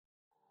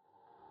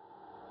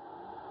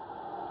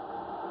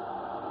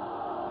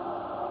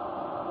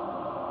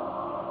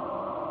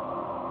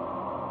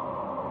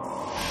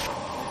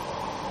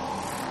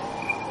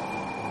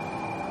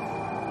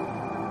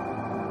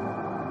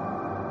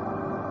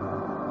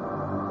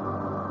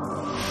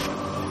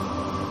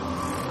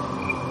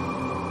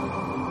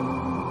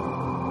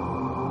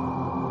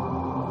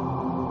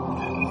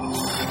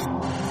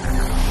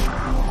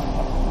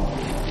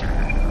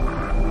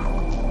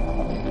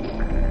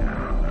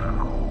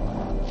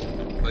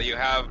Well, you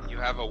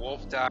have a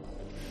wolf die,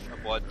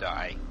 a blood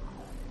die,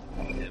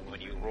 and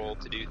when you roll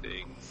to do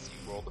things,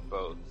 you roll to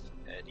both,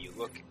 and you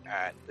look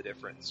at the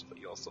difference, but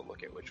you also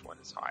look at which one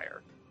is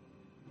higher.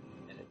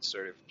 And it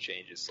sort of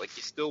changes. Like,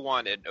 you still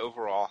want an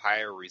overall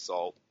higher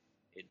result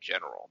in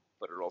general,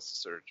 but it also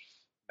sort of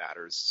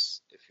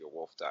matters if your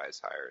wolf die is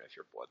higher and if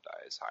your blood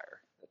die is higher.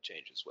 That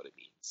changes what it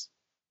means.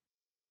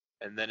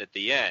 And then at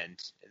the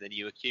end, and then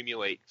you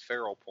accumulate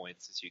feral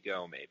points as you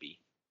go, maybe.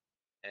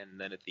 And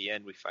then at the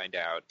end, we find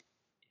out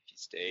if you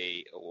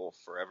stay a wolf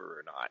forever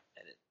or not,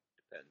 and it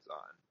depends on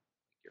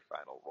your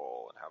final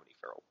roll and how many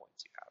feral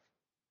points you have.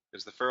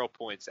 Because the feral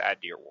points add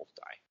to your wolf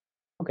die.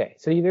 Okay,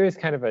 so there is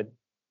kind of a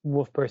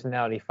wolf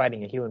personality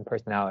fighting a human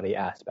personality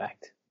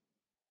aspect.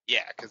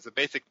 Yeah, because the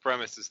basic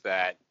premise is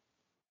that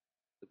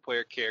the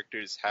player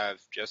characters have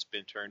just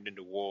been turned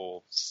into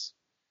wolves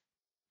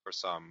for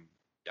some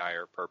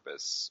dire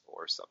purpose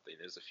or something.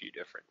 There's a few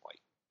different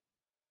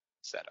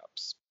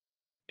setups.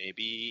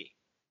 Maybe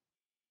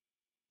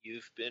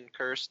you've been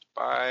cursed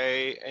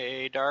by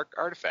a dark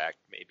artifact.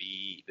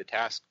 Maybe the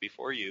task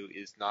before you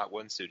is not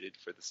one suited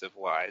for the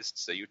civilized,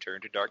 so you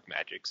turn to dark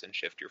magics and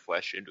shift your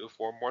flesh into a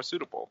form more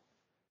suitable,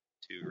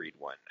 to read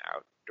one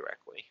out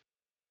directly.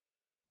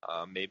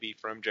 Maybe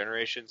from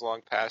generations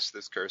long past,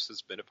 this curse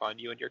has been upon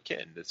you and your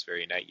kin. This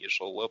very night you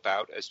shall lope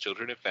out as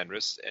children of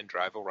Fenris and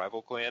drive a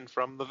rival clan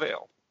from the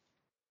Vale.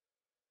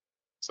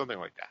 Something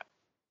like that.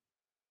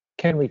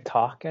 Can we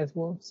talk as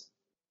wolves?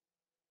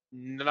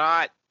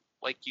 Not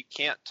like you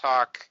can't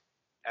talk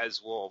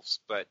as wolves,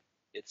 but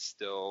it's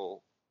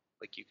still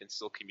like you can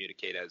still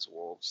communicate as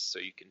wolves, so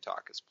you can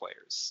talk as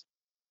players.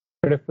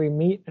 But if we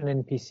meet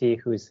an NPC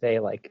who's, say,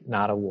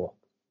 not a wolf,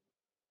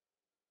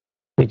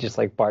 we just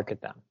bark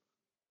at them.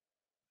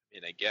 I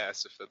mean, I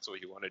guess if that's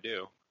what you want to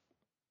do,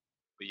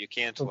 but you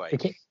can't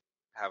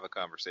have a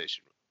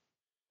conversation,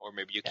 or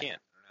maybe you can't. I don't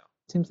know.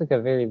 Seems like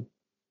a very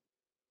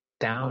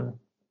down,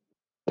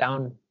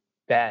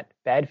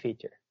 bad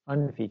feature,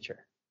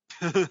 unfeature.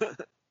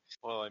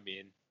 Well, I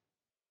mean,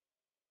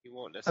 you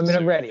won't necessarily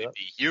I'm ready.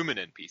 be human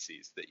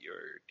NPCs that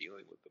you're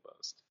dealing with the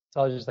most.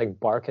 So I'll just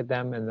bark at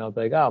them, and they'll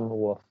be like, "Oh, I'm a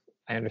wolf.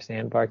 I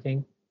understand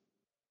barking."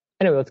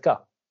 Anyway, let's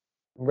go.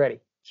 I'm ready.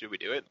 Should we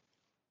do it?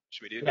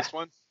 Should we do this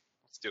one?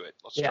 Let's do it.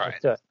 Let's try it.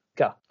 Let's do it.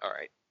 Go. All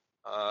right.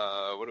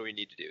 What do we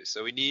need to do?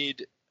 So we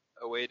need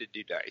a way to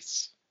do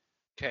dice.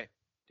 Okay.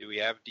 Do we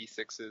have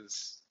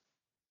D6s,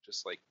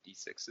 just like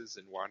D6s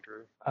in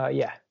Wanderer?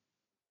 Yeah.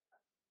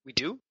 We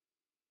do?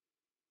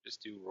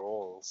 Just do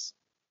rolls.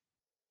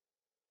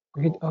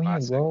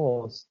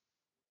 Rolls.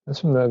 That's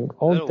from the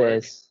old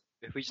days.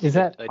 If we just do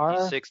a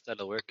D6,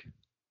 that'll work.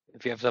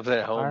 If you have something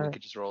at home, we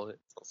could just roll it.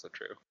 It's also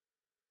true.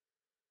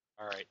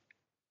 All right.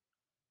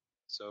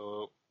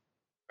 So,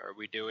 are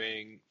we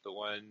doing the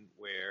one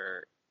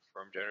where,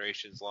 from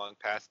generations long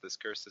past, this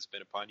curse has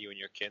been upon you and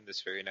your kin?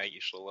 This very night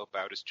you shall lope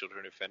out as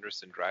children of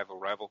Fenris and drive a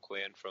rival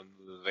clan from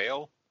the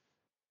Vale?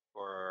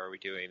 Or are we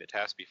doing the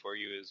task before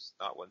you is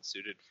not one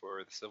suited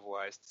for the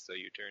civilized, so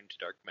you turn to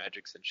dark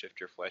magics and shift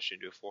your flesh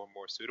into a form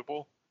more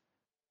suitable?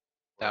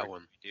 That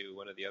one. We do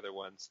one of the other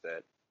ones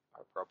that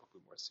are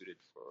probably more suited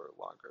for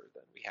longer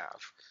than we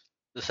have.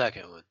 The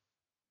second one.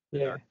 The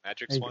dark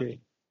magics one?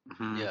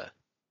 Mm-hmm. Yeah.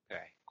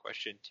 Okay.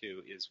 Question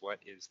 2 is, what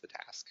is the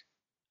task?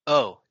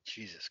 Oh,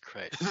 Jesus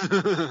Christ.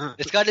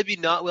 It's got to be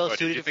not well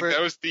suited for... You think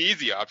that was the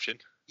easy option?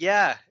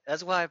 Yeah,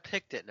 that's why I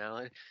picked it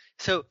now.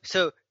 So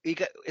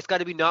it's got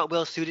to be not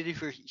well suited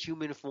for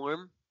human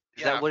form?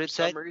 Is that what it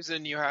said? For some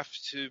reason you have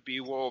to be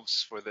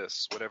wolves for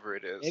this, whatever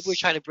it is. Maybe we're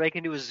trying to break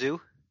into a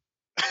zoo?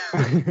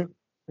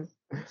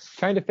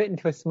 Trying to fit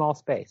into a small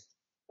space.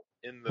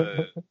 In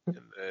the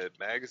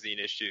magazine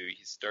issue,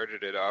 he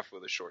started it off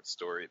with a short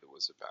story that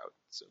was about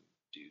some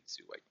dudes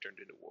who turned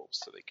into wolves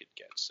so they could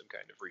get some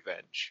kind of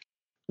revenge.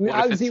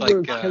 Obviously,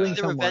 we're killing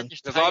someone.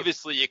 Because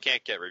obviously you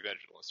can't get revenge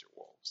unless you're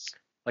wolves.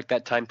 Like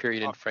that time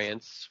period in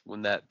France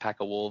when that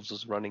pack of wolves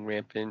was running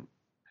rampant.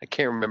 I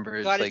can't remember.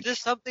 It's God, is this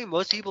something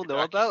most people know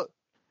about?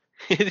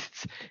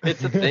 it's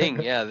a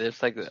thing, yeah. There's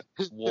the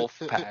wolf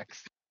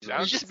packs. You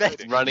mentioned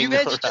it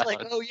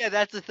oh yeah,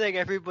 that's the thing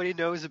everybody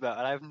knows about,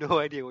 and I have no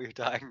idea what you're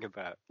talking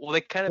about. Well,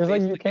 they kind of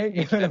you can't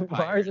go to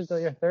bars until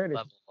you're 30.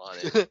 Level on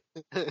it.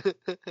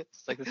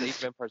 It's like this Age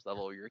of Empires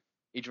level. You're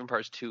Age of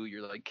Empires 2.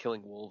 You're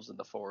killing wolves in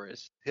the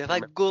forest. If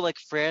I go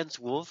France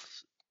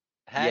Wolf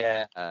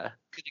hat, yeah,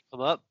 could it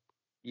come up?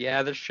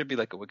 Yeah, there should be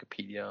a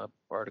Wikipedia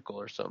article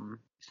or something.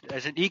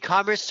 As an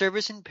e-commerce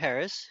service in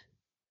Paris.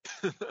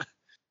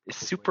 It's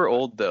super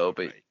old though,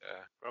 but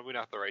probably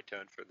not the right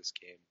tone for this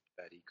game.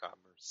 That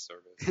e-commerce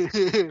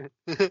service.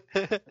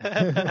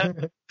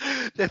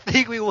 The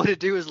thing we want to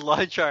do is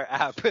launch our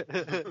app. Can't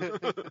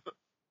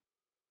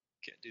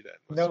do that.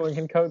 No one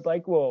can code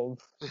like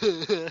wolves.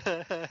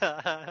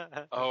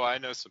 Oh, I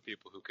know some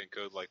people who can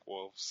code like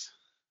wolves.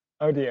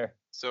 Oh dear.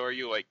 So are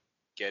you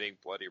getting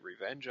bloody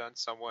revenge on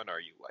someone? Are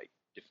you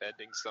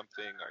defending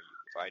something? Are you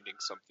finding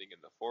something in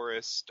the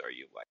forest? Are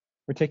you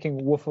We're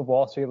taking Wolf of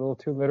Wall Street a little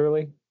too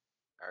literally.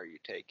 Are you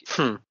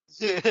taking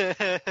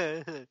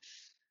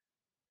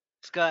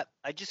Scott,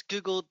 I just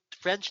googled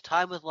French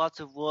time with lots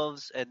of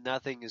wolves, and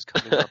nothing is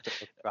coming up that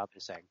looks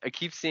promising. I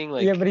keep seeing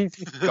like Yeah, but he's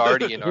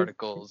Guardian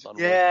articles on.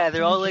 Yeah,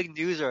 they're all like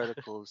news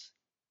articles.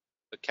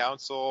 The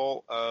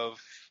Council of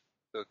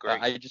the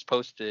Great I just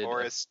posted.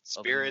 Forest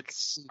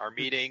Spirits are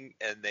meeting,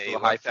 and they To a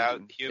left out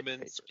highfalutin humans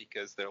newspaper.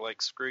 because they're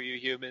like, screw you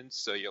humans.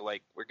 So you're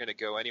like, we're gonna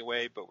go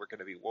anyway, but we're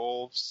gonna be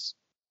wolves.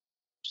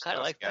 Just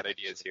Kinda like tossing out that,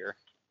 ideas here.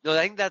 No,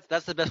 I think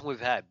that's the best one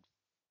we've had.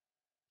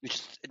 Which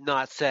is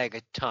not saying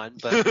a ton,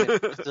 but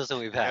it's the best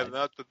one we've Yeah, had.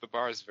 not that the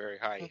bar is very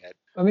high yet.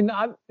 I mean,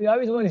 the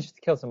obvious one is just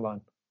to kill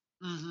someone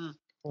Mm-hmm.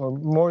 or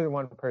more than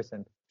one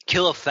person.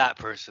 Kill a fat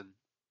person.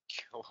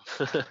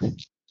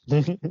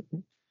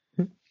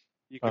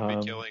 You could be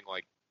Um, killing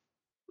like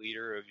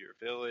leader of your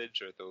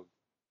village or the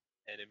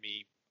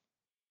enemy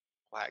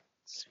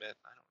blacksmith.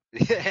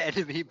 I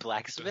Enemy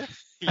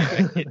blacksmith.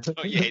 don't. Yeah,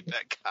 don't you hate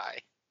that guy?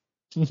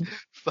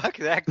 Fuck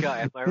that guy.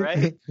 Am I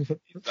right? He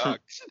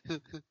sucks.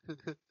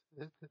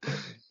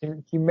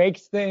 he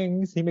makes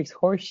things. He makes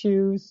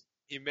horseshoes.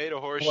 He made a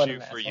What horseshoe an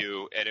for asshole.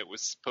 you, and it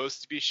was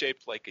supposed to be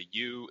shaped like a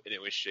U, and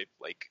it was shaped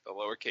like a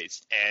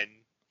lowercase N.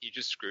 He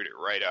just screwed it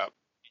right up.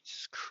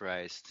 Jesus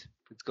Christ.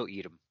 Let's go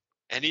eat him.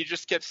 And he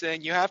just kept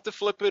saying, you have to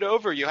flip it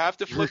over. You have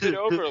to flip it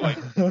over. Like,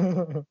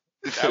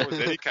 that was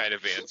any kind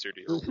of answer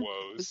to your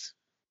woes.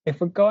 If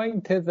we're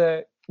going to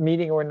the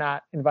meeting we're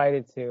not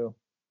invited to,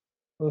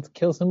 let's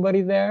kill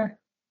somebody there.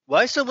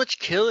 Why so much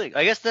killing?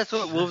 I guess that's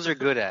what wolves are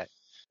good at.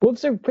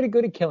 Wolves are pretty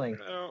good at killing.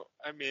 No,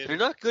 I mean, They're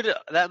not good at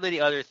that many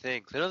other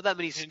things. They don't have that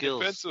many in skills.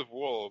 defense of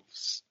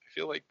wolves, I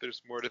feel like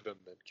there's more to them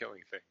than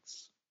killing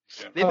things.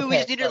 Yeah. Maybe we Okay,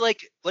 just need to but-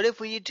 like. What if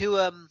we need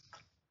to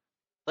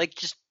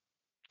just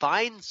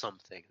find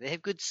something? They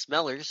have good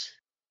smellers.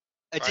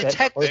 A Find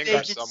detective something or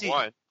agency.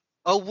 someone.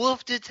 A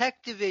wolf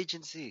detective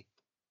agency.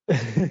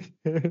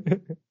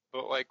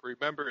 But like,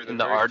 remember the In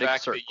the very Arctic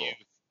fact Circle. that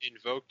you've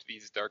invoked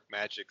these dark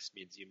magics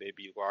means you may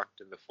be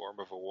locked in the form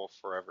of a wolf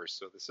forever.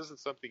 So this isn't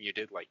something you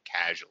did like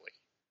casually.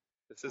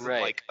 This isn't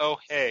Right. like, oh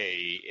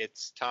hey,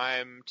 it's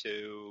time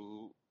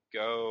to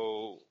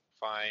go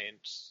find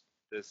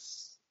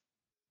this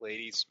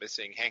lady's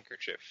missing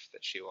handkerchief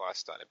that she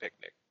lost on a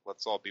picnic.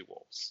 Let's all be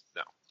wolves.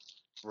 No,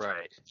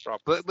 Right.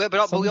 probably.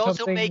 But we also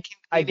Something make him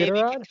maybe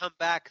Iditarod? can come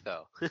back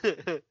though.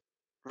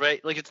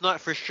 Right? Like it's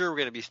not for sure we're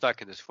gonna be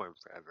stuck in this form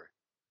forever.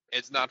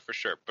 It's not for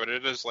sure, but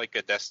it is like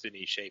a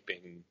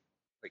destiny-shaping,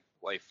 like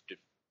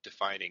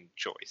life-defining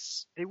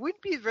choice. There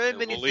wouldn't be very It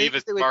many will leave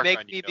things its that would mark make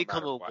on you me no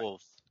become matter a what.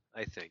 wolf,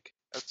 I think.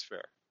 That's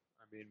fair.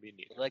 I mean, me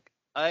neither. Like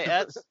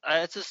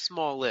that's a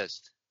small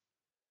list.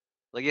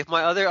 Like if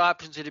my other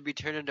options are to be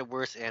turned into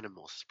worse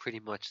animals, it's pretty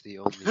much the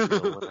only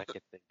real one I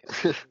can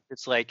think of.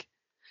 It's like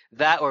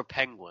that or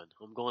penguin.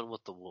 I'm going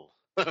with the wolf.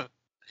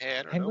 Hey,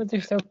 I don't Penguins know.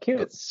 are so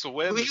cute. It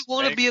swims. Do you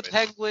want to be a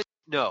penguin?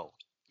 No.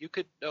 You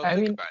could no. I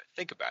Think mean- about it.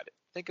 Think about it.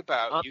 Think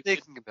about. I'm You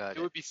thinking about It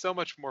it. would be so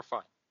much more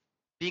fun.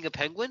 Being a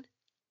penguin?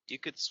 You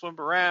could swim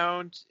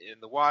around in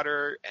the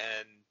water,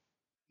 and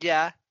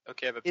Yeah.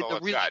 okay, that's In all the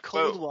I've really got.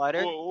 cold But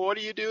water. What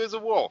do you do as a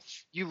wolf?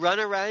 You run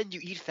around, you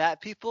eat fat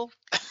people.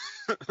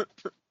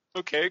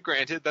 Okay,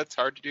 granted, that's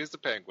hard to do as a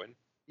penguin.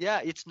 Yeah,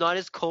 it's not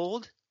as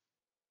cold.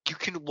 You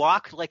can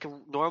walk like a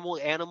normal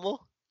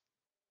animal.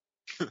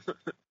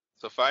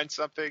 So find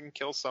something,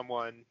 kill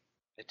someone,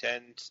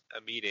 attend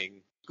a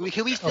meeting.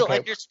 Can we still Okay.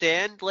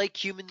 understand like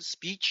human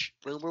speech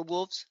when we're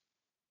wolves?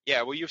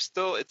 Yeah, well,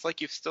 it's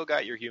like you've still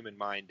got your human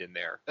mind in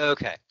there,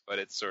 Okay. but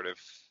it's sort of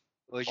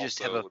We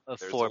just also, have a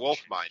there's form. a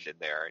wolf mind in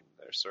there, and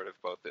they're sort of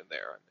both in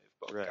there, and they've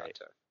both got Right.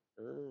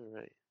 to.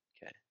 Alright.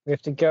 We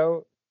have to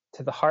go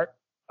to the heart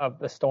of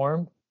the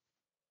storm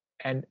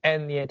and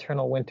end the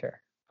eternal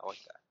winter. I like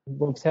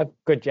Wolves have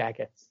good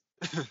jackets.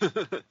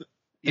 that.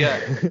 Yeah,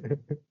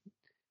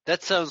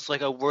 that sounds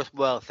like a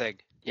worthwhile thing.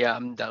 Yeah,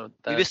 I'm down with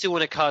We that. just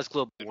want to cause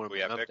global We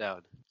warming. have I'm Vic?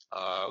 down.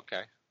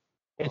 Okay.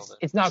 Well, It's then,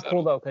 it's not settled.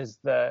 cool though because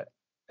the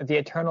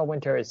eternal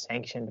winter is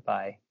sanctioned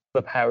by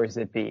the powers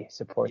that be.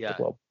 Support Yeah. the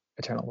global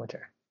eternal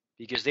winter.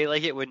 Because they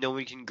like it when no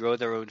one can grow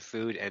their own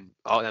food, and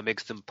all that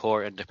makes them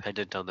poor and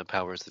dependent on the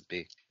powers that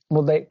be.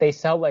 Well, they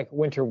sell like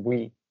winter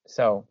wheat,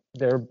 so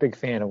they're a big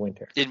fan of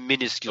winter. In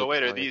minuscule So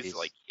wait, are quantities. these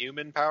like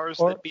human powers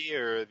Or- that be,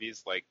 or are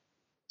these like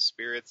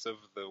spirits of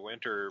the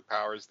winter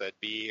powers that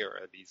be, or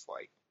are these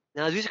like?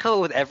 Now, do you come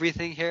up with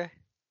everything here?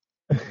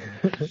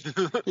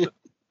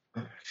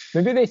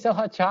 Maybe they sell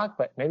hot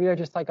chocolate. Maybe they're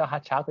just like a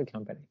hot chocolate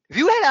company. If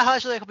you had a hot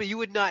chocolate company, you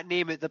would not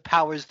name it the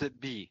powers that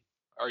be.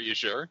 Are you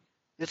sure?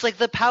 It's like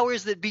the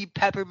powers that be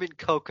peppermint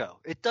cocoa.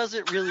 It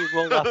doesn't really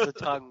roll off the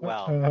tongue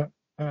well.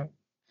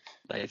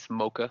 Nice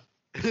mocha.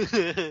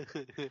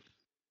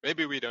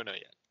 Maybe we don't know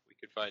yet. We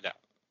could find out.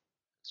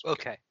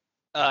 Okay.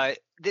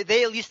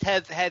 They at least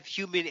have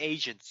human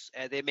agents.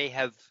 They may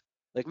have,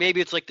 like,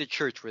 maybe it's like the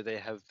church where they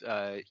have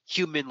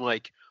human,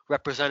 like,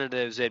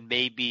 representatives and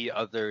maybe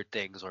other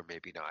things or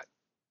maybe not.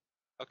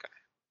 Okay.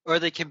 Or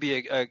they can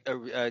be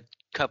a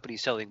company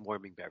selling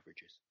warming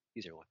beverages.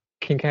 Either one.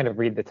 Can kind of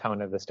read the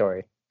tone of the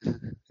story.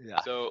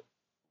 Yeah. So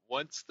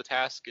once the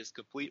task is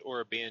complete or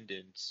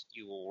abandoned,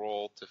 you will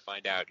roll to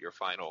find out your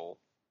final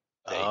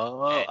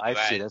Oh, I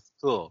see. That That's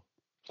cool.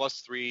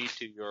 +3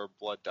 to your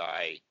blood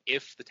die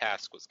if the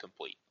task was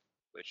complete,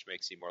 which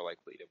makes you more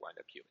likely to wind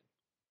up human.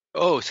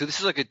 Oh, so this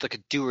is like a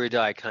do or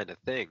die kind of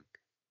thing.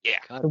 Yeah.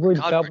 God, So we're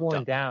God, doubling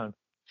dumb. down.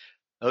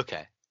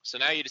 Okay. So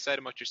now you decide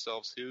amongst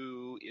yourselves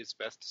who is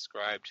best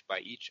described by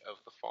each of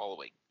the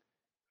following.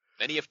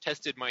 Many have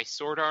tested my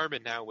sword arm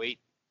and now wait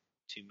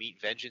to meet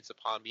vengeance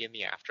upon me in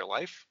the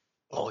afterlife.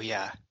 Oh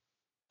yeah.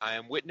 I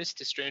am witness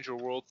to stranger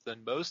worlds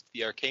than most.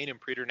 The arcane and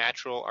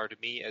preternatural are to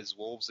me as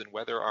wolves and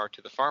weather are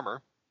to the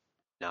farmer.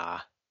 Nah.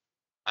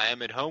 I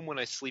am at home when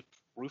I sleep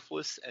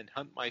roofless and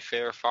hunt my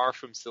fare far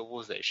from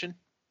civilization.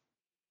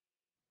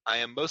 I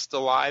am most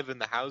alive in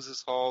the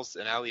houses, halls,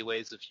 and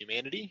alleyways of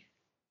humanity.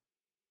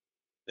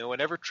 No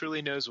one ever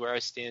truly knows where I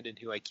stand and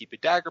who I keep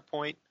at dagger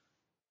point.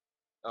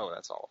 Oh,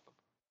 that's all of them.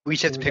 We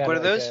just have to We pick got one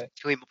of like those. a-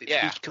 Can we?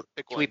 Yeah, Can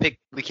pick we one. pick?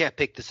 We can't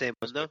pick the same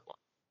one Just though. pick one.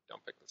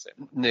 Don't pick the same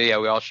one. No, yeah,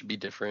 we all should be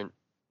different.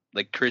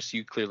 Like Chris,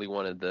 you clearly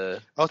wanted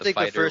the I'll the take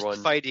the fighter first one.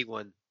 fighting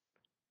one.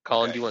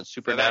 Colin, Okay. do you want So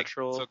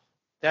supernatural? so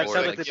That Or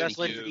sounds like like the best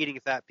one for sneaky. eating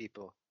fat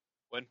people.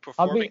 when I'll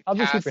performing be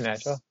tasks,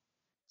 supernatural.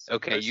 so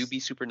okay, Chris, you be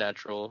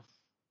supernatural,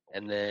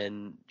 and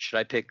then should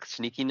I pick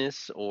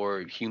sneakiness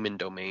or human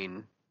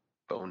domain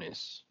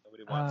bonus?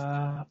 Nobody wants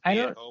I to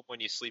be don't. at home when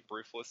you sleep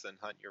roofless and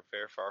hunt your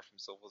fare far from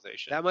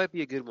civilization. That might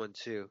be a good one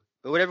too.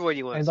 But whatever one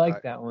you want. I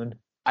like that one.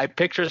 I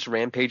picture us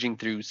rampaging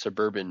through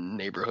suburban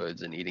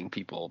neighborhoods and eating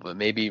people, but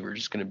maybe we're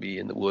just gonna be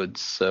in the woods.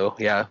 So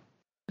yeah,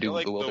 I feel do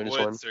like the the wilderness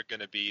one. woods are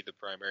going to be the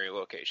primary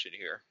location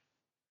here.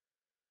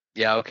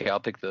 Yeah, okay, I'll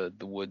pick the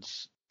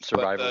woods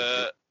survival.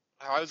 But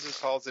the houses,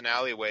 halls, and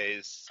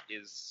alleyways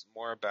is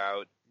more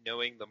about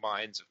knowing the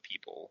minds of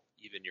people,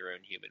 even your own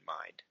human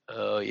mind.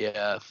 Oh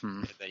yeah,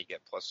 And then you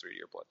get +3 to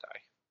your blood die.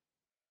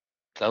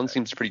 that one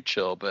seems pretty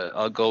chill, but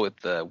I'll go with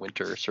the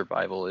winter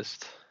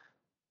survivalist.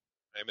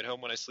 I'm at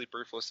home when I sleep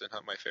roofless and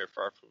hunt my fare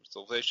far from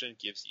civilization.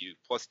 Gives you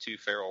 +2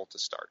 feral to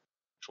start,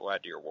 which will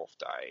add to your wolf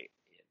die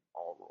in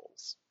all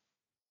rolls.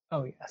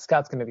 Oh yeah,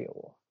 Scott's gonna be a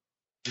wolf.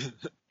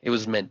 It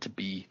was meant to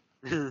be.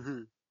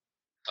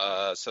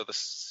 So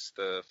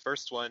the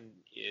first one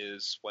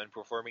is when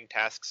performing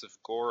tasks of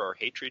gore or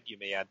hatred, you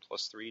may add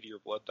 +3 to your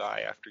blood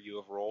die after you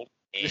have rolled.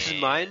 This is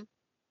And- mine.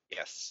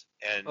 Yes,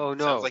 and Oh, it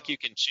no. sounds like you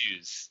can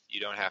choose. You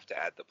don't have to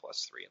add the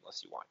 +3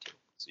 unless you want to,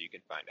 so you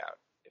can find out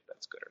if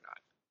that's good or not.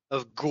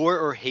 Of gore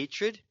or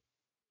hatred.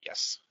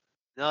 Yes.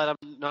 No,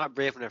 I'm not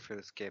brave enough for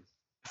this game.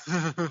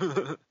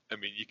 I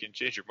mean, you can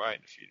change your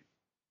mind if you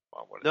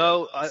want one of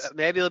No, those.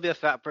 maybe it'll be a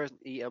fat person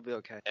eat. I'll be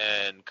okay.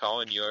 And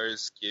Colin,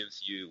 yours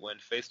gives you, when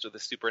faced with a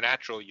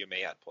supernatural, you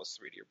may add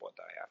 +3 to your blood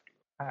die after.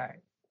 All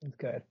right, that's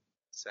good.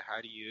 So how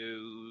do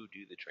you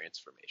do the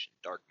transformation?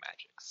 Dark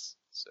magics.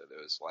 So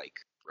there's like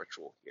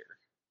ritual here,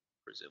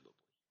 presumably.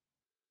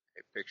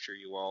 I picture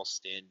you all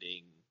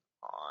standing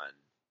on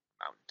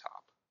a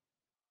mountaintop,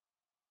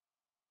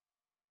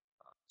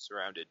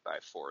 surrounded by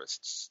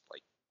forests,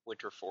 like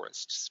winter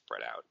forests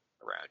spread out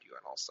around you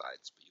on all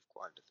sides, but you've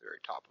climbed to the very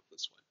top of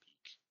this one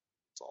peak.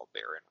 It's all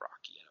bare and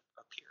rocky and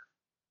up here.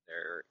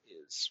 There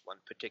is one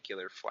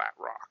particular flat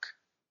rock,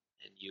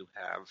 and you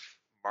have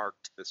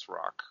marked this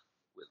rock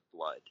with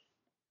blood.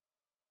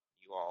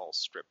 You all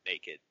strip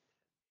naked,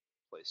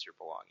 place your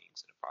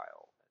belongings in a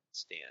pile, and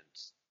stand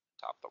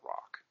atop the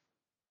rock.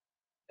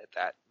 At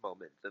that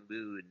moment, the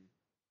moon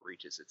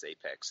reaches its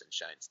apex and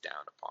shines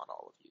down upon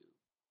all of you.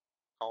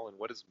 Colin,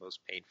 what is most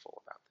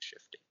painful about the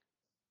shifting?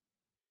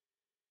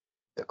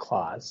 The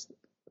claws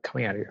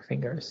coming out of your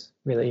fingers,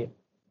 really,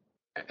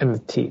 and the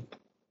teeth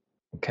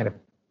kind of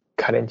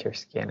cut into your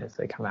skin as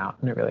they come out,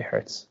 and it really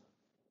hurts.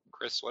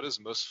 Chris, what is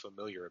most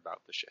familiar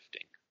about the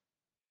shifting?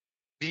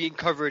 Being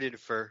covered in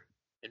fur.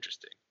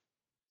 Interesting.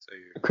 So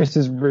you're Chris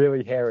is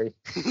really hairy.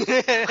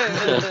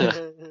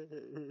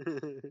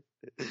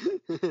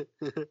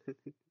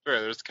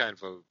 there's kind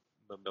of a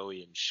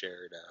mammalian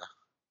shared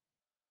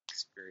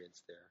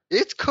experience there.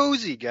 It's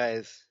cozy,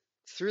 guys.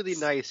 It's really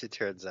nice. It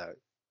turns out.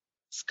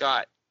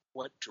 Scott,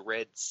 what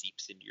dread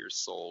seeps into your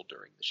soul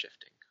during the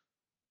shifting?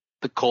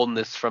 The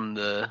coldness from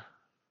the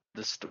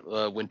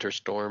winter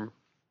storm.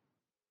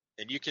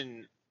 And you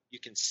can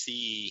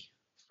see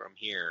from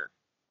here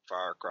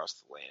far across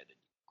the land, and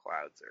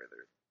clouds are at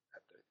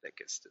their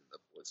thickest, and the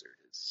blizzard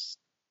is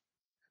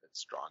at its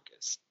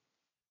strongest.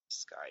 The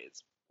sky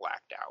is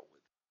blacked out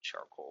with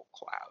charcoal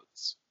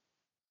clouds.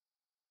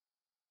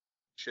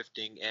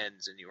 Shifting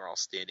ends, and you are all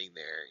standing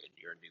there in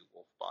your new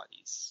wolf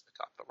bodies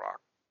atop the rock.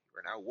 You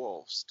are now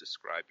wolves.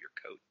 Describe your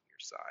coat, your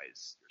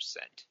size, your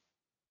scent,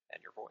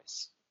 and your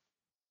voice.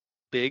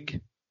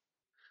 Big.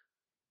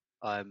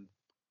 I'm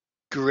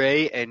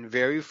gray and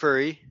very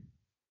furry.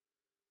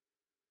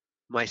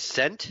 My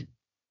scent.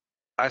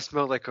 I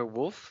smell like a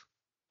wolf.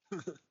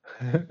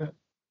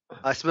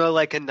 I smell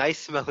like a nice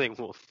smelling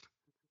wolf.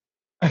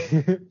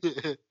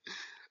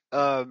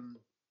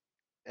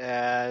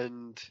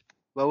 And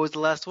what was the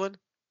last one?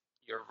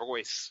 Your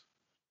voice.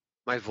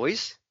 My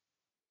voice?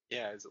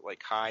 Yeah, is it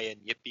like high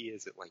and yippy?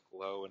 Is it like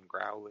low and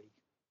growly?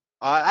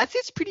 I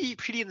think it's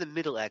pretty in the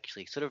middle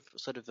actually.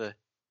 Sort of an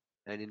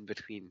in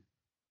between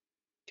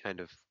kind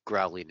of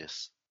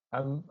growliness.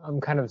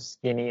 I'm kind of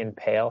skinny and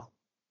pale.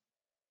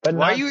 But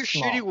Why are not you a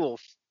small. shitty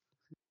wolf?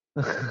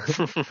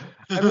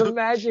 I'm a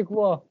magic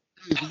wolf.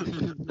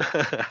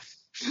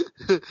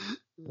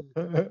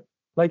 I'm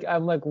like,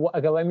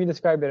 okay, let me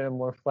describe it in a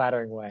more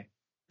flattering way.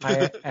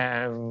 I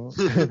am.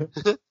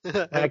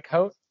 My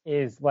coat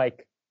is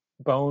like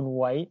bone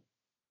white,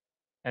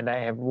 and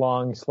I have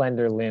long,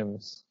 slender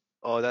limbs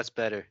Oh, that's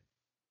better.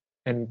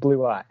 and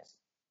blue eyes.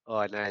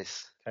 Oh,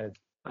 nice.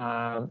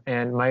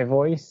 And my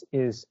voice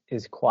is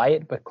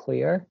quiet but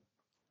clear,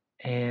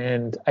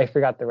 and I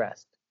forgot the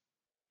rest.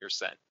 Your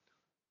scent.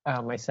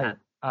 My scent.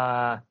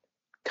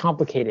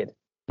 Complicated.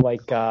 Now,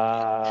 like,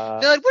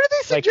 what do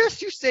they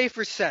suggest you say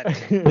for scent?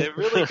 They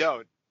really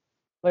don't.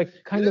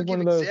 Like kind They of don't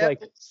one of give those like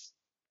examples.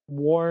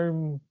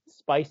 warm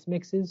spice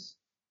mixes,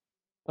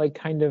 like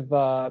kind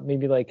of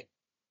maybe like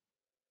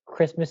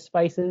Christmas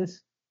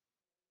spices,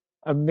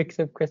 a mix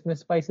of Christmas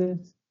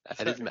spices.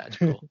 That is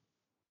magical.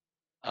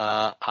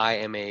 I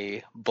am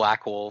a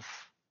black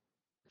wolf,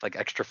 like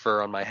extra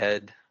fur on my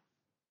head.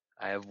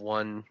 I have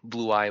one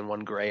blue eye and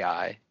one gray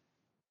eye,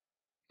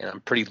 and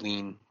I'm pretty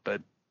lean,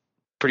 but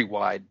pretty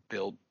wide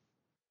build.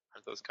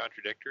 Aren't those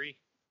contradictory?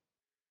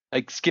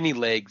 Like skinny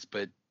legs,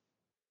 but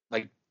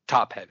like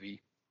top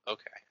heavy.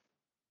 Okay.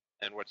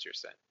 And what's your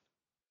scent?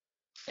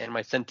 And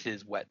my scent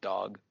is wet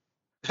dog.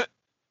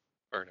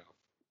 Or no?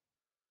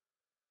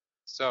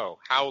 So,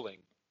 howling.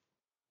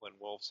 When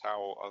wolves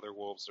howl, other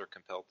wolves are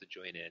compelled to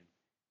join in.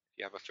 If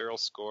you have a feral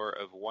score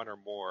of 1 or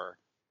more,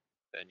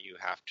 then you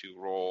have to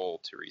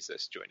roll to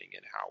resist joining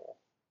in howl.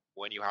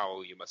 When you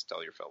howl, you must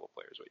tell your fellow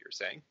players what you're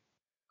saying.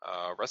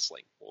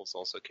 Wrestling. Wolves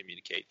also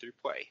communicate through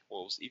play.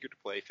 Wolves eager to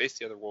play face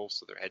the other wolves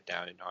with their head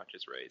down and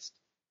haunches raised.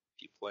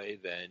 If you play,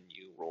 then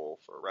you roll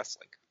for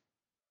wrestling,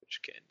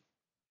 which can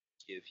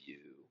give you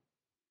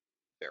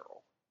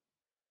feral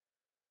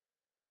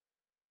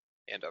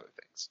and other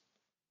things.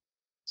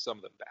 Some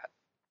of them bad.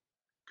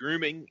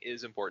 Grooming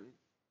is important.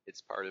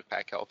 It's part of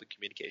pack health and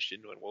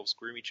communication. When wolves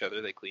groom each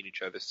other, they clean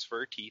each other's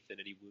fur, teeth, and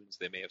any wounds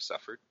they may have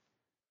suffered.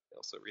 They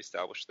also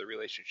reestablish their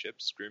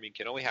relationships. Grooming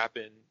can only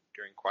happen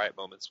during quiet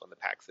moments when the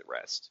pack's at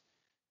rest.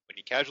 When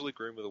you casually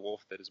groom with a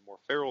wolf that is more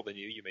feral than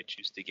you, you may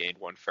choose to gain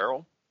 1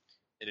 feral.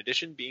 In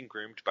addition, being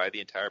groomed by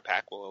the entire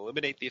pack will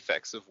eliminate the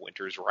effects of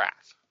Winter's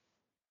Wrath.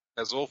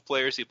 As wolf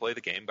players, you play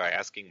the game by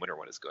asking Winter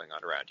what is going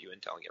on around you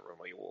and telling everyone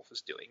what your wolf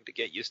is doing. To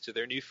get used to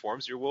their new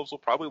forms, your wolves will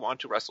probably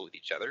want to wrestle with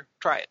each other.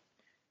 Try it.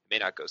 It may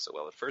not go so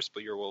well at first,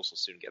 but your wolves will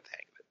soon get the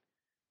hang of it.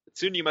 But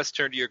soon you must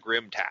turn to your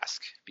grim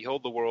task.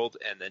 Behold the world,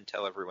 and then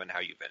tell everyone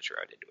how you venture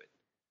out into it.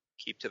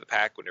 Keep to the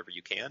pack whenever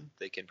you can.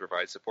 They can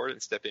provide support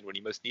and step in when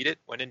you most need it.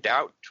 When in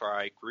doubt,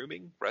 try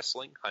grooming,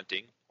 wrestling,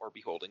 hunting, or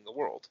beholding the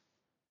world.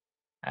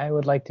 I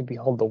would like to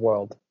behold the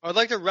world. I'd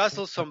like to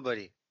wrestle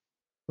somebody.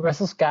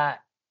 Russell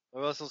Scott.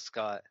 Or wrestle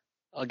Scott.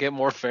 I'll get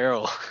more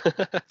feral.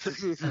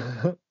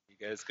 You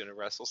guys gonna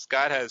wrestle?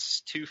 Scott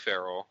has 2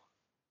 feral,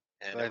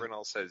 and Right. everyone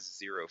else has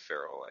 0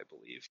 feral, I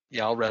believe.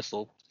 Yeah, I'll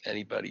wrestle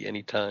anybody,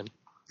 anytime.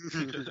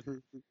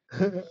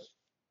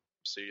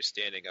 So you're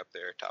standing up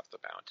there atop the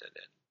mountain,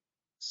 and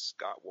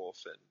Scott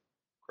Wolf and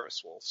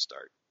Chris Wolf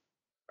start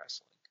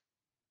wrestling.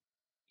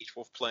 Each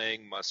wolf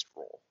playing must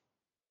roll.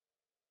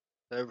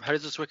 How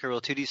does this work? I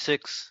roll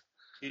 2d6.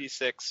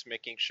 2d6,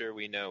 making sure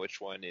we know which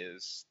one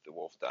is the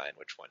wolf die and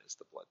which one is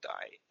the blood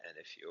die. And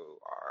if you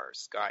are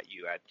Scott,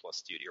 you add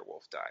 +2 to your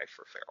wolf die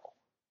for feral.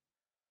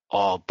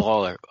 Oh,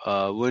 baller.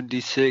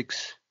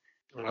 1d6.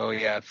 Oh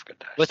yeah, I forgot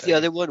that. What's the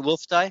other one?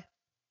 Wolf die?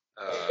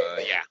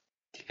 Yeah.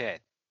 Okay.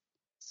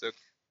 So,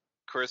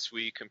 Chris,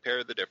 we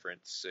compare the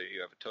difference. So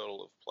you have a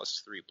total of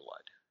 +3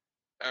 blood.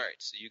 All right,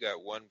 so you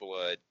got 1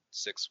 blood,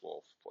 6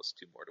 wolf,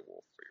 +2 more to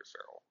wolf for your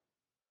feral,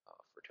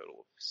 for a total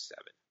of 7.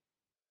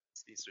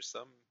 So these are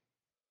some.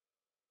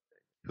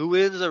 Who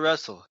wins the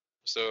wrestle?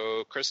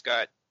 So Chris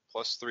got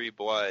 +3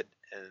 blood,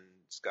 and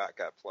Scott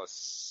got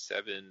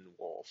 +7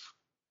 wolf.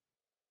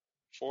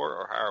 4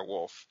 or higher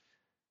wolf.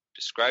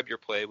 Describe your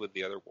play with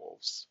the other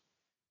wolves.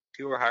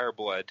 2 or higher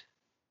blood.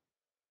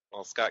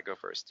 Well, Scott, go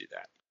first. Do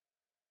that.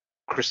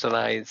 Chris and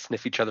I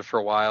sniff each other for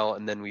a while,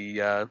 and then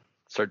we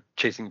start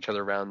chasing each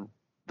other around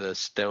the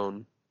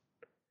stone.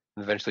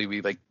 And eventually,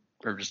 we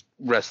are just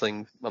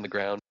wrestling on the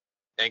ground.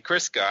 And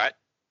Chris got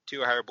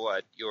 2 or higher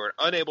blood. You are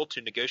unable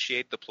to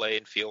negotiate the play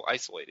and feel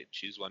isolated.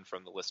 Choose one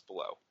from the list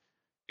below.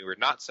 You are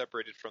not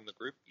separated from the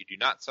group. You do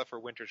not suffer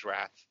Winter's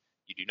Wrath.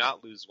 You do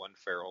not lose 1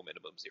 feral,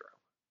 minimum 0.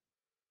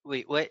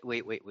 Wait, what?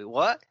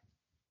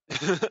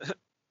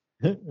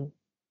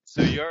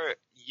 So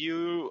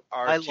you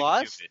are I too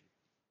lost? human.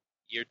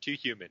 You're too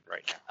human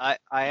right now.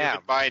 I Your am.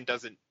 Divine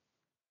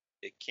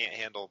it can't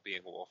handle being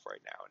a wolf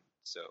right now, and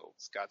so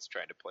Scott's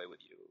trying to play with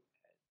you,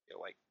 and you're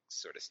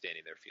sort of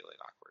standing there feeling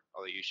awkward.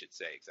 Although you should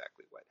say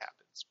exactly what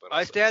happens. But I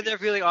also stand there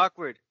feeling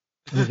awkward.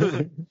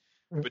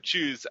 But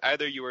choose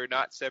either you are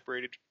not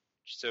separated.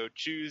 So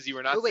choose you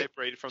are not Wait,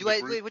 separated from do the I-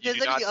 group. wait, but You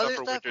does do any of not the other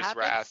suffer stuff Winter's happen?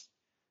 Wrath.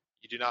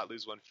 You do not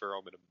lose 1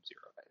 feral, minimum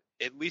 0.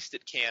 At least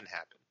it can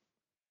happen.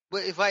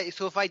 But if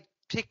I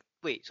pick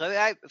wait. So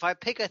if I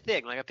pick a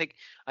thing, like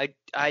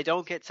I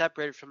don't get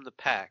separated from the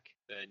pack.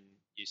 Then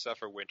you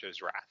suffer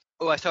Winter's Wrath.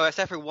 Oh, so I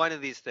suffer one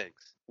of these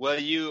things. Well,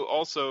 you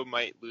also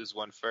might lose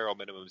 1 feral,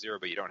 minimum 0,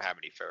 but you don't have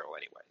any feral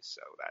anyway,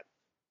 so that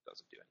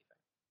doesn't do anything.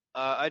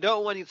 I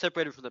don't want to get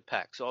separated from the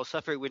pack, so I'll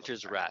suffer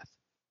Winter's Wrath.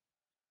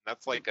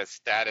 That's like a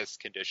status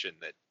condition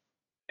that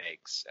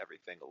makes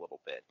everything a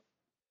little bit.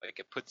 Like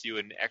it puts you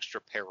in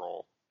extra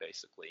peril,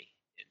 basically,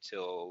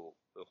 until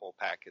the whole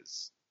pack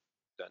has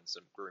done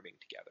some grooming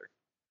together.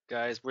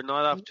 Guys, we're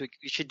not off to.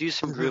 We should do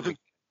some grooming.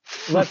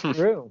 Let's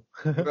groom.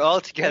 We're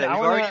all together. I We've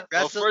wanna- already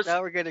wrestled. first-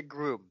 Now we're gonna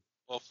groom.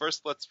 Well,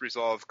 first let's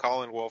resolve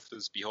Colin Wolf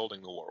is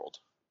beholding the world.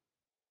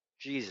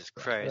 Jesus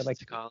Christ, like-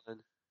 Colin.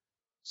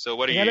 So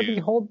what do You gotta you...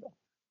 behold.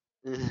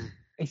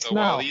 I So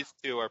while smell. these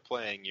two are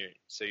playing,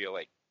 you're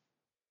like,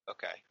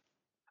 okay.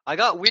 I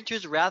got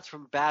Winter's Wrath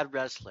from bad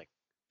wrestling.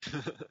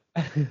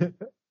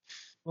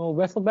 We'll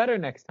wrestle better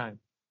next time.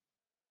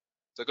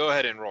 So go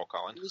ahead and roll,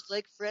 Colin. It was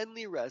like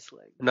friendly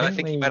wrestling. No, I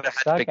think he Apparently might have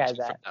had suck to pick at two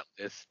from that.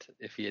 that list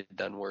if he had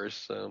done worse.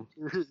 So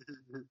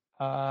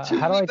How Two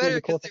do I was do better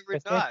the cool because they thing were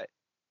this way? not.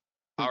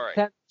 All right.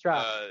 10th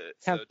drop.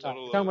 So 10th drop.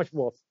 total So of much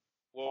wolf.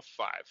 Wolf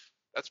 5.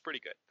 That's pretty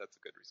good. That's a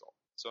good result.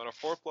 So on a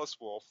 4+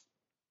 Wolf,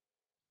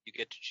 you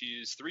get to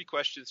choose 3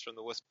 questions from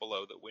the list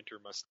below that Winter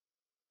must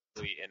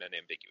and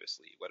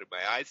unambiguously. What do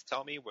my eyes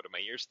tell me? What do my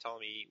ears tell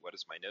me? What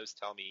does my nose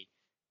tell me?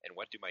 And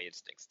what do my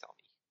instincts tell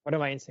me? What do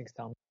my instincts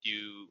tell me?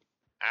 You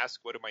ask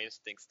what do my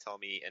instincts tell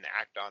me and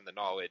act on the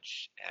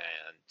knowledge,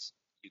 and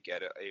you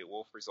get a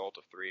wolf result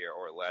of 3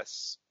 or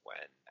less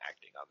when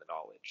acting on the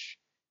knowledge.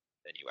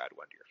 Then you add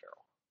 1 to your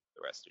feral.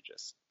 The rest are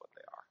just what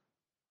they are.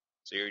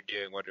 So you're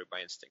doing what do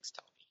my instincts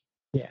tell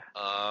me?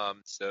 Yeah.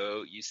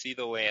 So you see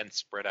the land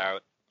spread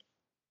out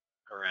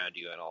around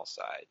you on all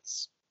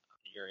sides.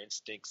 Your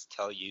instincts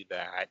tell you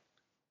that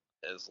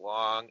as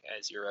long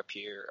as you're up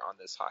here on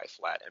this high,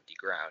 flat, empty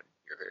ground,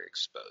 you're very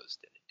exposed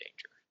and in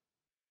danger.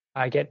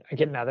 I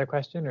get another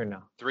question or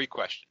no? 3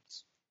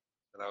 questions.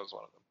 So that was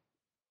one of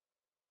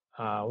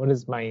them. What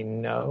does my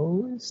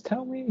nose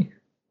tell me?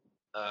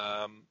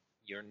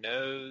 Your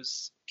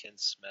nose can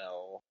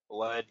smell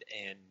blood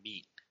and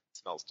meat. It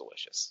smells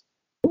delicious.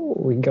 Ooh,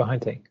 we can go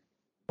hunting.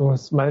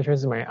 What's my other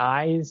choice? My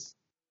eyes.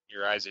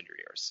 Your eyes and your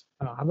ears.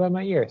 Oh, how about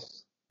my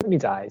ears? Who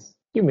needs eyes?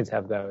 Humans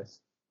have those.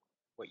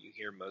 What you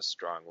hear most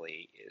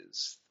strongly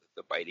is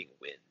the biting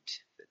wind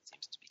that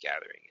seems to be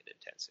gathering in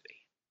intensity.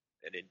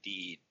 And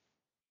indeed,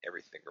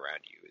 everything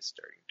around you is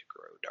starting to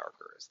grow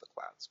darker as the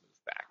clouds move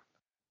back.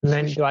 And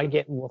then do I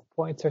get wolf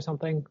points or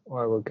something?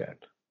 Or we're good?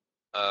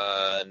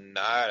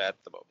 Not at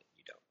the moment.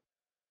 You don't.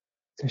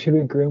 So should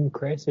we groom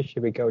Chris or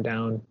should we go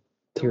down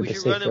to We the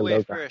should run safer away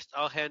low ground? first.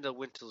 I'll handle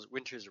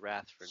Winter's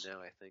Wrath for now,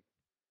 I think.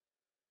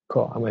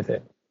 Cool, I'm with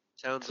it.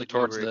 Sounds so like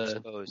towards we were the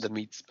exposed.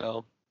 meat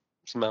smell.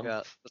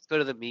 Yeah, let's go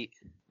to the meat.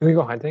 Can we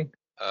go hunting?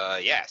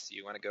 Yes.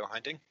 You want to go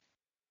hunting?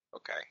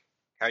 Okay.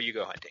 How you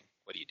go hunting?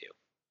 What do you do?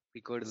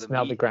 We go to the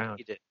Smell meat the ground. and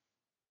eat it.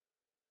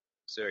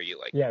 So are you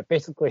like Yeah,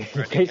 basically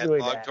running basically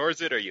headlong that.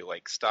 towards it? Are you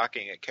like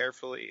stalking it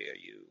carefully? Are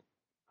you?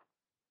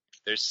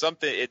 There's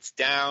something. It's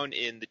down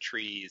in the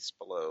trees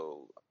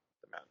below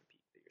the mountain peak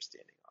that you're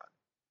standing on.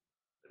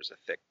 There's a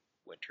thick,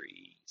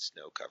 wintry,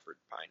 snow-covered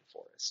pine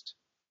forest.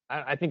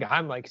 I think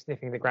I'm like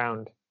sniffing the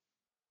ground,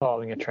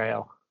 following a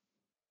trail.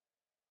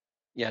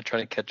 Yeah,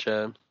 trying to catch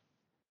a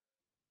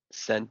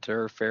scent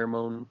or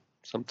pheromone,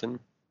 something.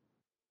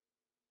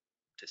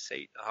 To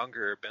sate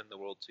hunger, bend the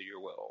world to your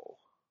will.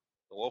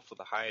 The wolf with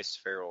the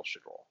highest feral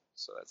should roll.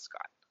 So that's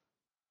Scott.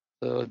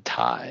 So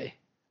tie.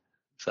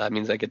 So that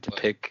means I get to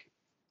pick.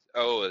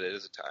 Oh, it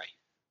is a tie.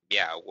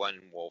 Yeah, 1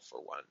 wolf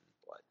or 1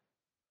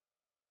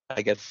 blood.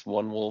 I guess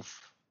 1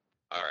 wolf.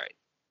 All right.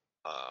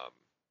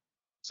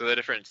 So the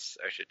difference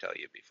I should tell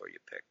you before you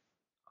pick,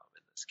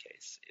 in this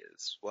case,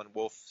 is 1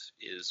 wolf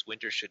is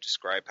winter should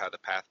describe how the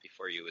path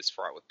before you is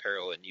fraught with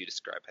peril, and you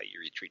describe how you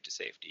retreat to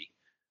safety.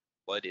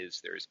 Blood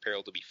is there is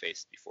peril to be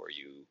faced before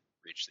you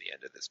reach the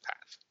end of this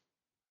path.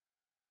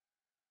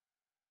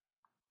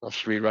 Well,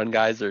 should we run,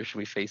 guys, or should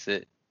we face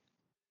it?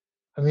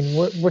 I mean,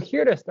 we're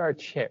here to start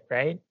shit,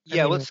 right? I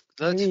Yeah, mean, let's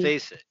maybe-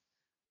 face it.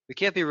 We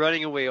can't be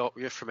running away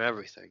from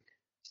everything.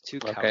 It's too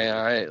Okay, cowardly.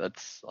 all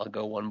right. I'll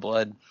go 1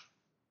 blood.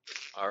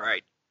 All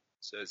right.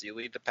 So as you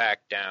lead the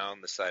pack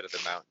down the side of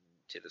the mountain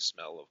to the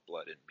smell of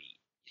blood and meat,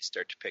 you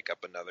start to pick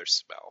up another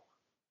smell.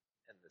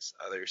 And this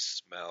other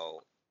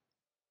smell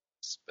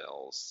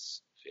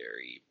smells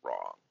very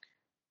wrong.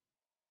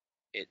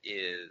 It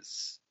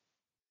is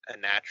a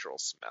natural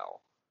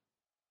smell,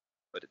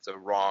 but it's a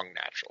wrong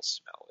natural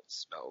smell. It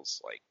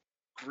smells like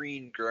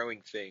green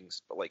growing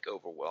things, but like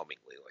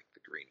overwhelmingly like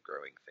the green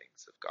growing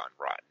things have gone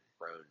rotten,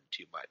 grown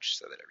too much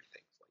so that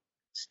everything's like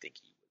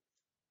stinky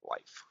with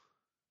life.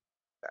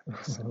 That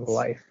makes sense.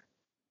 Life.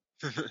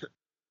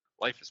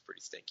 Life is pretty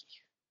stinky.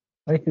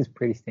 Life is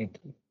pretty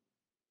stinky.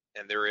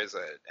 And there is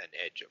an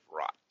edge of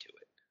rot to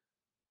it.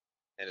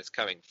 And it's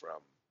coming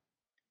from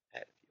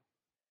ahead of you.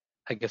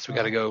 I guess we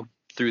got to go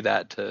through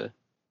that to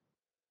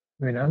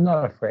I mean, I'm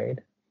not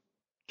afraid.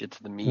 get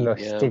to the meat. No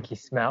Yeah. stinky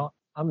smell.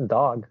 I'm a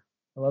dog.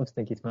 I love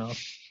stinky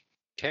smells.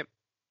 Okay.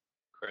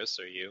 Chris,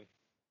 are you?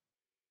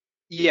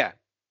 Yeah.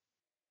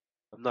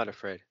 I'm not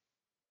afraid.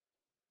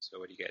 So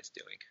what are you guys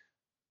doing?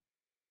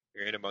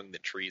 You're in among the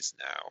trees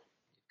now.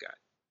 You've got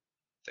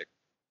thick,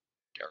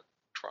 dark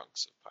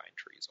trunks of pine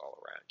trees all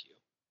around you.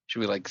 Should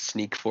we like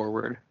sneak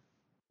forward?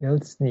 Yeah,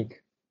 let's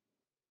sneak.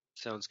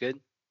 Sounds good.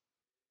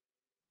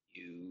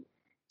 You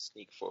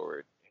sneak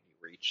forward and you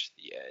reach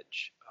the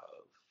edge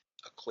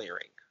of a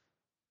clearing.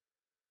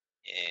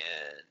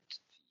 And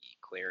the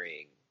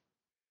clearing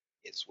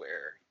is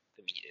where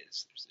the meat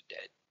is. There's a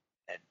dead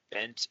and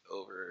bent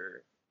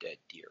over dead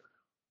deer.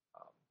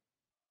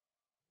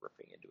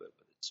 Ripping into it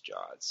with its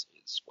jaws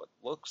is what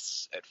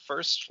looks at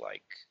first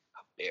like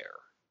a bear.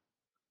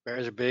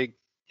 Bears are big.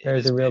 It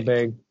Bears is are real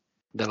big.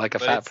 They're like a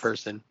But fat it's-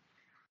 person.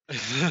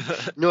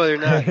 No, they're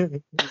not.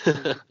 A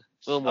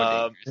little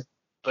more dangerous.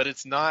 But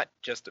it's not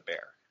just a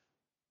bear.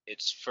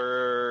 Its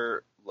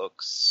fur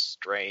looks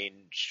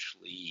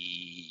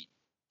strangely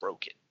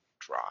broken,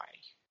 dry,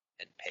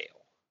 and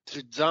pale. It's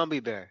a zombie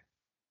bear.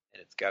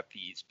 And it's got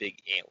these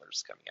big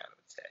antlers coming out of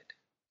its head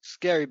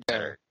Scary that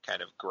bear. are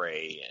kind of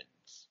gray and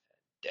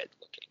dead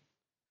looking.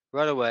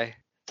 Run away.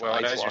 Well,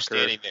 and Ice as you're Walker.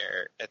 standing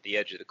there at the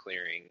edge of the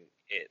clearing,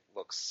 it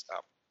looks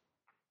up.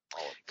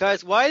 All of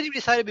Guys, why did you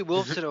decide to be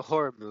wolves in a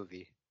horror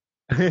movie?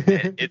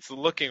 It's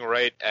looking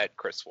right at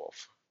Chris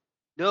Wolf.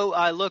 No,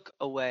 I look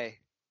away.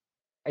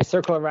 I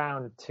circle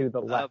around to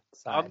the left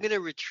side. I'm gonna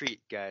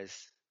retreat,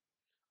 guys.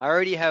 I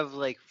already have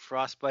like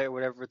frostbite or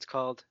whatever it's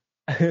called.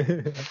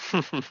 Winter's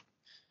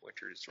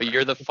But Wrath.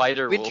 you're the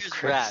fighter wolf. Winter's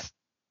Chris. Wrath.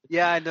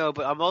 Yeah, I know,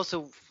 but I'm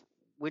also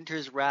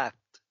Winter's Wrath.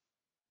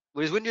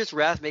 Does Winter's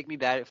Wrath make me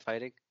bad at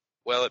fighting?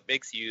 Well, it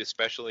makes you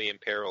especially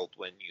imperiled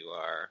when you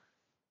are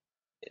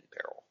in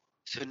peril.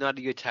 So not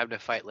a good time to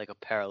fight like a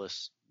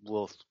perilous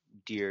wolf,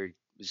 deer,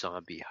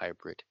 zombie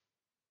hybrid.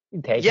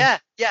 You take Yeah,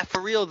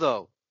 for real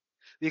though.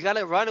 You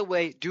gotta run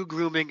away, do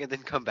grooming, and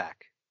then come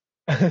back.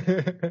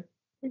 him.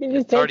 We can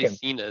just It's take already him.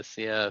 seen us,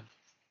 yeah.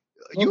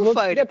 You We'll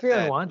fight get it. 3 on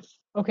then. 1.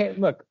 Okay,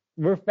 look,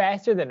 we're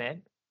faster than it.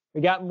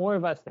 We got more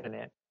of us than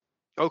it.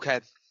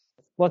 Okay.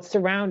 Let's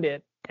surround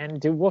it and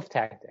do wolf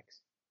tactics.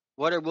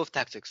 What are wolf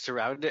tactics?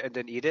 Surround it and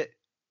then eat it?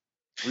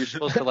 We're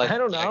supposed to like I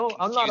don't know.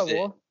 I'm not a confuse it.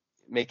 wolf.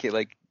 Make it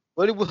like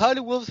How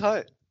do wolves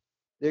hunt?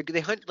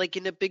 They hunt like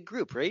in a big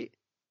group, right?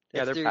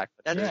 Yeah, That's they're their, pack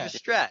That's Yeah. their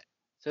strat.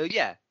 So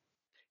yeah.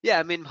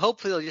 I mean,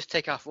 hopefully they'll just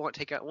take out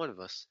one of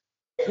us.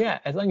 Yeah,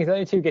 as long as the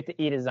other two get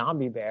to eat a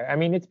zombie bear. I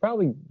mean, it's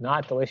probably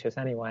not delicious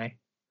anyway.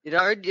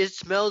 It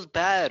smells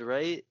bad,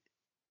 right?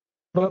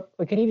 But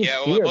we could eat Yeah,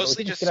 a well, deer. it but we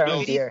mostly can just get our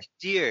own smells- deer.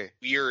 Deer,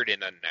 Weird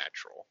and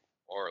unnatural.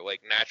 Or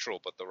like natural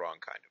but the wrong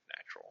kind of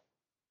natural.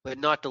 but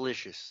not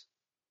delicious.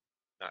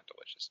 Not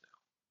delicious now.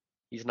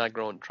 he's not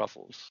growing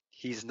truffles.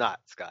 He's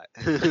not, Scott.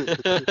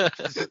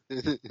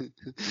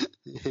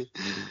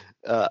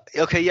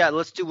 Okay, yeah,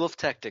 let's do wolf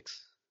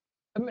tactics.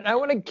 I mean, I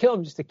want to kill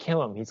him just to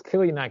kill him. He's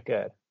clearly not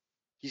good.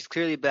 He's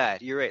clearly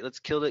bad. You're right. Let's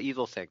kill the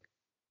evil thing.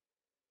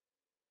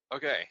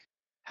 Okay.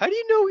 How do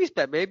you know he's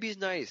bad? Maybe he's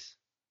nice.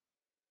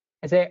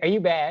 I say, "Are you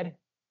bad?"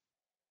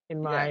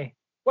 In my,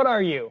 what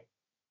are you?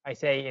 I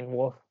say in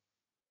wolf.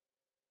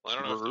 Well, I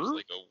don't know if there's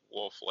like a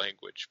wolf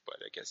language, but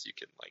I guess you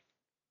can like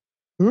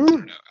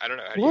Woof, I don't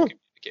know how do you Woof.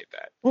 communicate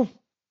that. woof,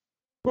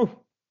 woof.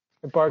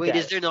 I bark Wait, at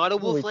is it. there not a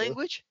wolf Holy cool.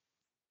 language?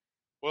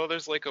 Well,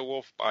 there's like a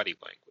wolf body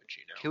language,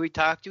 you know. Can we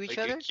talk to each Like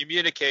other? you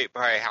communicate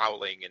by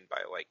howling and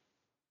by like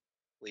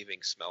leaving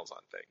smells on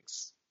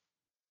things.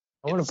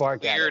 I want It's to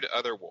bark at weird it.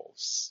 other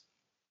wolves.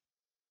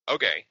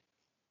 Okay.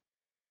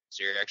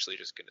 So you're actually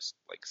just gonna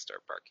like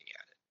start barking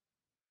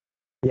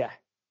at it. Yeah.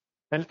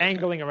 And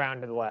angling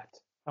around to the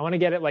left. I want to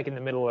get it like in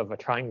the middle of a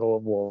triangle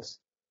of wolves.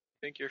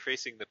 I think you're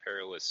facing the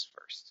perilous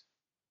first.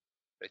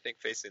 I think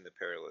facing the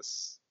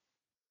perilous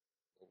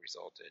will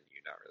result in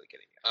you not really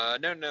getting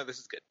it. No, this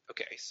is good.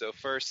 Okay, so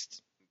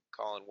first,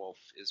 Colin Wolf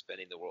is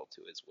bending the world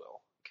to his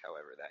will,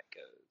 however that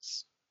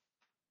goes.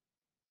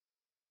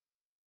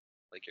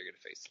 Like you're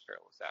gonna face the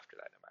perilous after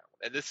that, no matter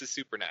what. And this is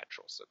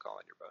supernatural, so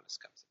Colin, your bonus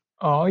comes in.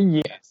 Oh,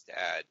 yeah. Just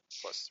add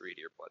 +3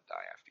 to your blood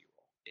die after you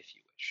roll, if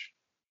you wish.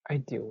 I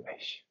do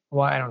wish.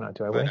 Well, I don't know.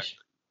 Do I But wish?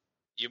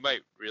 You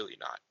might really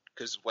not,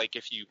 because like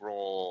if you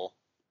roll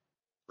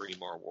 3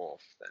 more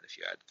wolf, then if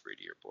you add 3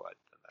 to your blood,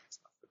 then that's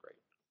not so great.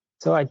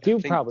 So I do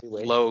I think probably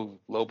wish. low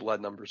blood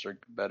numbers are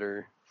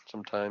better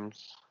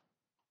sometimes.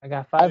 I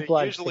got 5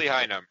 blood. Usually 6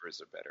 high numbers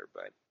are better,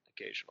 but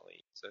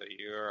occasionally. So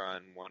you're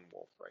on 1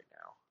 wolf right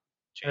now.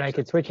 And I Change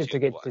could that switch it to 2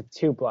 get blood. to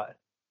 2 blood.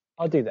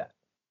 I'll do that.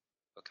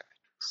 Okay.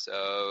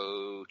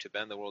 So to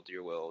bend the world to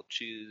your will,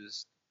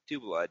 choose 2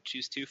 blood.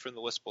 Choose 2 from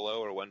the list below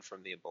or 1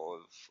 from the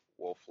above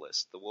wolf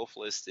list. The wolf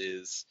list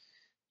is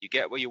you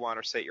get what you want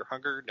or sate your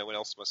hunger. No one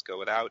else must go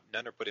without.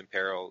 None are put in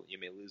peril. You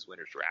may lose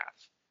Winter's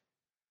Wrath.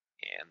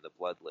 And the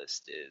blood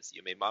list is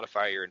you may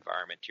modify your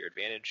environment to your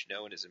advantage.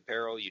 No one is in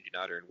peril. You do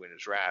not earn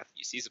Winter's Wrath.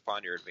 You seize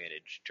upon your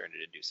advantage, turn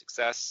it into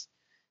success.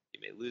 You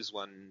may lose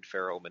 1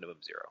 feral, minimum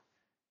 0.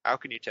 How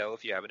can you tell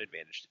if you have an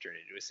advantage to turn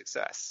it into a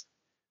success?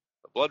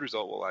 The blood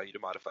result will allow you to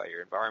modify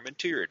your environment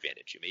to your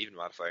advantage. You may even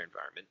modify your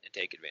environment and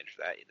take advantage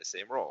of that in the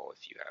same roll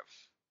if you have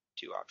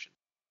two options.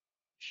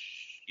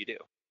 You do.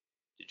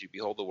 Did you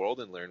behold the world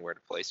and learn where to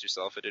place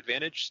yourself at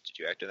advantage? Did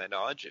you act on that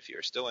knowledge? If you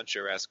are still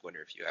unsure, ask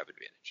Winter if you have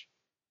advantage.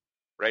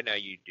 Right now,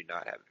 you do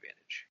not have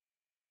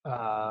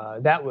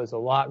advantage. That was a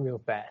lot real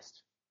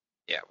fast.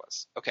 Yeah, it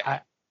was. Okay.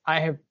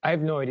 I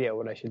have no idea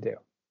what I should do.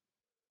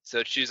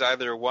 So choose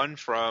either one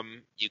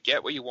from you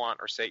get what you want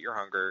or sate your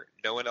hunger,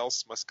 no one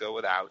else must go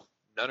without,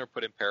 none are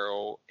put in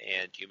peril,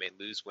 and you may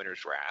lose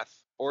Winter's Wrath.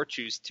 Or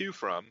choose two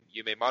from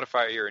you may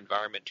modify your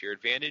environment to your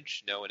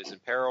advantage, no one is in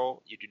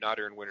peril, you do not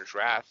earn Winter's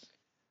Wrath.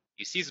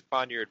 You seize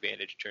upon your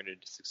advantage, turn it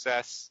into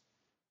success,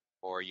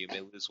 or you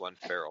may lose one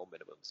feral,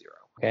 minimum 0.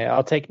 Okay,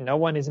 I'll take no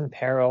one is in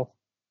peril,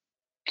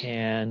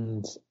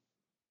 and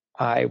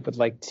I would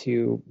like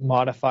to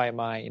modify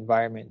my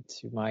environment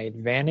to my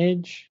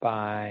advantage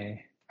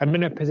by... I'm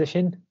in a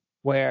position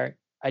where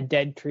a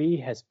dead tree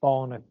has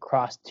fallen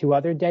across two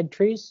other dead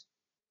trees.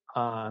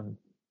 So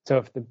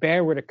if the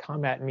bear were to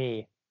come at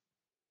me,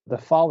 the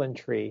fallen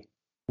tree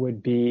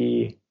would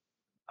be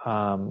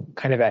kind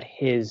of at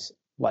his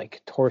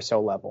like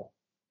torso level.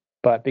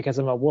 But because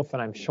I'm a wolf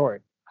and I'm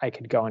short, I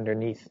could go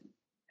underneath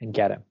and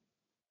get him.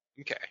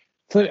 Okay.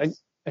 So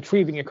a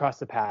tree being across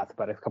the path,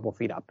 but a couple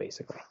feet up,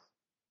 basically.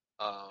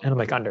 And I'm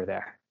like under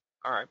there.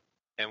 All right.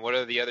 And what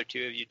are the other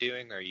two of you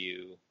doing? Are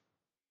you...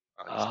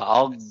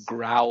 I'll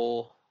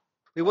growl.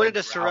 We wanted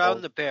to growl,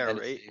 surround the bear, right?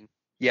 menacing.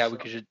 Yeah, we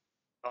could.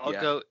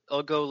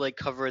 I'll go like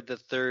cover the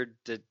third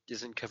that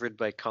isn't covered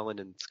by Colin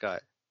and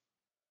Scott.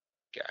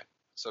 Okay.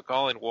 So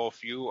Colin,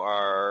 Wolf, you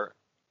are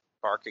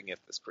barking at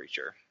this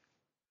creature.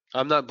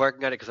 I'm not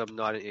barking at it because I'm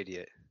not an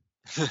idiot.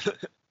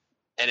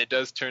 And it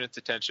does turn its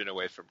attention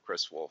away from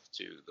Chris Wolf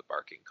to the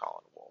barking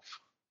Colin Wolf.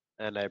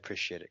 And I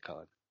appreciate it,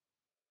 Colin.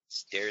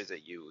 Stares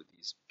at you with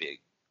these big,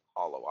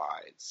 hollow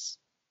eyes.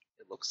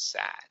 It looks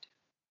sad.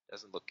 It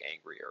doesn't look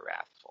angry or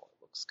wrathful.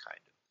 It looks kind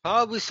of...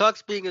 Probably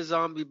sucks being a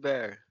zombie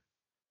bear.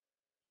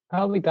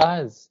 Probably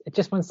does. It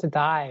just wants to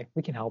die.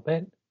 We can help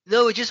it.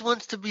 No, it just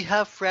wants to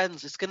have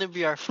friends. It's gonna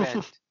be our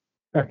friend.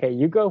 Okay,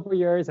 you go for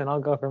yours and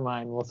I'll go for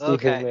mine. We'll see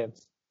Okay. who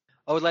lives.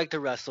 I would like to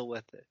wrestle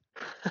with it.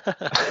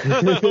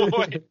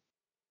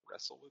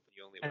 Wrestle with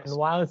you only And wrestle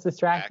while it's with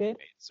distracted,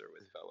 packmates or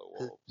with fellow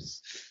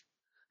wolves.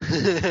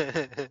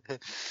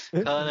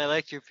 Colin, I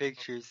like your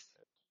pictures.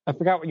 I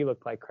forgot what you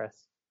look like, Chris.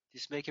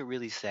 Just make a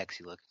really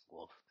sexy looking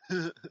wolf.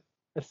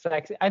 The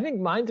sexy. I think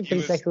mine's a He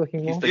pretty was- sexy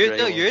looking he's wolf. the Yours, gray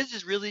no, one. yours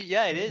is really,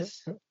 yeah, it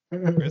is.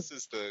 Chris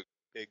is the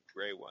big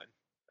gray one.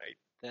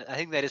 I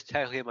think that is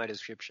technically my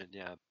description,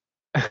 yeah.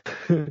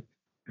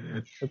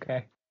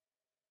 Okay.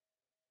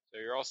 So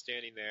you're all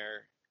standing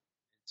there,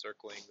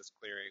 encircling this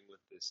clearing with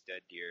this dead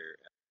deer,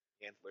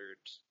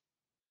 antlered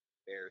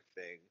bear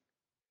thing,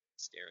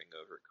 staring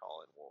over at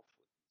Colin Wolf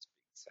with these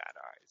big sad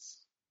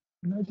eyes.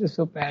 I just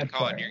feel bad And for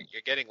Colin, him.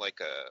 you're getting like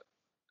a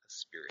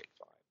spirit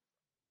vibe.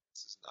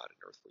 This is not an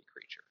earthly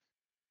creature.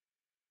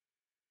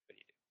 What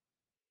do you do?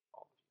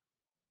 All of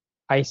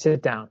you. I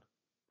sit down.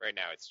 Right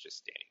now, it's just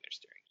standing there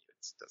staring at you.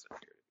 It doesn't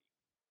appear to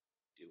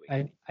be doing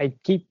anything.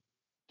 I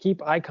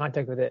keep eye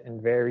contact with it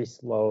and very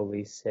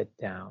slowly sit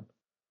down.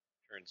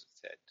 Turns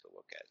its head to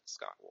look at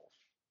Scott Wolf.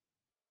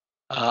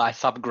 I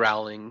stopped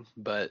growling,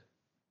 but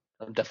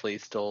I'm definitely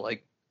still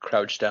like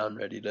crouched down,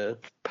 ready to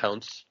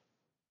pounce.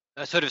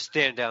 I sort of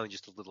stand down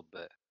just a little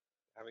bit.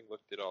 Having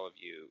looked at all of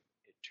you,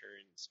 it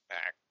turns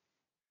back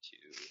to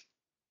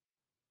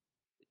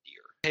the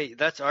deer. Hey,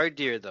 that's our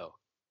deer, though.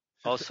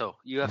 Also,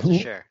 you have to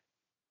share.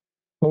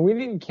 Well, we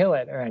didn't kill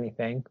it or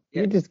anything.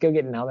 Yeah. We just go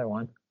get another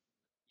one.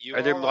 You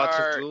Are there all lots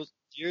are- of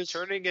deers?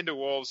 Turning into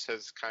wolves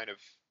has kind of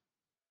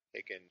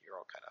taken. You're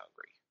all kind of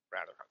hungry,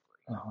 rather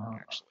hungry,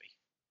 actually.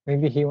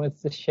 Maybe he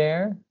wants to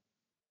share.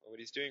 What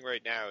he's doing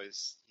right now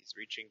is he's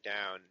reaching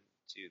down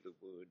to the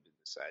wound in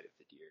the side of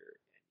the deer,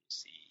 and you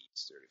see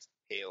sort of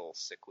pale,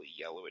 sickly,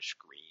 yellowish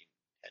green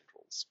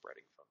tendrils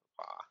spreading from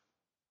the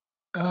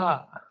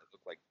paw that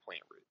look like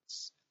plant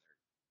roots, and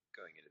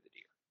they're going into the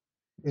deer.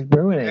 He's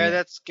ruining Yeah, it.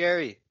 that's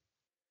scary.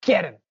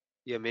 Get him.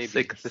 Yeah, maybe.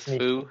 Sick this Sneak.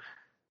 foo.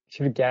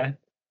 Should we get it?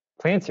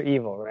 Plants are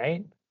evil,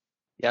 right?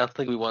 Yeah, I don't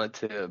think we wanted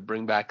to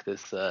bring back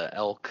this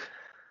elk.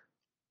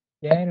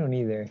 Yeah, I don't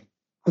either.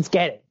 Let's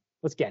get it.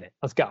 Let's get it.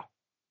 Let's go.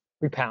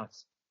 We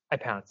pounce. I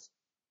pounce.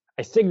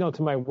 I signal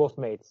to my wolf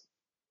mates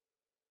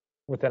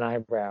with an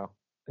eyebrow,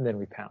 and then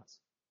we pounce.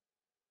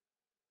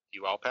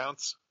 You all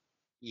pounce?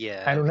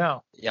 Yeah. I don't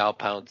know. Yeah, I'll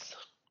pounce.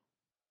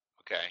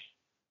 Okay.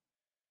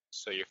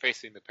 So you're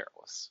facing the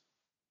perilous.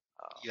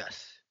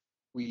 Yes.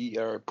 We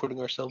are putting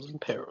ourselves in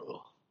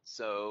peril.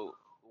 So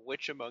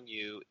which among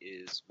you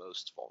is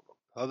most vulnerable?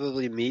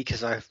 Probably me,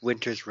 because I have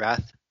Winter's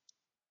Wrath.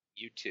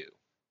 You two.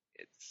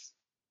 It's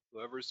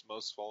whoever's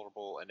most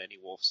vulnerable and any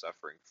wolf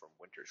suffering from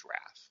Winter's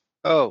Wrath.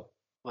 Oh.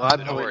 Well, I'm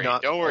Don't probably worry,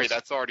 not. don't worry,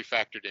 that's already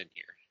factored in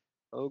here.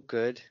 Oh,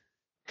 good.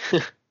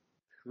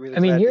 Really I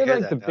mean, glad to you're hear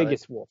like that, the Alex.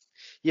 biggest wolf.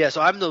 Yeah,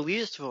 so I'm the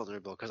least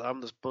vulnerable, because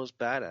I'm the most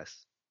badass.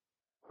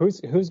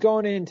 Who's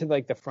going into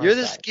like the front? You're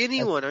the side? skinny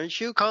That's- one, aren't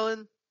you,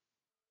 Colin?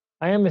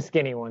 I am a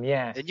skinny one,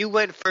 yeah. And you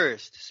went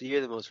first, so you're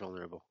the most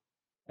vulnerable.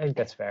 I think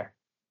that's fair.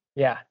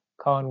 Yeah,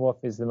 Colin Wolf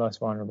is the most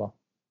vulnerable.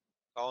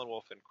 Colin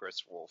Wolf and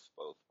Chris Wolf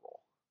both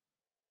roll.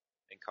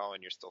 And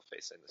Colin, you're still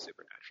facing the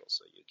supernatural,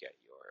 so you get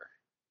your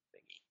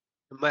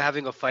thingy. Am I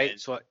having a fight?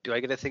 And- So do I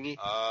get a thingy?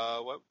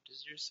 What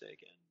does yours say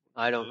again?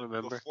 I don't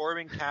remember.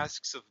 Performing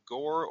tasks of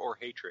gore or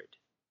hatred.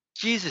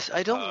 Jesus,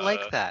 I don't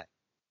like that.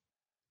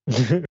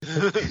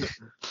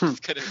 It's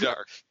kind of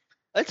dark.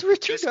 That's too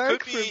This dark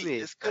could for be, me.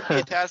 This could be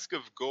a task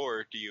of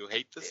gore. Do you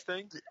hate this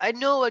thing? I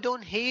know, I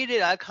don't hate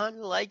it. I kind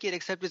of like it,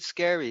 except it's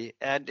scary.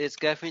 And it's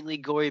definitely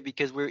gory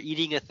because we're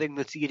eating a thing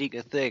that's eating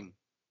a thing.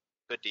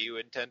 But do you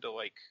intend to,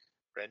 like,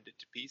 rend it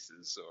to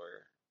pieces,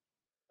 or?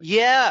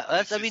 Yeah,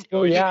 This is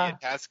be a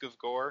task of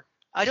gore.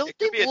 I don't It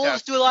could think be a wolves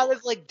task do a of lot gore.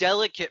 of, like,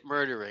 delicate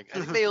murdering. I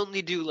think they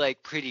only do,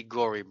 like, pretty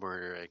gory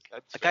murdering.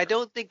 That's Like, fair. I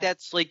don't think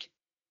that's, like,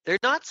 they're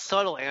not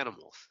subtle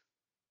animals.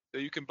 So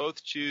you can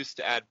both choose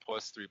to add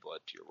 +3 blood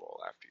to your roll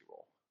after you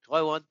roll. Do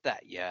I want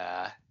that?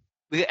 Yeah.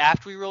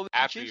 After we roll, we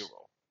can After choose? you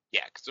roll.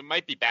 Yeah, because it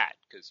might be bad,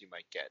 because you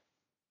might get.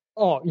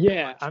 Oh,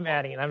 yeah, Much I'm more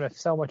adding it. wolf. I have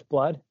so much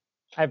blood.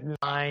 I have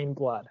 9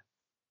 blood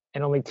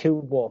and only 2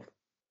 wolf.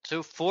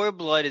 So 4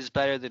 blood is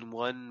better than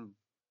 1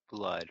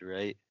 blood,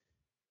 right?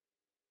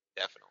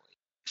 Definitely.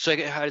 So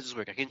how does this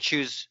work? I can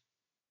choose.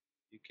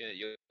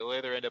 You'll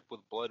either end up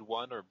with blood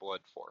 1 or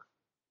blood 4.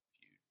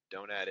 If you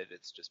don't add it,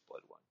 it's just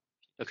blood 1.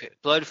 Okay,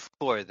 blood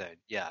 4 then.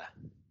 Yeah.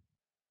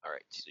 All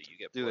right, so you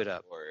get Do blood it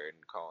up. 4,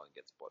 and Colin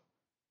gets blood.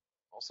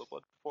 Also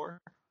blood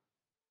 4.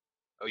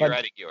 Oh, Blood- you're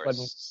adding yours,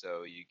 blood-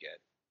 so you get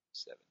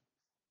 7.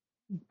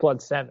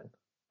 Blood 7.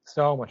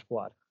 So much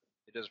blood.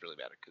 It doesn't really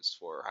matter because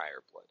 4 or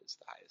higher blood is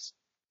the highest.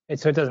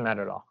 So it doesn't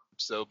matter at all.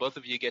 So both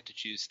of you get to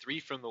choose 3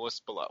 from the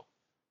list below.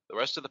 The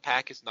rest of the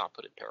pack is not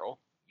put in peril.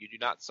 You do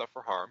not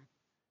suffer harm.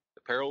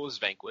 The peril is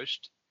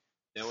vanquished.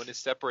 No one is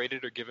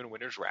separated or given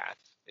Winter's Wrath.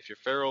 If your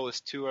peril is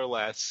 2 or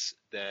less,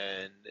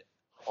 then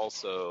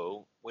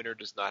also Winter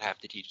does not have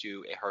to teach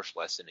you a harsh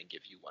lesson and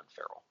give you 1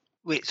 feral.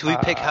 Wait, so we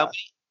pick how Uh, many?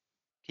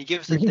 Can you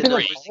give us We like can the get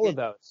like numbers all of again?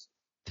 those.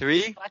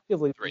 3?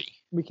 Collectively, 3.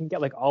 we can get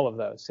like all of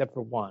those except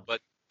for 1.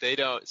 But they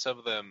don't. Some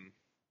of them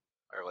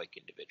are like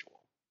individual.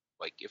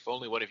 Like if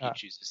only one of you Ah.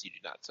 chooses you do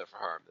not suffer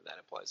harm, then that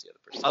implies the other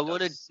person. I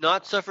want to does.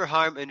 not suffer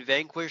harm and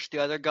vanquish the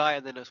other guy,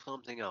 and then there's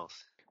something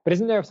else. But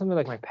isn't there something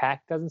like my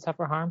pack doesn't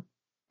suffer harm?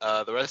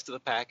 The rest of the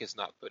pack is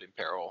not put in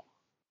peril.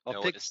 I'll No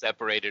pick. one is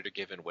separated or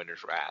given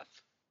Winter's Wrath.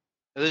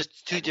 There's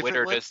 2 And different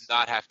Winter ones. does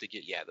not have to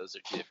get. Yeah, those are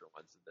 2 different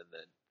ones. And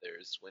then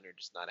there's Winter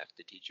does not have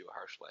to teach you a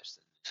harsh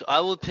lesson. So I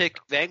will pick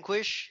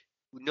vanquish,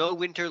 no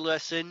winter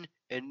lesson,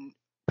 and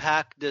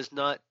pack does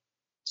not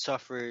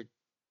suffer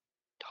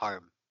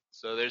harm.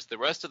 So there's the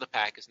rest of the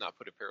pack is not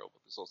put in peril,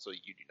 but there's also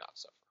you do not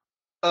suffer.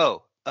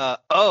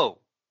 Oh,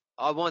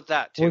 I want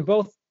that We too.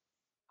 both.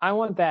 I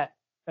want that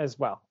as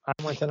well. I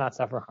want to not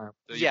suffer harm.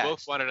 So you Yes.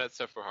 both want to not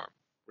suffer harm.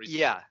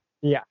 Reasonable.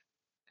 Yeah,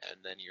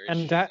 And then you're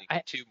And choosing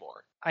I- 2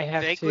 more. I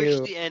have vanquish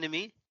to. the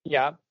enemy,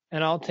 Yeah,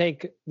 and I'll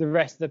take the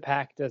rest of the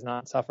pack does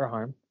not suffer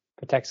harm.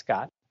 Protect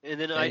Scott. and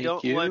then I Thank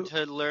don't you. want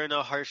to learn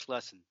a harsh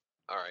lesson.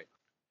 All right.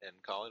 And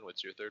Colin,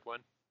 what's your third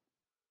one?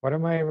 What are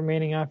my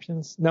remaining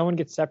options? No one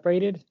gets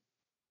separated.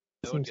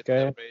 No one Seems gets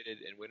good.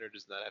 separated, and Winter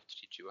does not have to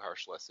teach you a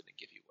harsh lesson and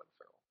give you 1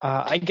 feral.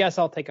 I guess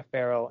I'll take a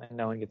feral and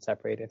no one gets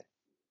separated.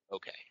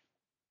 Okay.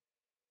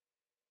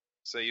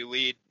 So you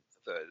lead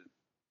the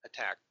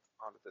attack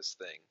onto this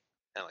thing,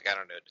 and I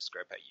don't know,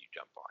 describe how you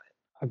jump on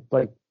it.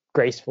 Like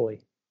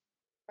gracefully,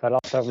 but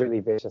also really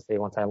viciously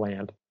once I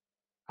land.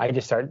 I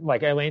just start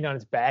I land on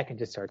its back and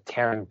just start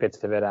tearing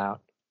bits of it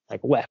out,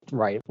 like left,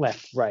 right,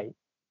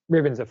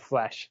 ribbons of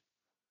flesh,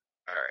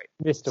 All right.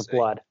 mist of So-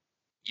 blood.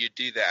 You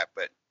do that,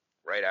 but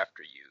right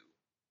after you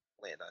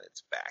land on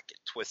its back, it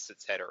twists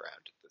its head around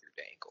at the third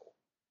angle,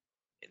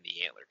 and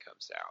the antler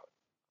comes out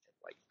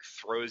and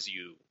throws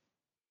you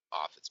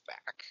off its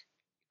back.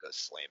 It goes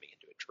slamming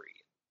into a tree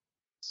and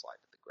slide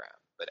to the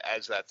ground. But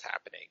as that's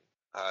happening,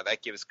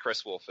 that gives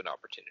Chris Wolf an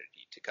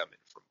opportunity to come in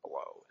from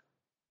below.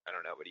 I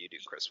don't know, what do you do,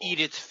 Chris Wolf? Eat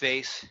its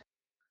face.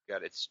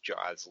 Got its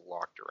jaws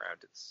locked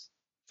around its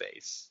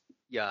face.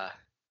 Yeah,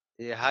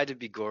 it had to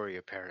be gory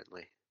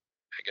apparently.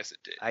 I guess it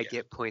did. I yeah.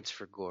 get points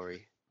for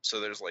gory. So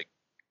there's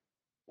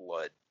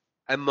blood,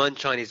 I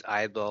munch on his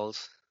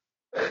eyeballs.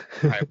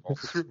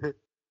 eyeballs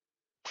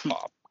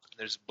pop.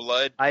 There's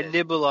blood. I and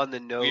nibble on the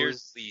nose.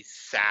 weirdly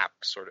sap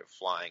sort of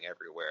flying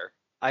everywhere.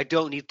 I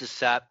don't eat the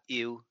sap.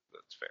 Ew.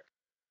 That's fair.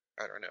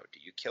 I don't know. Do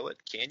you kill it?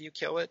 Can you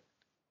kill it?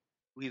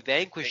 We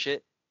vanquish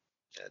it.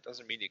 That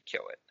doesn't mean you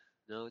kill it.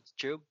 No, it's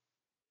true.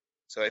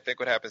 So I think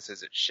what happens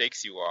is it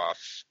shakes you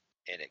off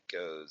and it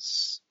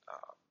goes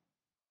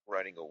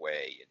running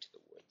away into the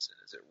woods. And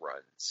as it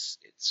runs,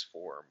 its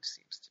form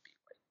seems to be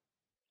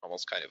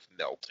almost kind of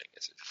melting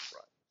as it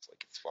runs. It's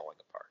like it's falling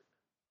apart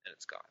and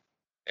it's gone.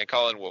 And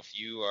Colin Wolf,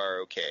 you are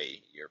okay.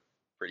 You're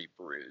pretty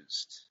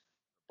bruised.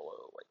 The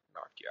blow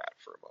knocked you out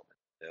for a moment.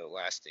 No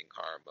lasting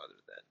harm other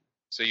than.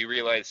 So you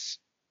realize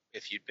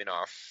if you'd been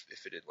off,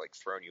 if it had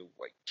thrown you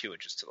 2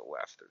 inches to the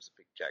left, there's a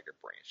big jagged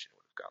branch and it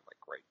would have gone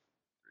right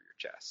through your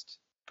chest.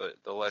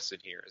 the lesson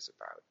here is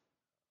about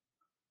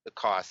the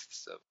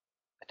costs of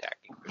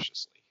attacking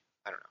viciously.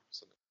 I don't know.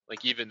 Something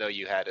like even though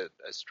you had a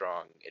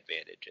strong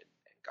advantage and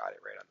got it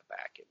right on the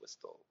back, it was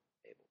still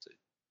able to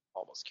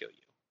almost kill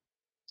you.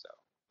 So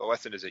the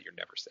lesson is that you're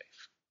never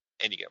safe,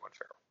 and you get one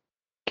feral.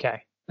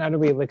 Okay. Now do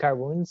we lick our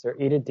wounds or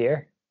eat a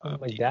deer?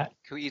 Something like Eat- that.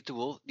 Can we eat the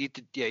wolf? Eat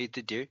the deer.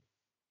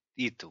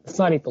 Eat the wolf. Let's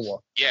not eat the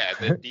wolf. Yeah,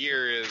 the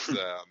deer is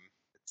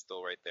it's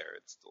still right there.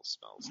 It still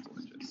smells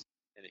delicious.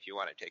 And if you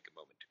want to take a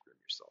moment to groom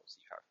yourselves,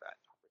 you have that.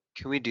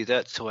 Can we do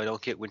that so I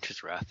don't get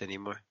Winter's Wrath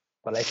anymore?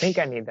 But I think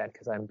I need that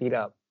because I'm beat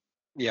up.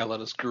 Yeah,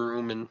 let us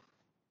groom and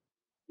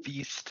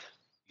feast.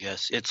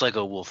 Yes, it's like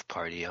a wolf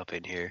party up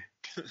in here.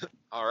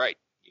 All right,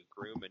 you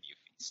groom and you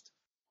feast.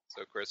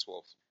 So Chris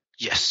Wolf.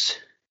 Yes.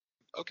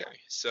 Okay,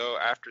 so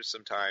after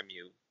some time,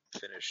 you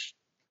finish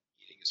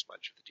eating as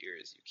much of the deer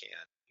as you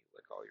can. You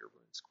lick all your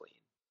wounds clean.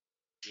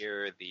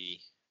 Hear the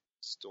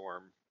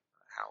storm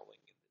howling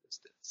in the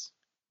distance.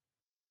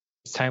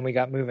 It's time we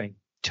got moving.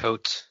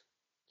 Totes.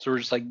 So we're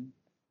just like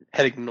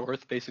heading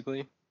north,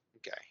 basically.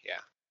 Okay,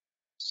 yeah.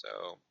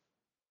 So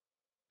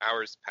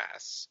hours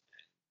pass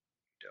and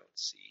you don't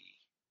see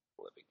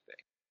a living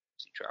thing.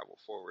 As you travel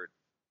forward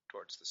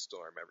towards the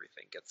storm,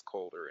 everything gets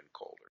colder and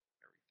colder.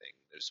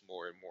 There's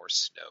more and more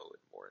snow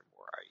and more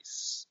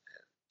ice,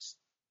 and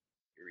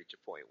you reach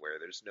a point where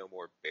there's no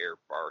more bare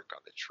bark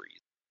on the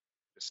trees.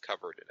 It's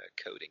covered in a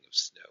coating of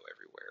snow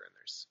everywhere, and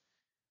there's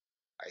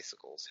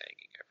icicles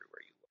hanging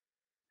everywhere you look.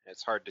 And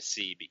it's hard to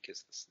see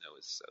because the snow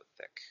is so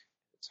thick.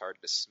 It's hard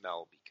to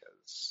smell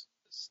because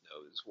the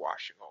snow is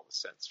washing all the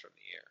scents from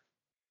the air.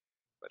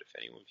 But if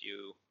any of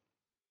you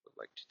would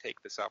like to take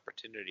this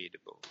opportunity to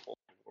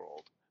behold the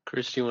world,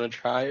 Chris, do you want to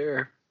try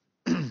or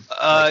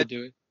I could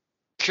do it?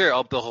 Sure,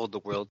 I'll behold the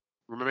world.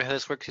 Remember how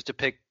this works? You have to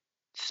pick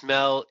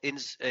smell,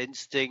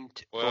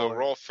 instinct, well, or...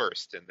 roll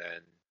first, and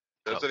then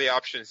those Oh. are the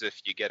options. If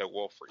you get a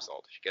wolf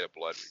result, if you get a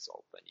blood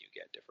result, then you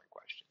get different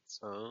questions.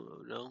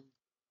 Oh, no.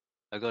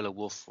 I got a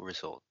wolf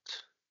result.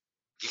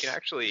 You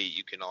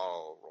can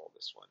all roll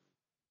this one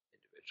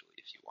individually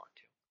if you want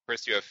to.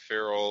 Chris, you have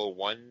feral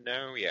 1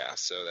 now? Yeah,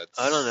 so that's...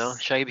 I don't know.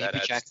 Should I that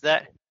keep track adds- of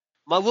that?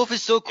 My wolf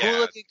is so cool Yeah,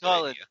 looking, that's a good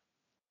Colin. idea.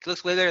 He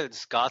looks way better than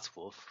Scott's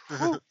wolf.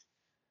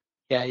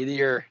 Yeah,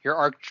 your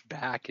arched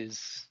back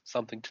is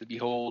something to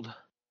behold.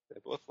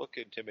 They both look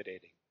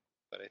intimidating,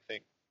 but I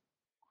think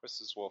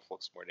Chris's wolf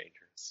looks more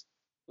dangerous.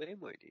 Way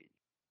more, dude.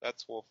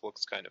 That's wolf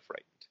looks kind of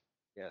frightened,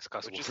 Yeah,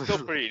 Scott's which wolf. is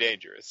still pretty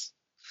dangerous.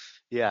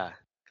 Yeah.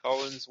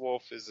 Colin's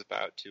wolf is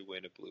about to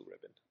win a blue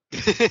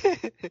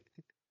ribbon.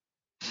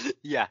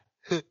 Yeah.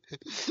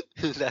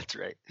 That's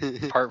right.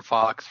 Part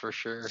fox for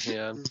sure.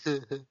 Yeah.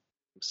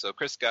 So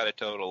Chris got a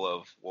total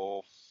of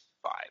wolf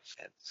 5,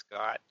 and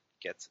Scott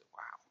gets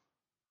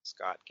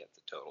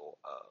a total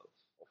of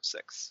wolf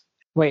 6.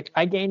 Wait,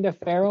 I gained a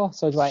feral,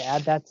 so do I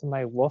add that to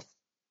my wolf?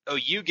 Oh,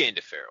 you gained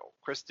a feral.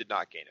 Chris did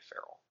not gain a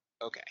feral.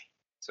 Okay.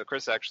 So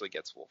Chris actually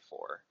gets wolf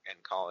 4,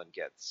 and Colin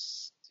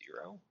gets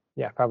 0.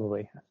 Yeah,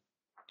 probably.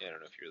 I don't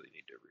know if you really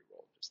need to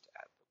reroll just to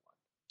add the 1.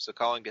 So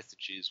Colin gets to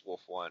choose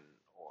wolf 1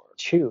 or...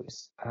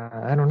 Choose.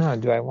 I don't know.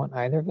 Do I want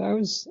either of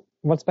those?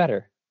 What's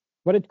better?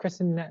 What did Chris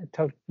and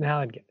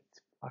Nalad get?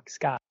 Fuck,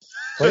 Scott.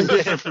 What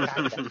did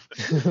Scott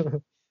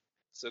get?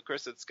 So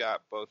Chris and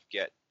Scott both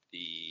get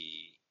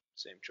the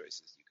same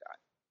choices you got.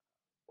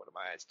 What do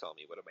my eyes tell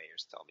me? What do my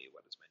ears tell me?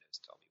 What does my nose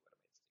tell me? What do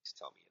my instincts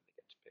tell me? And they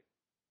get to pick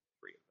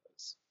 3 of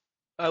those.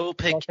 I will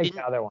pick... I'll take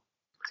the other one.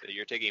 So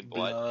you're taking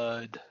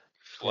blood.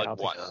 Yeah, I'll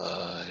take 1.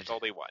 blood. It's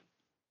only 1.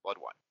 Blood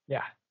 1.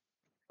 Yeah.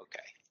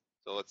 Okay.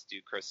 So let's do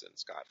Chris and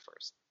Scott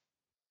first.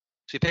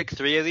 So you pick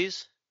 3 of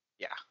these?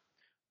 Yeah.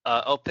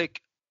 I'll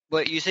pick...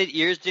 What, you said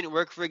ears didn't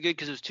work very good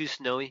because it was too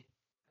snowy?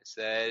 I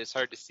said it's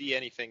hard to see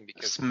anything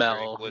because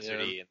Smell, it's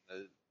very blizzardy and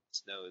the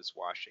snow is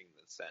washing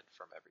the scent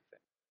from everything.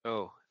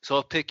 Oh. So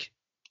I'll pick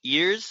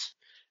ears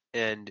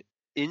and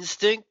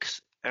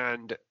instincts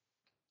and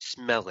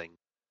smelling.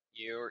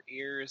 Your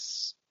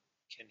ears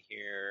can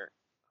hear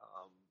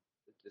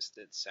the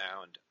distant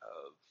sound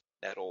of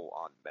metal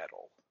on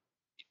metal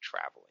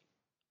traveling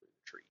through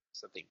the tree.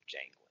 Something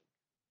jangling.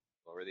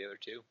 What were the other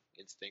 2?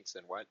 Instincts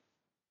and what?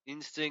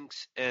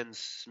 Instincts and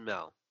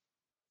smell.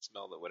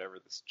 Smell that whatever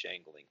this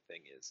jangling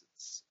thing is,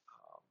 it's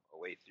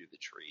away through the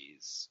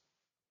trees,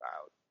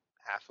 about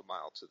half a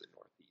mile to the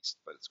northeast,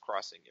 but it's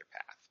crossing your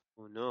path.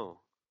 Oh no.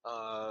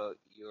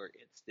 Your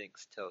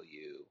instincts tell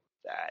you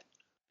that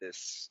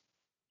this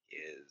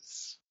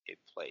is a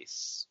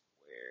place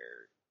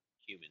where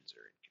humans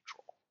are in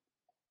control.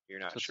 You're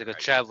not So it's sure like a how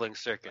you traveling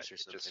explain it, circus but or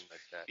it something just like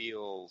that.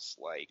 feels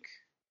like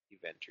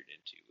you've entered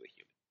into a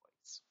human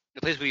place.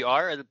 The place we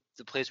are, or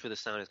the place where the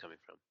sound is coming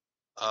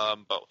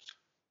from? Both.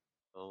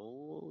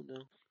 Oh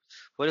no.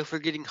 What if we're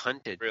getting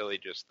hunted? Really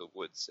just the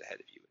woods ahead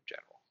of you in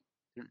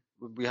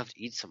general. We have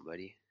to eat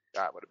somebody.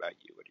 Scott, what about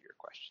you? What are your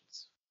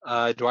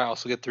questions? Do I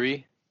also get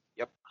 3?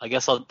 Yep. I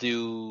guess I'll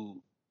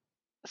do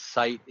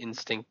sight,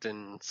 instinct,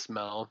 and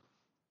smell.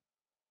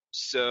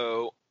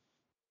 So,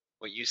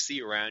 what you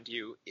see around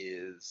you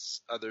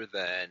is, other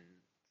than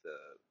the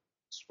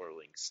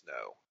swirling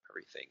snow,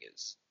 everything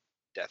is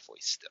deathly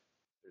still.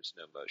 There's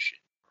no motion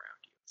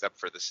around you, except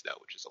for the snow,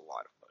 which is a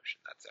lot of motion.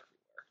 That's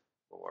everywhere.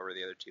 Well, what were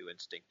the other two?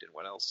 Instinct and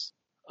what else?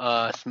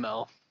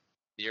 Smell.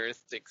 Your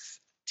instincts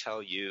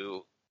tell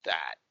you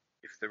that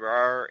if there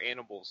are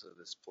animals in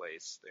this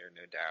place, they're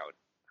no doubt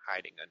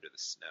hiding under the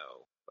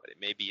snow, but it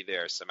may be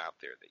there are some out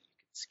there that you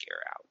can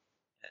scare out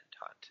and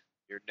hunt.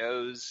 Your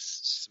nose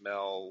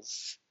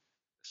smells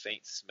the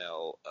faint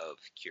smell of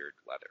cured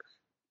leather.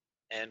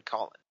 And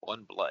Colin,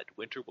 one blood.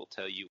 Winter will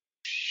tell you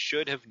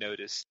should have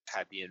noticed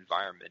had the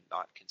environment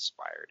not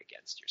conspired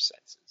against your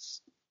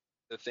senses.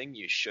 The thing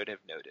you should have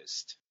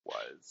noticed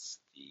was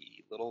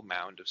the little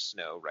mound of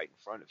snow right in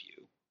front of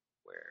you,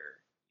 where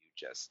you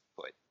just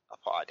put a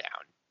paw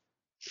down,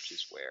 which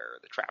is where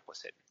the trap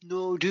was hidden.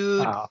 No,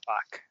 dude. Oh,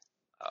 fuck.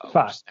 Which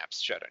Fuck.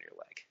 snaps shut on your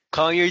leg.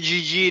 Calling your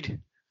GG'd.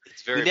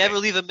 It's very We never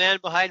painful. leave a man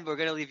behind, we're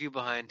gonna leave you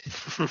behind.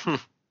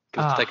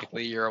 Because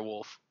technically you're a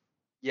wolf.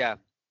 Yeah.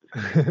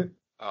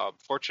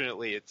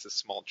 Fortunately, it's a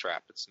small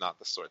trap. It's not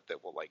the sort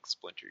that will like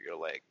splinter your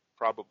leg.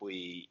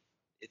 Probably,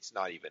 it's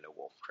not even a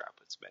wolf trap.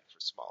 It's meant for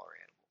smaller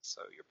animals.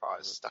 So your paw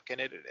is stuck in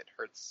it, and it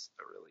hurts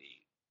a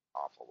really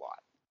awful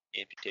lot.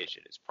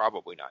 Amputation is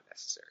probably not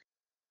necessary.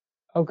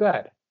 Oh,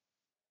 good.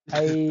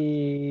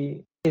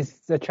 Is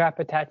the trap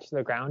attached to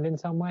the ground in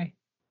some way?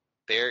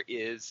 There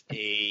is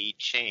a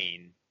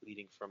chain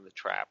leading from the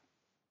trap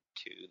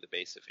to the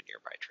base of a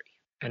nearby tree.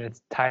 And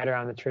it's tied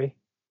around the tree?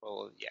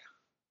 Well, yeah,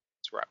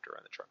 it's wrapped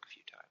around the trunk a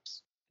few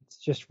times. It's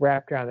just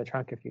wrapped around the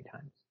trunk a few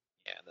times.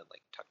 Yeah, and then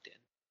like tucked in.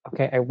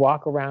 Okay, I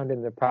walk around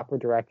in the proper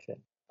direction.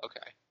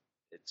 Okay.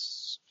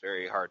 It's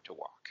very hard to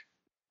walk.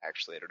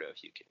 Actually, I don't know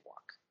if you can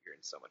walk. You're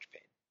in so much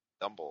pain.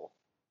 Stumble,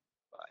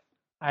 but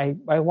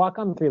I walk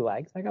on 3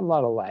 legs. I got a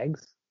lot of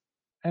legs.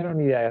 I don't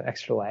need an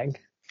extra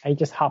leg. I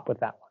just hop with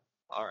that one.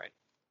 all right.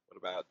 What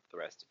about the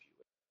rest of you?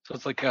 So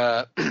it's like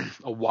a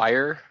a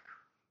wire,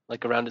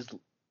 like around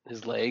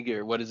his leg,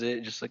 or what is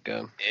it? Just like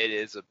a. It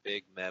is a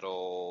big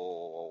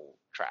metal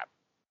trap,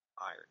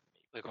 iron.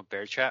 Like a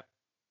bear trap?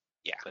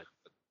 Yeah, But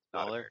but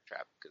not a smaller? bear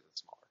trap because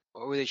it's smaller.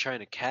 What were they trying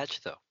to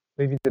catch, though?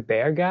 Maybe the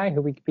bear guy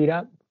who we beat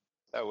up?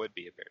 That would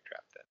be a bear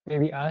trap then.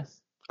 Maybe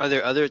us? Are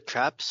there other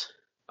traps?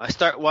 I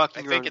start I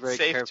walking around think it's very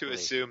safe carefully. to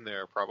assume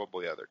there are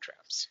probably other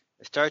traps.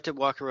 I start to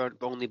walk around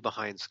only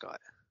behind Scott.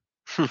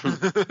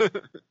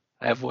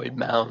 I avoid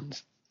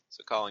mounds.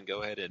 So, Colin,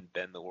 go ahead and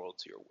bend the world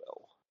to your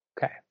will.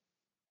 Okay.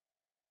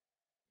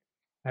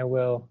 I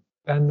will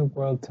bend the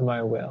world to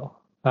my will.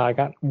 I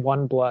got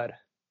 1 blood.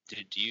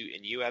 Did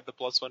you add the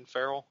 +1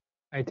 feral?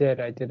 I did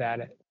add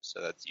it.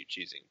 So that's you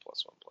choosing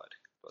 +1 blood,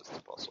 opposed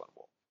to +1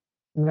 wolf.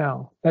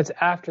 No, that's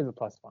after the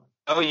 +1.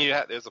 Oh,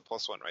 there's a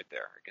 +1 right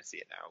there. I can see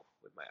it now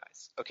with my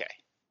eyes. Okay.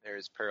 There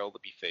is peril to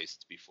be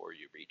faced before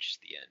you reach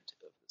the end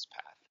of this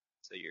path.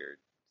 So you're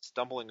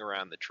stumbling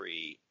around the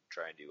tree,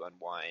 trying to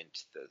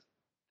unwind the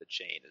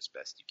chain as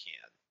best you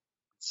can.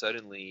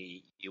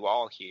 Suddenly, you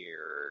all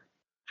hear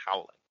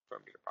howling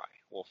from nearby.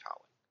 Wolf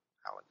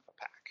howling from a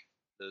pack.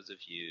 Those of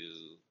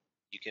you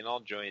can all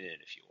join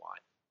in if you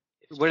want.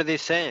 If What you are they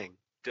saying?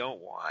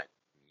 don't want,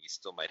 you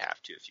still might have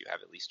to if you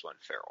have at least 1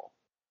 feral.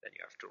 Then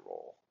you have to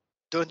roll.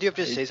 Don't you have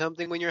to say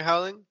something when you're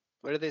howling?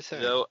 What are they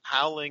saying? The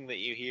howling that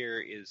you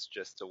hear is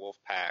just a wolf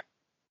pack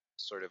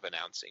sort of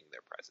announcing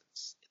their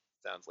presence.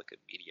 It sounds like a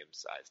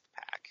medium-sized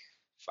pack,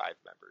 5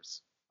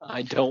 members.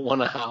 I don't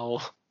want to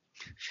howl.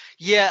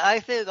 Yeah, I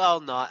think I'll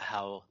not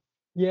howl.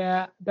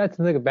 Yeah, that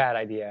sounds like a bad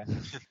idea.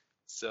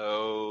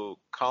 So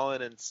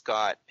Colin and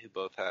Scott, who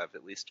both have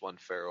at least 1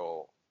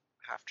 feral,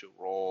 have to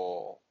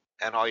roll,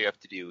 and all you have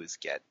to do is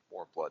get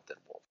more blood than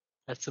wolf.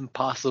 That's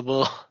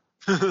impossible.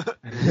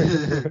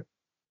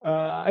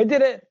 I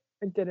did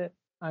it.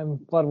 I'm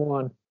blood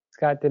 1.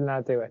 Scott did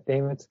not do it.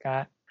 Damn it,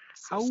 Scott.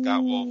 So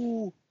Scott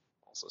Wolf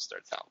also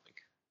starts howling.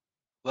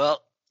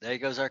 Well, there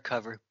goes our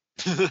cover.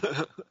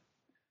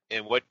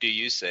 And what do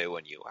you say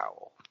when you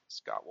howl,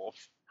 Scott Wolf?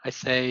 I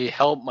say,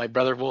 help, my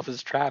brother wolf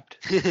is trapped.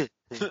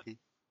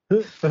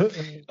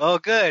 Oh,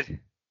 good.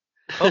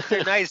 Hope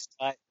they're nice,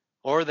 Scott.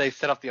 Or they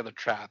set up the other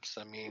traps.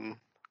 I mean,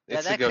 Yeah,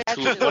 it's that to go could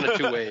actually one of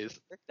 2 ways.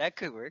 That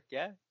could work,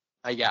 yeah.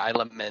 I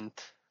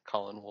lament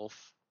Colin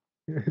Wolf.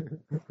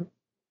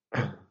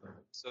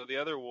 So the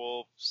other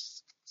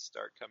wolves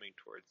start coming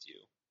towards you.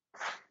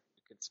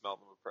 You can smell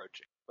them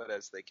approaching, but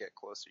as they get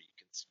closer, you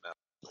can smell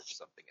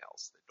something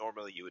else that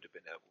normally you would have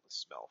been able to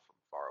smell from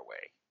far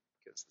away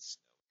because the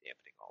snow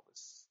dampening all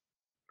this,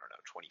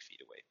 20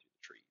 feet away through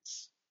the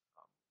trees,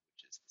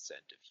 which is the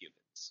scent of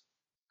humans.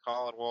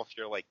 Colin Wolf,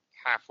 you're like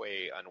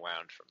halfway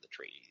unwound from the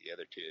tree. The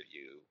other 2 of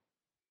you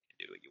can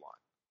do what you want.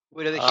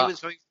 Wait, are the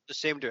humans going the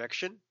same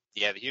direction?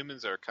 Yeah, the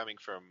humans are coming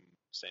from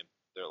same.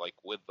 They're like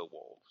with the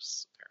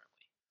wolves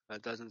apparently.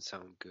 That doesn't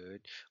sound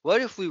good.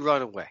 What if we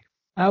run away?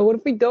 What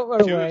if we don't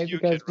run 2 away? of you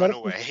Because can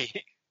run what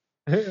away.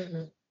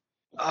 if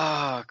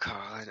Oh,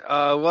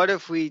 God. What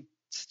if we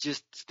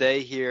just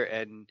stay here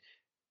and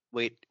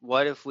wait?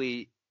 What if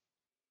we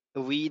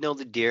know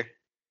the deer?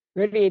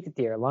 we already ate the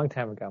deer a long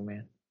time ago,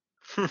 man.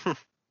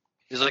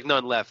 There's like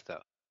none left,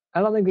 though. I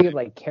don't think we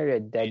could carry a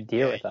dead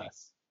deer Yeah, with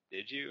us.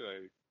 Did you?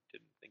 I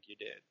didn't think you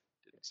did.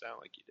 It sound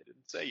like you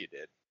didn't say you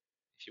did.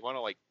 If you want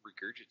to like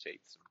regurgitate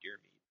some deer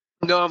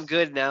meat, No, I'm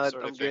good now.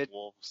 sort I'm of thing good.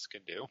 wolves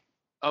can do.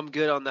 I'm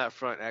good on that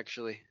front,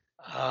 actually.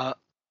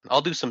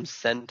 I'll do some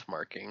scent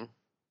marking.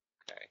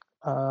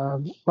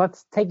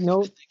 Let's take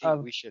note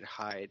of We should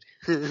hide.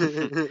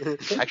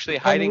 Actually,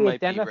 Can hiding we might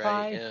be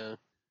identify- right. Yeah.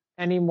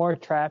 any more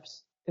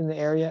traps in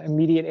the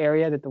immediate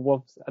area that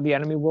the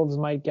enemy wolves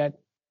might get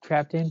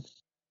trapped in.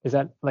 Is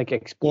that like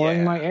exploring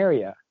Yeah. my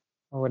area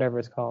or whatever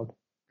it's called?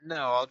 No,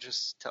 I'll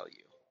just tell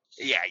you.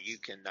 Yeah, you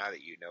can, now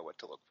that you know what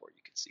to look for,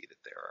 you can see that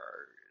there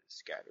are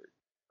scattered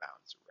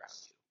mounds around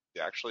you.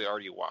 You actually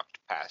already walked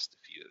past a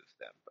few of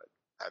them, but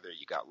either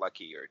you got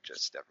lucky or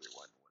just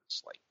everyone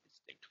was like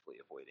instinctively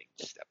avoiding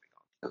stepping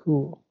on.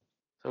 Cool.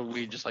 So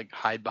we just like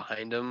hide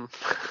behind him.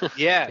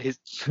 Yeah.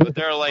 But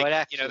they're like,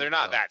 What you know, they're accent,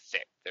 not though? that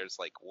thick. There's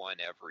like one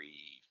every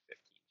 15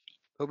 feet.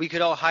 But we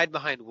could all hide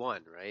behind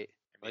one, right?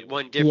 I mean, Like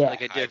one what different, Yeah.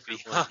 like a hide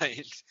different one.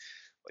 behind.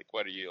 Like,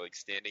 what are you, like,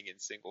 standing in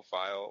single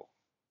file?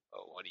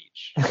 Oh, one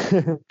each.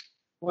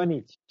 One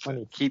each.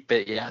 Keep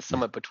it, yeah,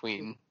 somewhat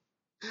between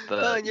the.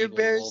 Oh, and your evil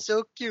bear wolf. is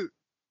so cute.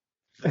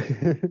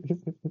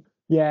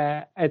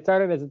 Yeah, it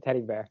started as a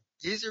teddy bear.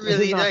 He's a This is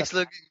really not nice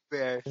looking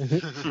bear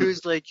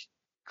who's like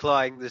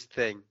clawing this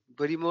thing,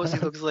 but he mostly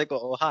looks like,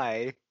 oh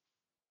hi,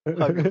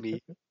 hug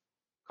me.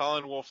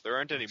 Colin Wolf, there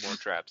aren't any more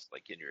traps,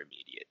 like, in your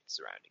immediate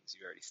surroundings.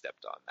 You already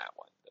stepped on that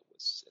one that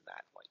was in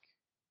that, like,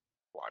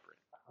 quadrant.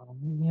 Oh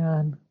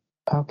man.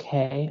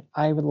 Okay,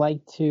 I would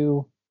like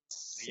to.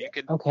 You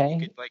could, Okay. you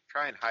could, like,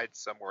 try and hide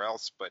somewhere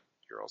else, but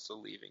you're also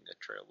leaving a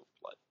trail of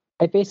blood.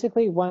 I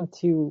basically want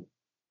to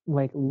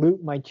like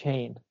loop my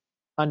chain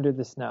under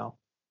the snow.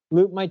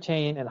 Loop my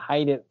chain and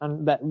hide it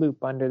on that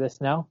loop under the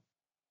snow.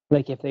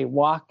 Like if they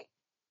walk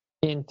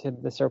into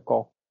the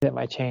circle that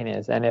my chain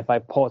is, and if I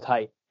pull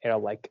tight,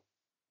 it'll like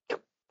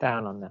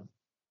down on them.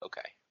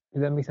 Okay.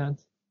 Does that make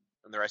sense?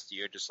 And the rest of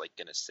you are just, like,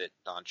 gonna sit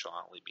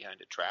nonchalantly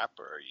behind a trap,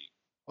 or are you,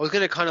 I was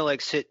gonna kind of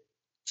like sit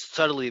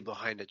subtly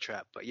behind a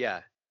trap, but yeah,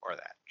 or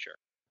that? Sure.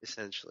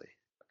 essentially.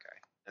 Okay.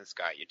 And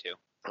Sky, you too.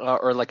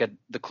 Or like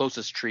the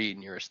closest tree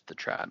nearest the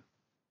trap.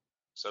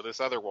 So this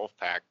other wolf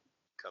pack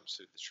comes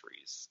through the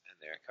trees, and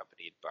they're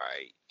accompanied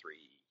by 3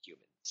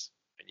 humans.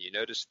 And you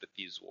notice that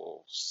these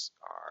wolves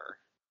are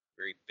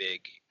very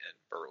big and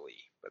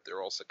burly, but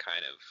they're also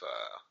kind of,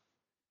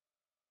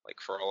 like,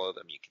 for all of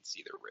them, you can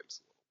see their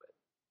ribs a little bit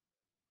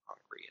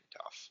hungry and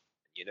tough.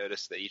 You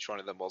notice that each one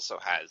of them also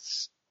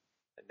has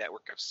a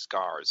network of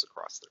scars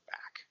across their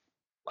back,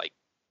 like,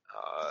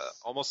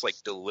 almost like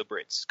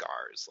deliberate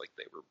scars, like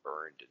they were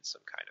burned in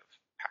some kind of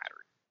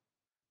pattern.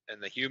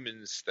 And the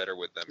humans that are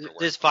with them are wearing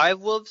There's 5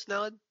 wolves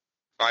now.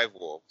 5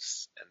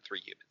 wolves and 3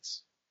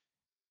 humans.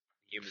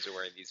 The humans are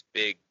wearing these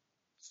big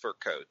fur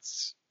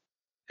coats,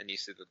 and you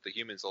see that the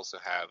humans also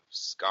have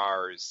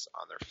scars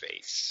on their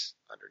face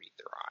underneath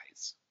their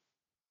eyes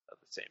of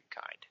the same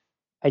kind.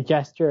 I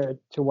gesture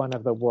to one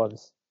of the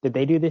wolves. Did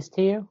they do this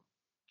to you?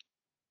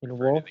 In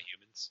Refer to wolf? the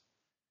humans.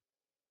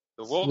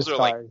 The wolves The are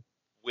like scars.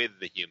 with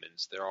the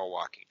humans. They're all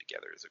walking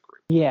together as a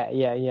group. Yeah.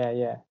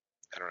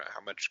 I don't know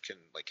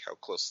how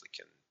closely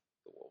can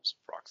the wolves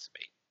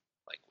approximate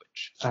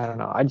language. I don't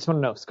know. I just want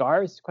to know.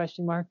 Scars?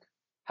 Question mark.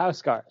 How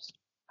scars?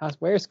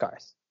 Where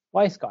scars?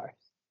 Why scars?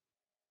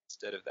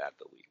 Instead of that,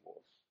 the lead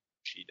wolf,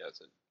 she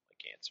doesn't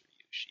answer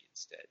you. She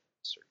instead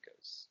sort of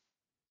goes,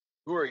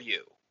 "Who are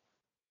you?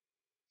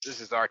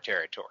 This is our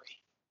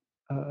territory."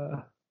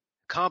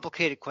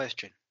 Complicated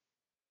question.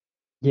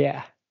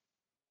 Yeah.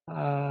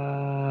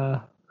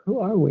 Who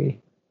are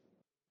we?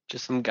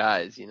 Just some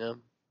guys, you know.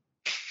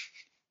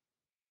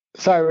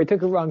 Sorry, we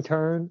took a wrong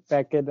turn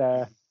back at.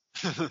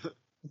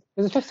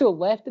 Is it supposed to a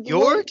left? At the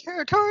Your road?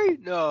 territory?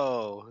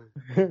 No.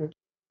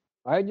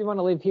 Why would you want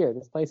to live here?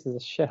 This place is a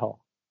shithole.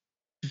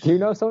 Do you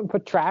know someone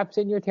put traps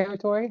in your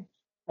territory?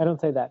 I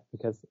don't say that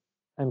because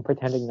I'm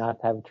pretending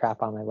not to have a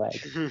trap on my leg.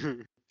 I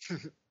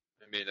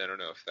mean, I don't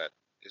know if that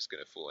is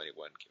going to fool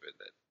anyone, given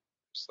that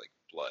it's like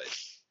blood.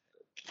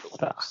 The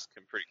wolves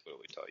can pretty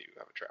clearly tell you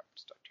have a trap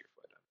stuck to your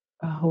foot.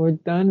 Oh, we're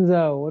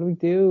donezo. What do we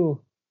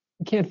do?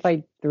 We can't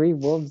fight 3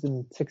 wolves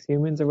and 6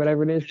 humans or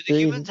whatever it is. Do the 3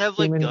 humans have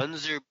like humans.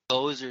 guns or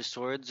bows or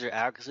swords or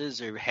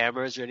axes or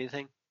hammers or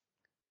anything?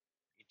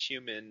 Each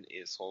human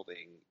is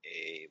holding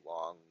a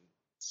long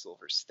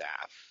silver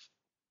staff,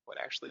 what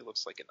actually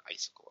looks like an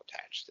icicle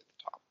attached at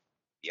the top.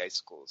 The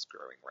icicle is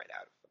growing right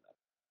out of the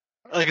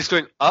metal. Like it's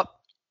going up?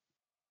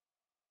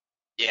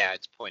 Yeah,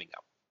 it's pointing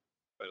up,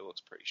 but it looks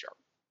pretty sharp.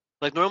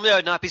 Like normally I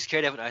would not be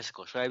scared of an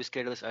icicle. Should I be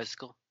scared of this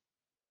icicle?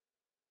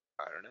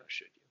 I don't know,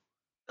 should you?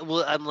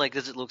 Well, I'm like,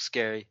 does it look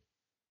scary?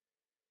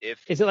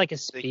 If Is it like a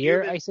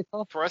spear human-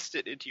 icicle? thrust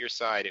it into your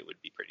side, it would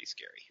be pretty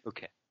scary.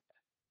 Okay.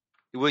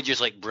 It would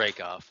just like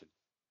break off.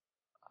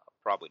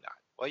 Probably not.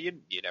 Well, you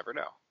never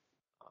know.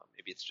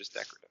 Maybe it's just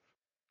decorative.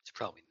 It's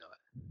probably not.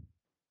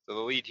 So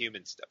the lead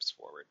human steps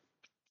forward, and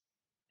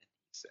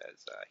he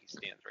says, he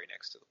stands right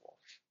next to the wolf,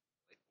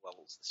 like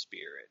levels the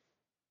spear at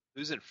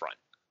who's in front.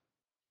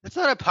 That's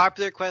not a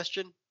popular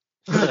question.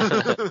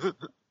 Nobody's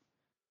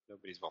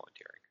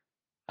volunteering.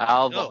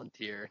 I'll No.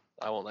 volunteer.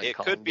 I won't let It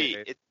Colin could be.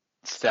 do it.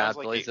 Stab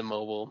like while he's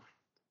immobile.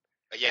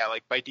 Yeah,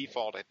 like by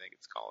default, I think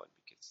it's Colin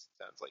because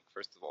it sounds like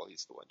first of all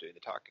he's the one doing the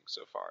talking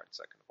so far, and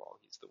second of all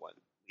he's the one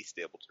least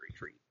able to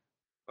retreat.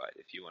 But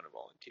if you want to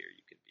volunteer,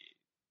 you can be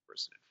the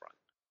person in front.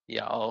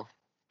 Yeah, I'll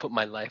put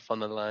my life on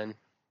the line.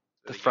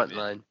 So The front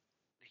human, line.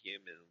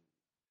 Human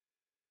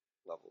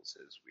levels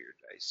his weird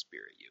ice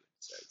spirit you and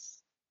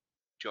says,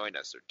 "Join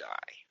us or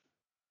die."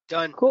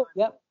 Done. Cool.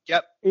 Yep.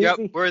 Yep.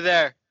 Easy. We're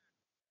there.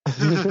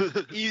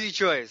 Easy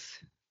choice.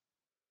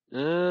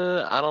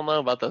 I don't know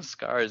about those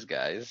scars,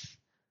 guys.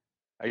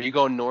 Are you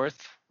going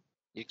north?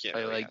 You can't I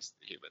really like- ask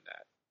the human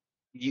that.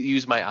 You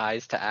use my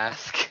eyes to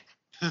ask.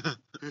 You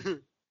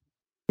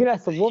can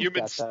ask the wolf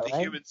Humans, that, though, the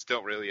right? humans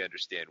don't really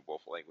understand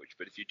wolf language,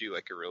 but if you do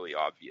like a really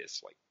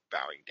obvious like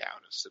bowing down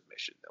of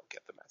submission, they'll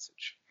get the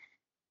message.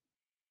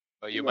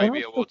 But you Yeah, might be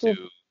let's able look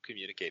to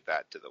communicate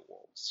that to the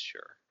wolves,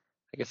 sure.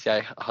 I guess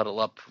I huddle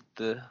up with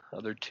the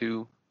other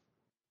two.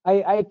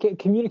 I can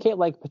communicate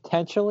like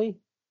potentially.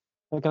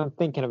 Like I'm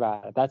thinking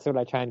about it. That's what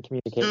I try and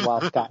communicate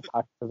while Scott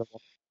talks to the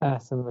wolf.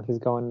 Ask him if he's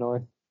going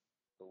north.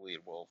 The lead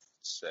wolf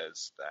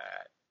says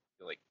that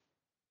he like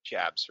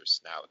jabs her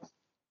snout in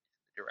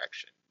the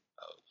direction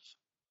of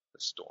the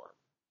storm.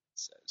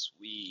 Says,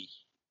 "We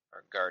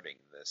are guarding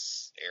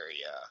this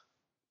area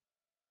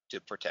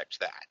to protect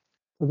that."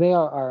 So they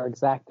are our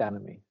exact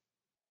enemy.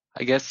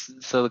 I guess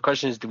so. The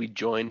question is, do we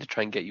join to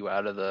try and get you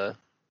out of the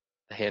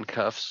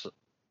handcuffs,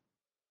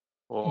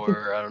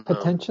 or I don't know.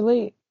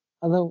 Potentially,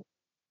 although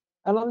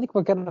I don't think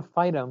we're gonna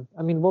fight them.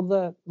 I mean,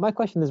 my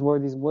question is, will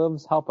these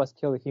wolves help us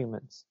kill the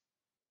humans?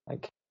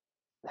 Like,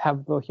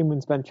 have the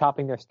humans been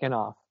chopping their skin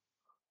off?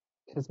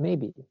 Because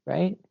maybe,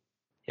 right?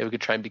 Yeah, we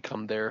could try and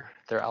become their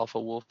alpha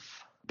wolf,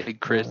 Big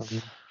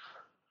Chris.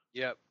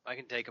 Yep, I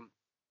can take him.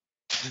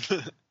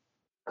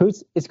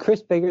 Is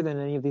Chris bigger than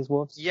any of these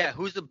wolves? Yeah,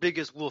 who's the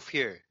biggest wolf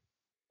here?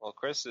 Well,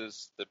 Chris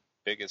is the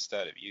biggest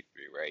out of you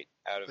three, right?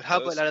 Out of But how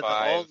those about out of all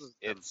five, of them?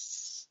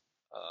 it's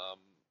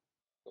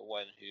the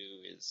one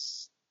who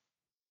is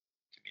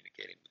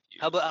communicating with you.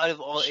 How about out of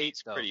all She's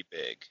 8 though? pretty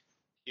big.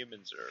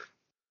 Humans are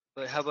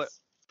But how about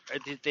are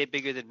they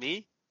bigger than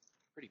me?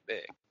 pretty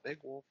big. Big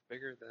wolf,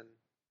 bigger than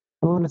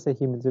I want to say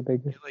humans are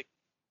bigger. like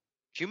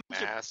Humans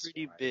are mass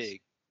pretty wise.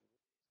 big.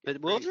 But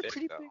Pretty wolves are big,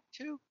 pretty though. big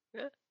too.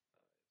 Yeah.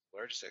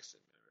 Largest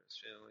extant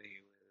members, family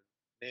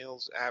with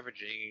males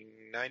averaging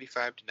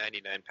 95 to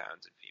 99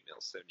 pounds and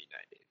females 79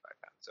 to 85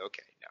 pounds.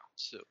 Okay, no.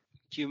 So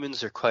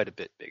humans are quite a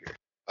bit bigger.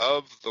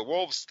 Of the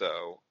wolves,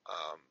 though,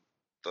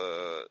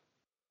 the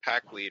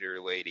pack leader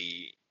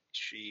lady,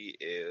 she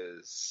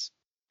is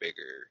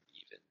bigger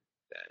even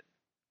than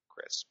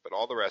Chris, but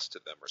all the rest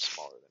of them are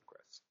smaller than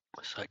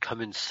Chris. So I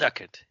come in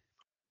second.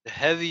 The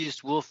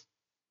heaviest wolf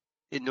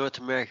in North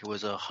America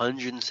was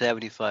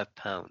 175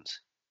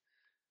 pounds.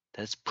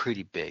 That's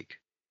pretty big.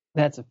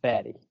 That's a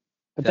fatty.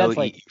 But That that's would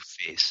like eat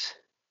your face.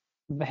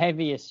 the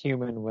heaviest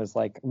human was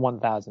like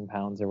 1,000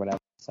 pounds or whatever.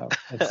 So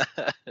it's,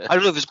 I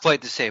don't know if it's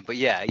quite the same, but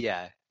yeah.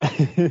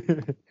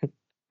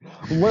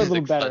 we're a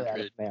little better at 600.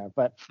 it there,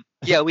 but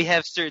Yeah, we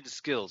have certain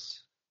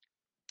skills.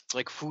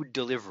 Like food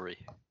delivery.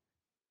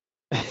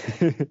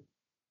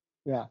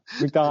 yeah,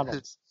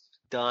 McDonald's.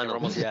 We're Donald,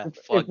 almost yeah.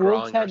 foie If wolves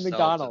gras had ourselves at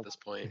McDonald's. this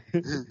point.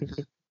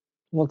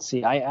 Let's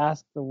see. I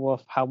asked the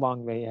wolf how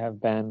long they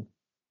have been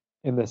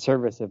in the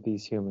service of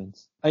these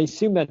humans. I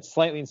assume that's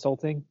slightly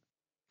insulting.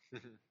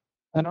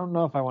 I don't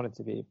know if I want it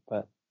to be,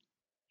 but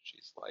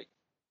She's like,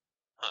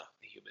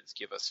 the humans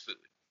give us food.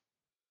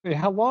 wait,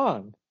 how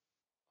long?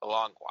 A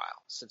long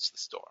while, since the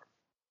storm.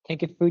 Can't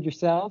get food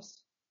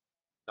yourselves?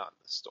 Not in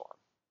the storm.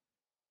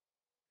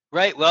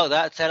 Right, well,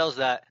 that settles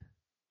that.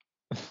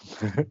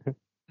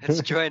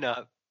 Let's join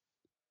up.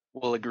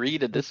 We'll agree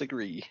to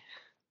disagree.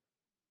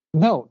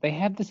 No, they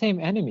have the same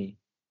enemy.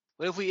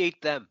 What if we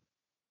ate them?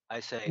 I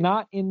say.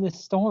 Not in the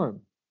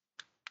storm.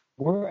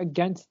 We're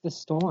against the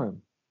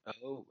storm.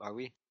 Oh, are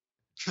we?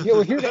 Yeah,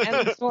 we're here to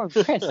end the storm.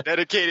 Chris,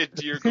 Dedicated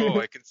to your goal,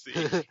 I can see.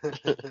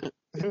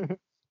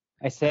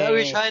 I Are say.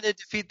 we trying to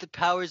defeat the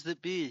powers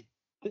that be?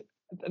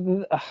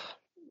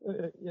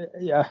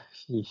 Yeah.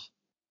 Sheesh. Is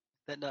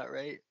that not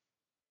right?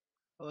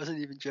 I wasn't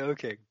even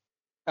joking.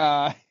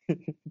 Sort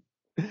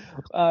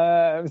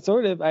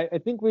of. I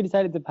think we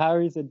decided the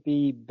powers would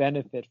be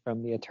benefit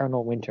from the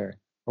eternal winter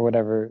or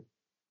whatever.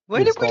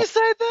 When It's did we called-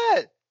 decide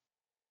that?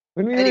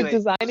 When we Anyway, were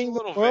designing a the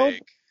little world,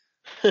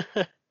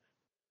 vague.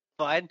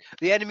 Fine.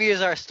 The enemy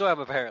is our storm,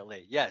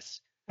 apparently. Yes.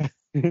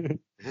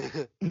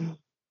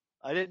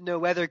 I didn't know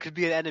weather could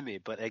be an enemy,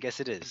 but I guess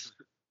it is.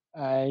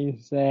 I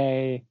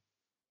say,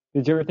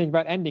 did you ever think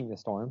about ending the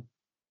storm?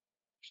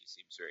 She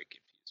seems very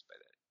confused by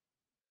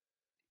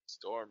that.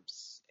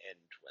 Storms end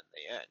when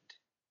they end.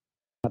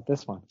 Not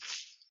this one.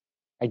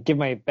 I give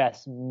my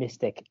best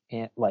mystic,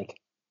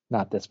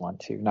 not this one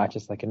too. Not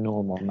just like a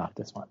normal, not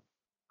this one.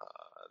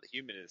 The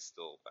human is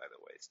still, by the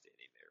way,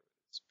 standing there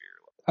with his spear,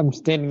 I'm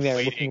standing there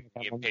waiting looking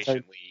at them.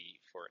 impatiently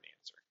for an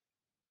answer.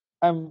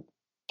 I'm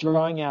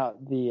drawing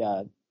out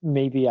the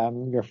maybe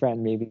I'm your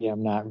friend, maybe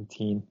I'm not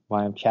routine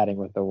while I'm chatting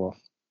with the wolf.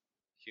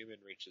 Human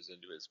reaches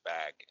into his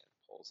bag and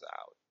pulls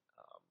out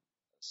a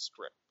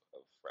strip of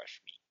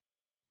fresh meat,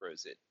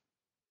 throws it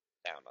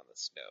down on the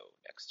snow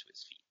next to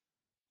his feet,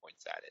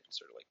 points at it, and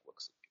sort of like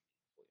looks at you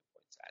and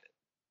points at it.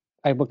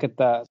 I look at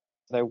the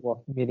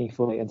wolf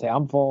meaningfully and say,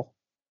 "I'm full.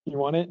 You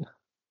want it?"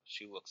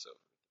 She looks over.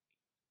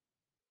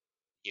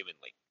 The human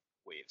like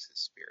waves his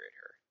spear at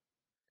her.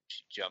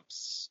 She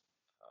jumps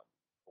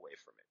away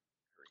from it.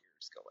 Her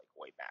ears go like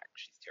way back.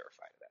 She's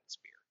terrified of that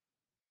spear.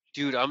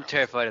 Dude, I'm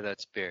terrified of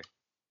that spear.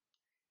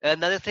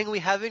 Another thing we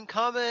have in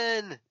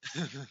common.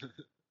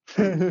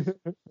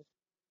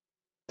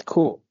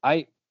 Cool.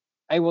 I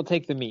will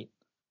take the meat.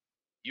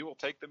 You will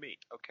take the meat.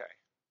 Okay.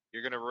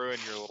 You're gonna ruin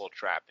your little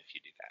trap if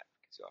you do that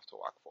because you'll have to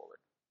walk forward.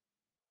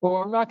 Well,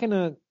 I'm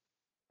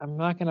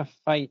not gonna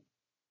fight.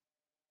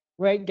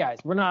 Wait, guys,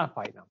 we're not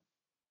fighting them.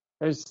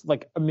 There's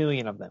like a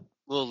million of them.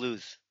 We'll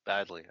lose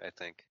badly, I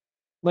think.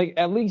 Like,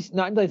 at least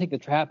not until they take the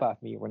trap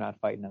off me, we're not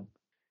fighting them.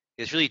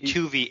 It's really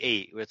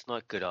 2v8, where it's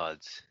not good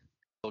odds.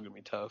 Still gonna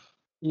be tough.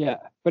 Yeah,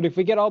 but if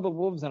we get all the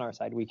wolves on our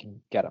side, we can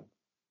get them.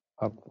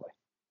 Hopefully.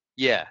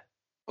 Yeah.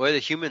 Or the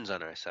humans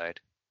on our side.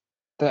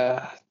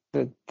 Yeah,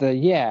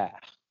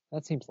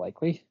 that seems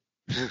likely.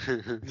 So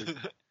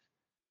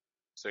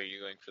are you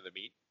going for the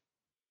meat?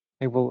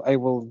 I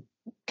will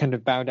kind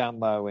of bow down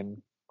low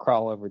and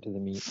crawl over to the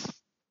meat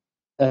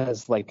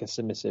as like in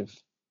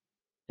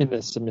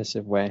a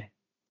submissive way.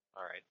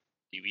 All right.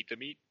 Do you eat the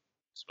meat?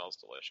 It smells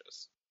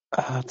delicious.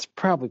 It's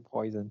probably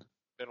poison.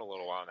 Been a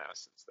little while now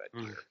since that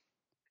deer.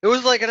 It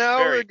was like an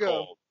hour Very ago.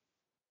 cold.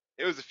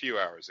 It was a few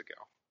hours ago.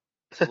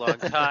 It's a long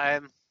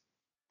time.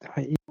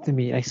 I eat the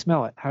meat. I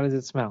smell it. How does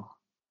it smell?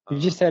 You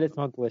just said it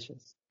smelled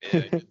delicious. Yeah,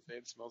 I did say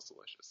it smells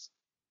delicious.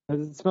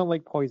 Does it smell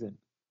like poison?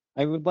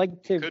 I would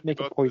like to Could make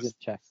a both poison this-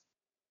 check.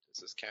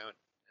 Does this count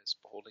as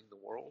beholding the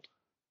world?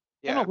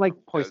 I don't like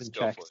probably poison does. Go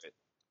checks. for it.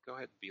 Go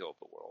ahead and behold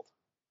the world.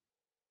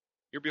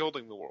 You're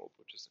beholding the world,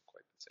 which isn't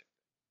quite the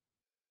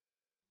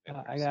same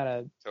thing. I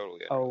got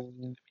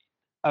Totally.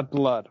 a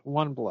blood.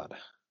 One blood.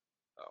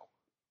 Oh.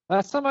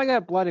 Last time I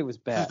got blood, it was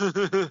bad.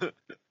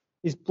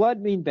 Does blood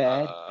mean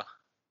bad?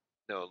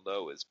 No,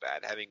 low is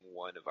bad. Having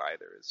one of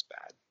either is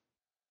bad.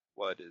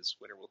 Blood is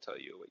winter will tell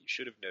you what you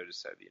should have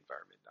noticed had the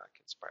environment not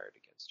conspired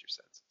against your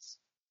senses.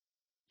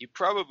 You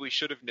probably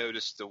should have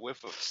noticed a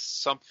whiff of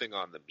something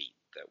on the meat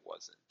that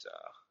wasn't,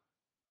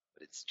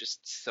 but it's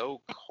just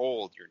so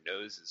cold your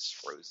nose is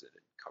frozen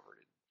and covered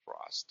in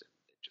frost and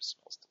it just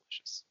smells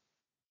delicious.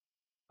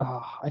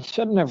 Oh, I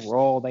shouldn't have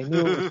rolled. I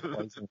knew it was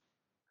poison.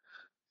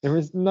 There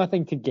was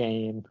nothing to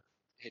gain.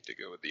 I hate to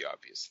go with the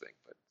obvious thing,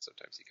 but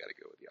sometimes you gotta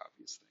go with the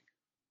obvious thing.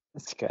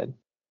 That's good.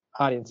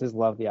 Audiences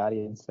love the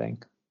audience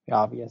thing. The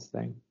obvious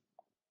thing.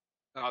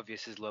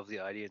 Obvious is love the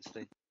audience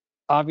thing.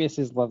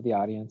 Audiences love the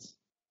audience.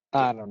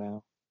 I don't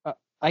know.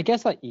 I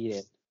guess I eat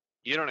it.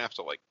 You don't have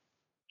to like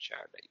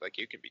shout. Like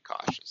you can be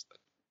cautious. But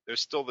there's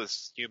still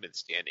this human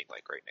standing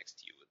like right next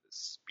to you with this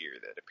spear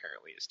that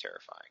apparently is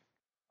terrifying.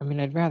 I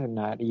mean, I'd rather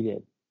not eat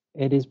it.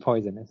 It is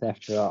poisonous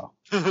after all.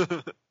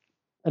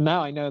 And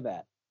now I know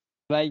that.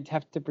 But I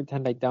have to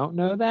pretend I don't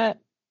know that?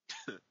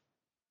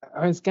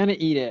 I was gonna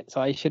eat it,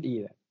 so I should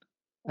eat it.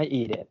 I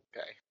eat it.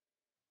 Okay.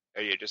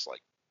 Are you just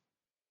like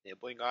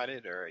nibbling on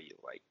it, or are you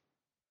like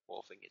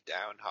wolfing it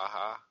down?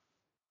 Haha.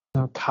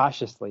 No,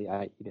 cautiously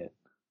I eat it.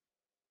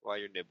 While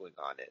you're nibbling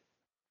on it,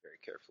 very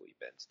carefully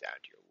bends down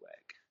to your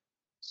leg,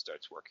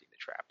 starts working the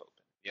trap open.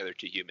 The other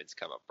two humans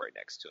come up right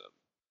next to him.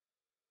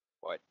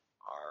 What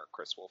are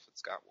Chris Wolf and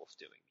Scott Wolf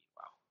doing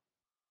meanwhile?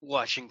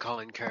 Watching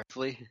Colin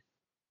carefully.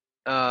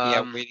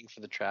 Yeah, waiting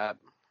for the trap.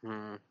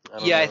 I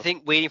don't I know.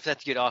 think waiting for that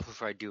to get off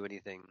before I do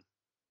anything.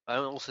 I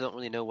also don't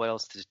really know what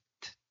else to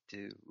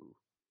do.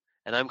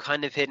 And I'm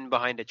kind of hidden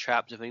behind a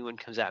trap, so if anyone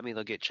comes at me,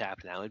 they'll get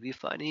trapped, and that would be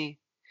funny.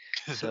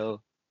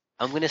 So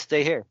I'm going to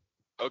stay here.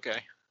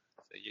 Okay.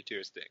 So you two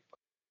are staying.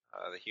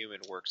 The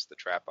human works the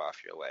trap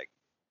off your leg,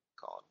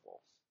 Colin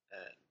Wolf.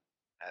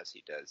 And as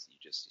he does,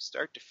 you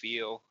start to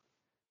feel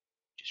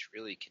just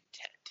really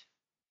content.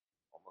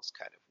 Almost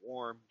kind of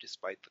warm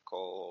despite the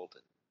cold,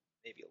 and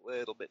maybe a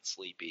little bit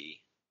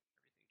sleepy.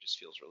 Everything just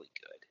feels really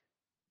good.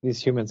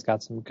 These humans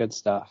got some good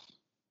stuff.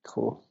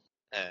 Cool.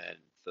 And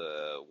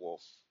the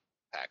wolf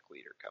pack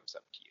leader comes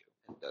up to you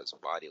and does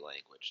body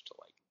language to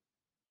like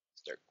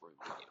start grooming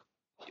you.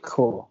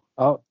 Cool.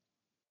 I'll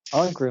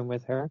groom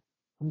with her.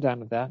 I'm down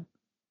with that.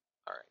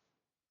 All right.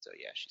 So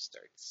yeah, she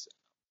starts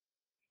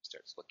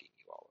licking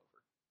you all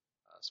over,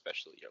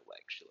 especially your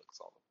leg. She licks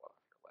all the blood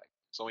off your leg.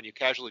 So when you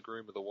casually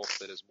groom with a wolf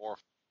that is more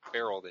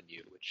feral than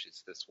you, which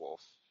is this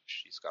wolf,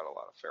 she's got a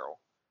lot of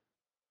feral.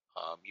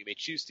 You may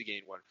choose to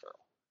gain one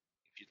feral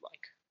if you'd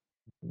like.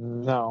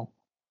 No.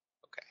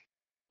 Okay.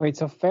 Wait,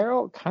 so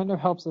feral kind of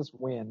helps us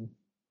win,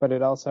 but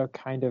it also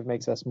kind of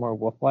makes us more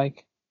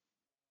wolf-like?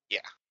 Yeah.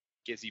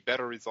 Gives you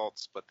better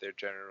results, but they're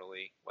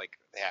generally like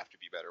they have to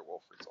be better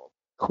wolf results.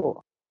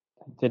 Cool.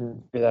 I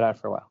didn't figure that out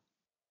for a while.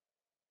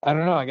 I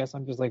don't know. I guess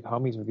I'm just like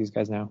homies with these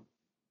guys now.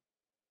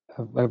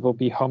 I will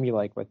be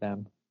homie-like with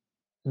them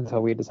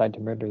until we decide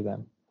to murder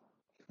them.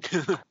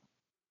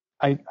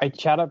 I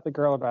chat up the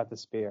girl about the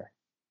spear.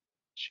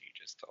 She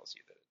just tells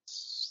you that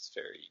it's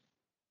very,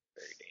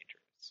 very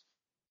dangerous.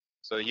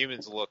 So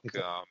humans look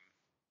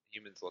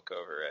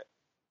over it.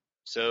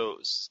 So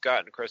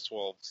Scott and Chris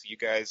Wolves, you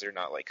guys are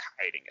not like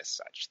hiding as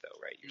such, though,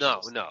 right? You're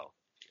No, still no.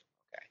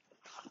 Okay.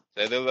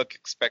 So they look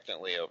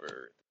expectantly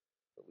over.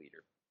 The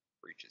leader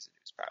reaches into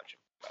his pouch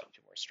and pulls out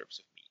 2 more strips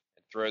of meat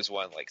and throws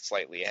one like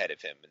slightly ahead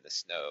of him in the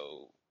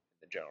snow,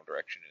 in the general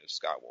direction of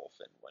Scott Wolf,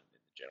 and one in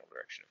the general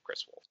direction of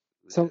Chris Wolf.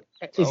 So,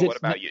 So what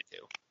about you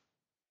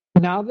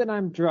two? now that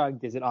I'm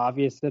drugged, is it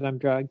obvious that I'm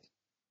drugged?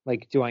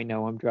 Like, do I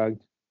know I'm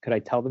drugged? Could I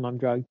tell them I'm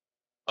drugged?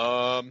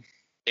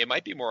 It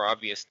might be more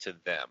obvious to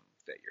them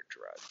that you're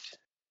drugged.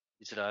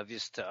 Is it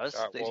obvious to us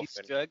Scott that Wolf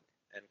he's drugged?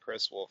 and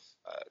Chris Wolf.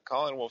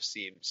 Colin Wolf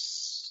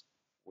seems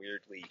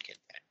weirdly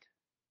content.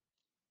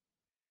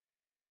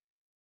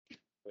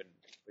 Wouldn't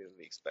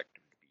really expect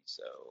him to be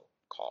so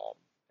calm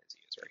as he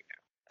is right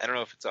now. I don't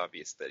know if it's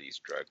obvious that he's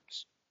drugged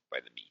by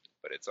the meat,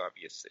 but it's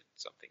obvious that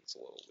something's a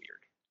little weird.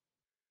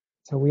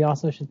 So we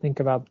also should think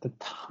about the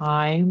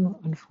time,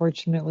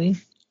 unfortunately.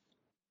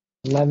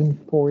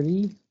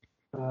 11:40.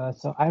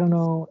 So I don't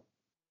know.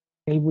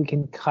 Maybe we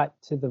can cut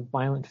to the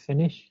violent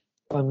finish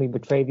when we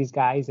betray these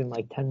guys in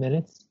like 10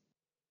 minutes.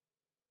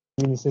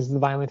 I mean, this is the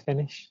violent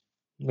finish.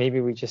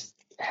 Maybe we just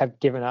have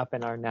given up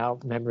and are now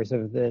members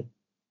of the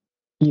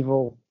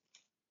evil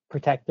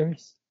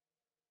protectors.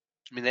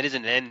 I mean, that is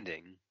an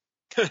ending.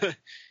 It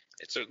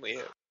certainly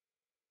is.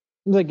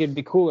 Like, it'd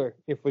be cooler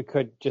if we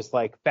could just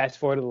like fast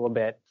forward a little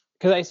bit.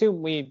 Because I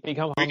assume we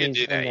become We homies could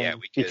do that, and then yeah,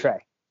 we could. betray.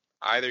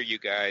 Either you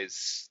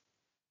guys,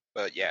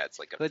 but yeah, it's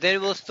like a. But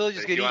then we'll still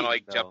just But get if you want to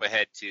eaten, like jump though.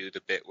 ahead to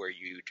the bit where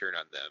you turn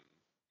on them,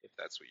 if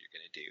that's what you're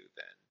gonna do,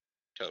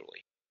 then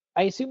totally.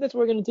 I assume that's what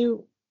we're going to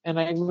do. And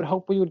I would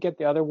hope we would get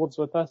the other wolves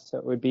with us. So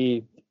it would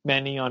be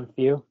many on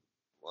few.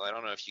 Well, I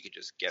don't know if you could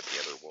just get the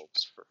other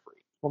wolves for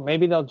free. Well,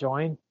 maybe they'll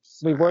join.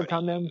 So We how worked do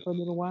on them you- for a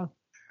little while.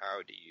 How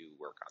do you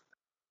work on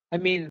them?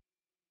 I mean,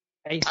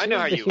 I I know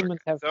how the you work. humans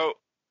have.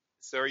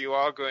 So are you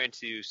all going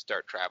to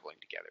start traveling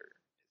together?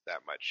 Is that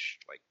much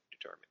like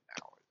determined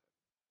now?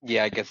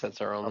 Yeah, I guess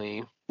that's our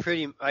only.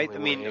 I Only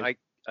mean, way.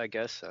 I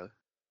guess so.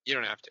 You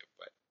don't have to,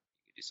 but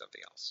you could do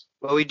something else.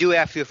 Well, we do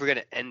have to if we're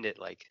gonna end it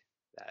like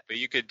that. But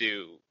you could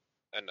do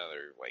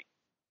another like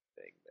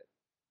thing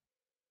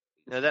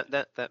that.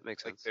 No, that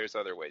makes Like sense. there's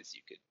other ways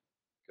you could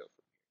go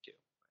from here too.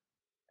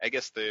 I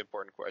guess the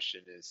important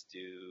question is: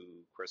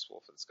 do Chris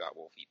Wolf and Scott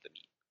Wolf eat the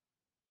meat?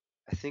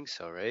 I think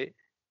so, right?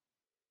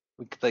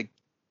 We could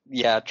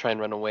yeah, try and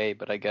run away,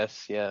 but I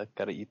guess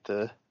gotta eat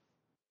the.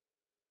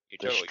 You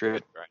The totally strip.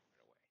 could run away.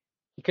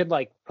 You could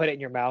like put it in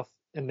your mouth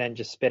and then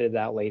just spit it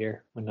out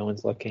later when no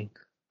one's looking.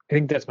 I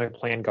think that's my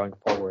plan going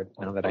forward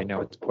now that I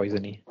know it's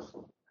poisony.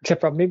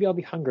 Except for maybe I'll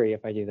be hungry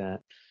if I do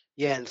that.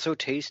 Yeah, and so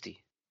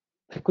tasty.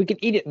 Like we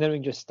can eat it and then we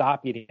can just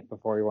stop eating it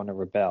before we want to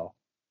rebel.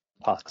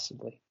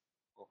 Possibly.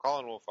 Well,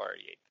 Colin Wolf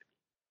already ate the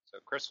meat. So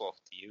Chris Wolf,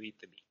 do you eat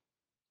the meat?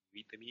 Do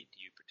you eat the meat?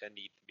 Do you pretend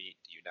to eat the meat?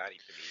 Do you not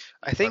eat the meat? Do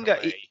I you think run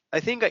I away? I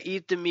think I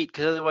eat the meat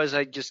because otherwise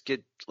I'd just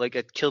get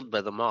killed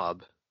by the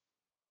mob.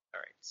 All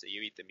right, so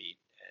you eat the meat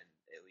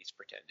and at least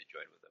pretend to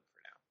join with them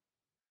for now.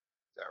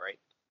 Is that right?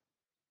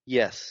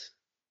 Yes.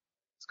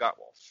 Scott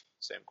Wolf,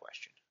 same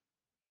question.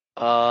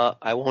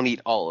 I won't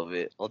eat all of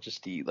it. I'll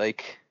just eat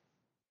like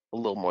a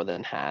little more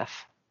than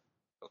half.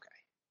 Okay,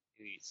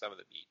 you eat some of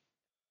the meat.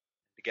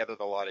 Together,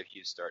 the lot of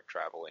you start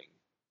traveling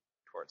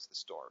towards the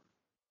storm.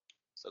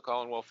 So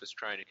Colin Wolf is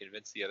trying to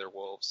convince the other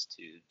wolves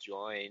to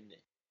join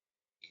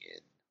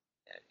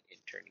in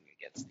turning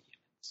against the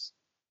humans.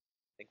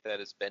 I think that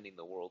is bending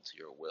the world to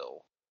your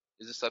will.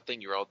 Is this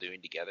something you're all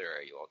doing together, or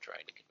are you all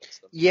trying to convince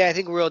them? Yeah, I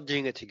think we're all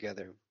doing it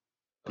together.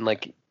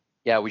 And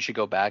yeah, we should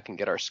go back and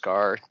get our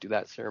scar, do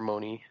that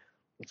ceremony.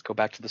 Let's go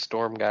back to the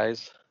storm,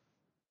 guys.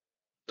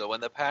 So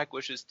when the pack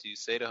wishes to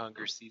say to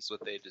hunger, seize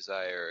what they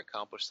desire,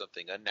 accomplish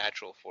something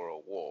unnatural for a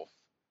wolf,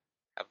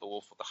 have the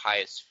wolf with the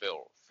highest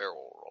feral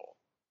roll.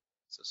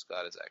 So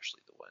Scott is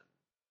actually the one.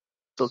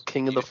 Still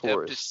king of You the attempt to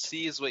forest.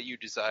 seize what you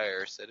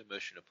desire, set in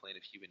motion a plan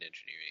of human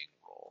engineering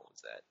roll.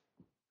 Is that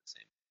the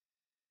same?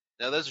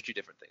 Now those are two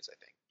different things, I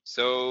think.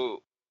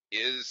 So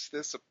is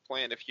this a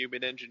plan of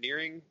human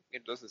engineering?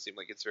 It doesn't seem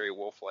like it's very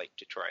wolf-like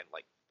to try and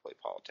play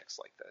politics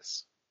like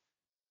this.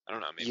 I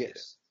don't know. Maybe it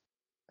is.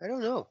 I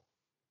don't know.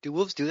 Do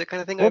wolves do that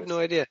kind of thing? I have no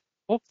idea.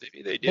 Well,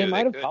 Maybe they do. they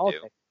might have could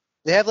politics. do.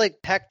 They have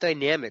pack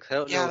dynamics. I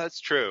don't Yeah, know. that's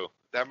true.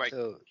 That might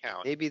So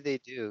count. maybe they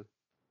do.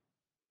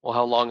 Well,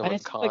 how long of I a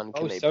assume, like, con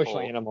can most they social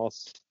pull?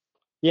 animals.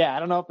 Yeah, I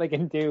don't know if they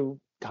can do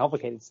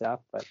complicated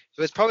stuff, but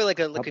So it's probably like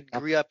a Up-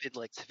 degree up in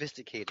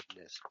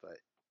sophisticatedness, but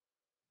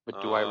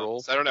But do I roll?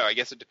 So I don't know. I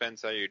guess it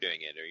depends how you're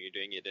doing it. Are you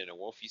doing it in a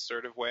wolfy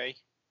sort of way?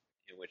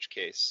 In which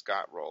case,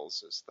 Scott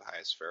rolls as the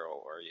highest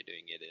feral, or are you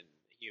doing it in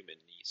a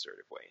human-y sort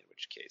of way? In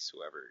which case,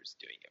 whoever's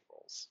doing it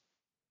rolls.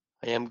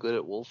 I am good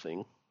at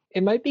wolfing.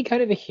 it might be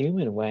kind of a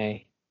human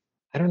way.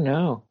 I don't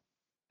know.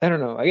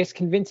 I guess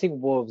convincing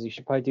wolves, you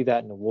should probably do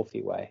that in a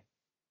wolfy way.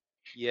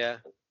 yeah.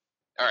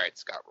 All right,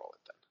 Scott, roll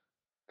it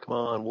then. Come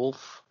on,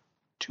 wolf.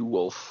 2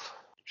 wolf.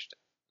 Interesting.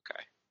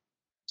 Okay.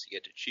 So you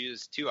get to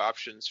choose two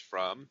options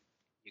from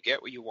you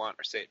get what you want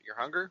or sate your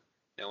hunger,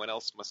 No one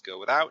else must go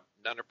without.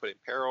 None are put in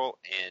peril,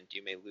 and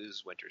you may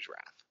lose Winter's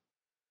Wrath.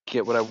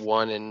 Get what I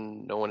want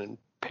and no one in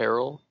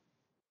peril.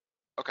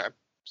 Okay,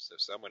 so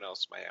someone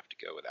else might have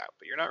to go without,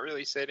 but you're not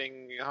really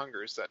setting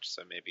hunger as such,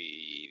 so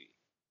maybe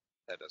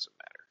that doesn't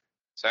matter.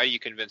 So how do you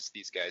convince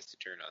these guys to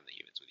turn on the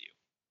humans with you?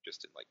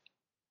 Just in like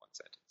one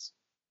sentence.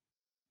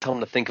 Tell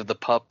them to think of the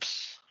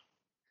pups.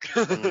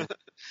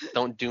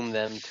 Don't doom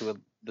them to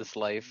this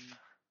life.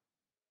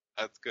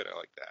 That's good. I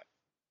like that.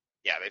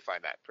 Yeah, they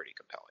find that pretty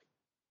compelling.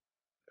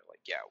 They're like,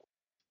 yeah,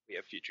 we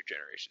have future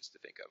generations to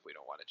think of. We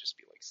don't want to just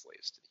be like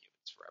slaves to the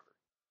humans forever.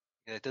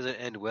 Yeah, it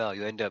doesn't end well.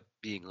 You end up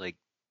being like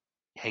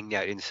hanging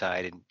out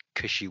inside in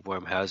cushy,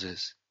 warm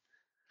houses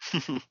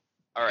All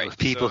right, with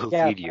people so, who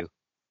Yeah. feed you.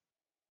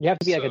 You have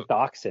to be like So- a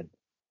dachshund.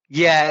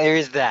 Yeah, there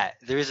is that.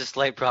 There is a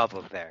slight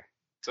problem there.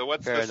 so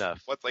what's Fair the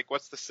enough.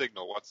 what's the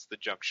signal? What's the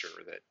juncture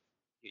that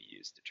you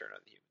use to turn on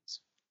the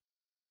humans?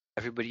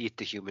 Everybody eat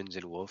the humans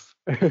and wolf.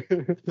 But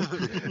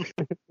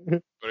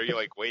are you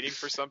like waiting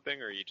for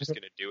something, or are you just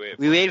gonna do it?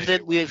 We one wait for day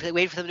them. or We what?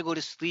 wait for them to go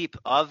to sleep,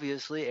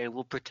 obviously, and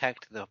we'll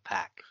protect the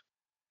pack,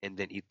 and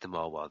then eat them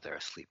all while they're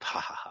asleep. Ha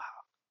ha ha.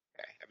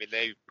 Okay. I mean,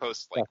 they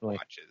post like Definitely.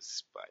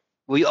 watches, but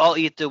We all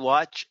eat the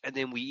watch, and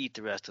then we eat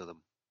the rest of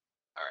them.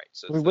 all right.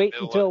 So we it's the wait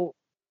middle of- until.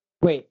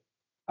 Wait,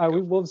 are Go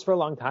we for it. wolves for a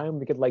long time?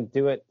 We could like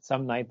do it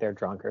some night they're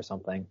drunk or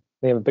something.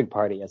 They have a big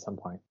party at some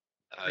point.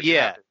 you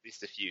Yeah. have at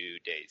least a few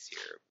days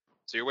here.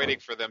 So you're waiting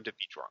for them to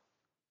be drunk,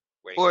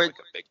 waiting Or- for like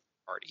a big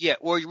party. Yeah,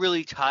 or you're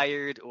really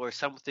tired, or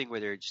something where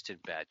they're just in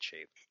bad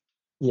shape,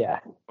 Yeah.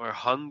 or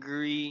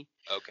hungry.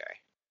 Okay.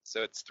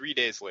 So it's 3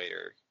 days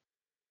later.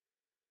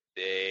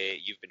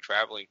 You've been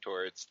traveling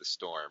towards the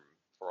storm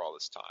for all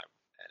this time,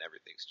 and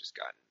everything's just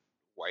gotten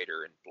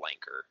whiter and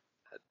blanker,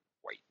 a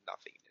white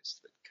nothingness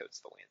that coats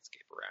the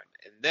landscape around.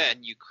 And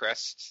then you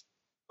crest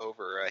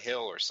over a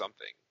hill or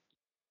something,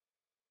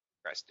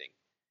 cresting,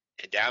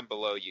 and down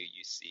below you,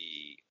 you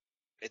see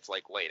it's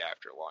like late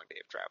after a long day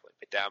of traveling,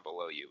 but down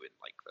below you in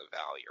like the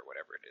valley or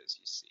whatever it is,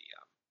 you see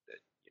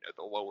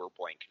the lower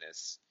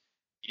blankness.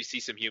 You see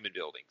some human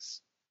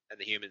buildings, and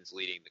the humans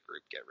leading the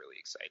group get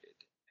really excited,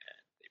 and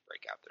they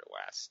break out their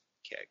last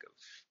keg of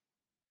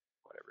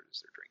whatever it is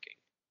they're drinking,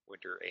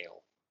 winter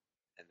ale,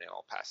 and they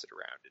all pass it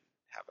around and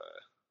have a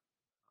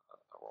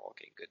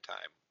rollicking good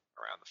time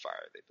around the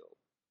fire they built.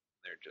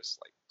 They're just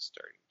like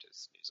starting to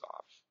snooze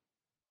off,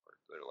 or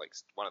they're like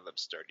one of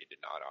them's starting to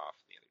nod off,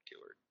 and the other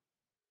two are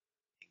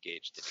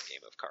engaged in a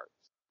game of cards.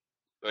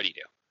 What do you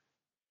do?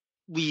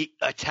 We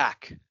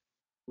attack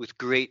with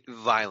great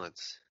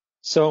violence.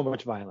 So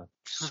much violence.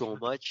 So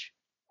much.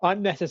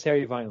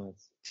 Unnecessary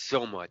violence.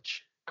 So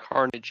much.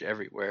 Carnage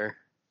everywhere.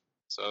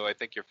 So I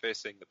think you're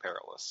facing the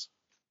perilous.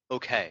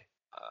 Okay.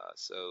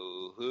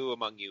 So who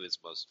among you is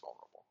most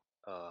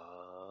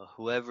vulnerable?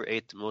 Whoever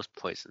ate the most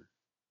poison.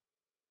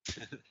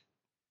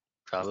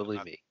 Probably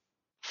Not- me.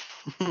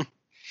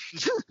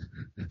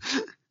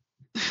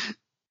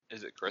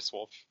 Is it Chris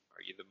Wolf?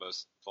 Are you the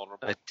most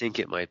vulnerable? I think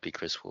it might be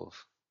Chris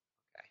Wolf.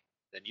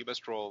 Then you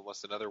must roll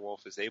unless another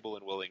wolf is able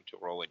and willing to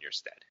roll in your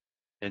stead.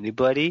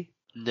 Anybody?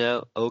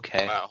 No?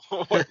 Okay. Wow,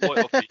 what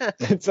loyalty.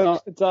 It's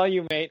all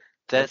you, mate.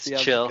 That's Let's see how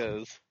this chill.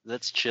 goes.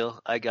 That's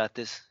chill. I got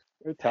this.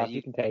 You're How tough. do You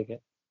you- can take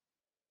it.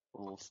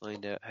 We'll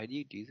find out. How do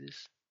you do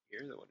this?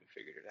 You're the one who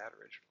figured it out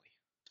originally.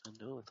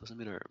 I know, it doesn't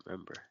mean I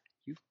remember.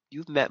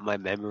 You've met my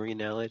memory,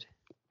 Nellid.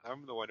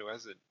 I'm the one who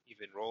hasn't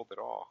even rolled at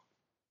all.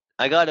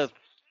 I got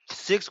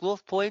 6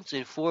 wolf points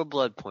and 4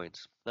 blood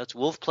points. That's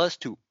wolf plus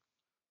 2.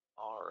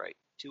 All right,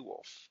 2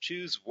 wolf.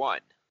 Choose one.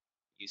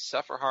 You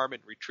suffer harm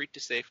and retreat to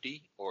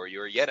safety, or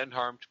you are yet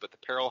unharmed, but the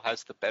peril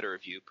has the better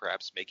of you,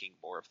 perhaps making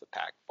more of the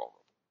pack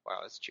vulnerable. Wow,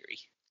 that's cheery.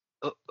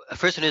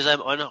 First one is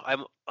I'm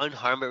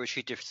unharmed but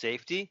retreat to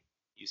safety.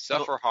 You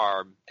suffer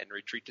harm and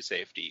retreat to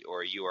safety,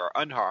 or you are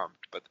unharmed,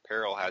 but the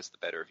peril has the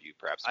better of you,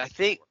 perhaps I making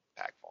think- more of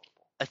the pack vulnerable.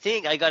 I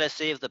think I gotta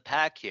save the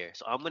pack here,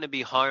 so I'm gonna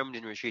be harmed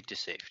and retreat to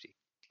safety.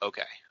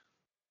 Okay.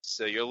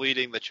 So you're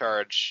leading the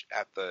charge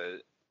at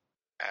the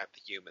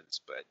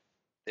humans, but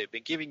they've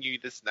been giving you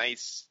this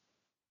nice,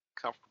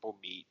 comfortable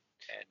meat,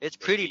 and It's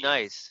pretty maybe-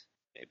 nice.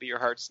 Maybe your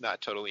heart's not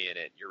totally in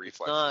it. Your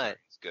reflexes not. aren't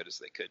as good as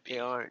they could be. They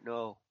aren't,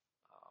 no.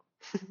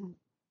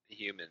 The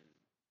human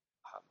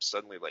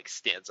suddenly like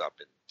stands up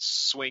and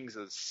swings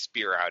a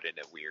spear out in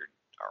a weird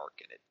arc,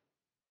 and it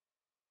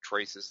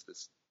traces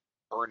this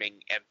burning,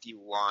 empty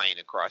line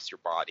across your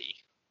body.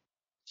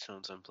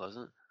 Sounds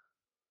unpleasant.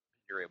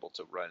 You're able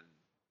to run.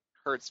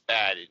 Hurts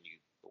bad, and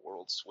the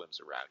world swims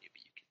around you,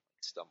 but you can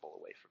stumble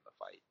away from the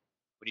fight.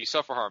 When you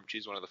suffer harm,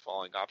 choose one of the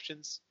following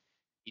options.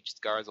 Each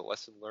scar is a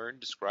lesson learned.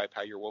 Describe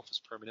how your wolf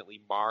is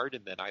permanently marred,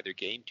 and then either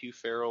gain 2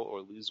 feral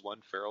or lose 1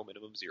 feral,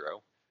 minimum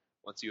 0.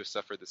 Once you have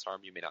suffered this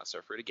harm, you may not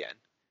suffer it again.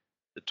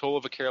 The toll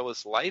of a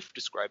careless life.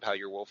 Describe how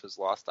your wolf has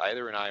lost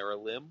either an eye or a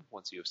limb.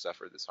 Once you have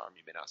suffered this harm,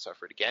 you may not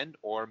suffer it again.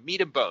 Or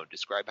meat and bone.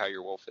 Describe how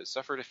your wolf has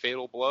suffered a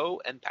fatal blow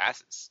and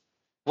passes.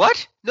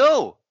 What?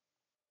 No!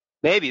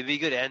 Maybe it'd be a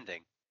good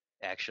ending,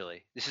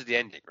 actually. This is the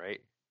ending,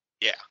 right?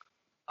 Yeah.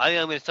 I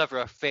think I'm gonna suffer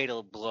a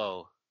fatal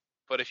blow.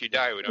 But if you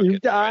die, we don't You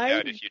get to find died?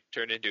 out if you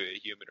turn into a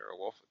human or a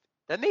wolf.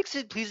 That makes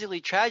it pleasingly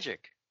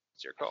tragic.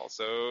 It's your call.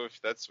 So if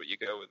that's what you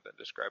go with, then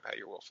describe how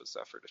your wolf has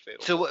suffered a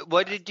fatal. So blow.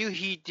 what did he do?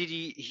 He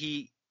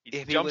He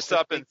hit me jumps with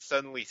up the and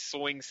suddenly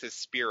swings his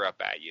spear up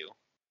at you.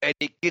 and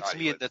it gets God,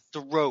 me in the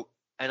throat,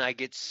 and I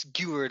get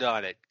skewered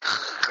on it.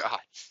 God.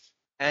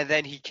 And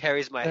then he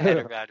carries my head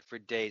around for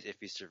days if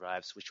he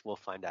survives, which we'll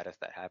find out if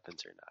that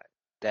happens or not.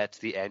 That's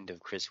the end of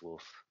Chris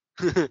Wolf.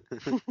 That's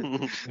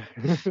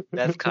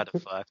kind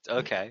of fucked.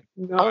 Okay.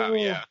 No. Wow,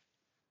 yeah.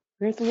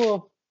 Chris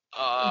Wolf.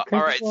 All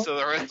Chris right, Wolf. so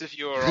the rest of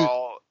you are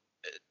all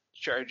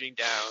charging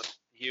down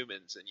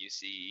humans, and you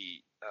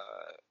see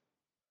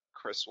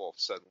Chris Wolf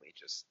suddenly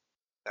just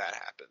that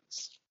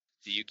happens.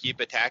 Do you keep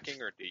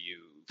attacking, or do you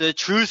The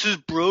truce is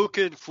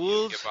broken, give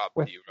fools. up?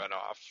 Do you run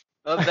off?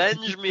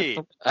 Avenge me.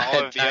 All of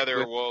the Attack other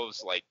with-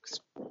 wolves like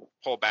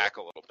pull back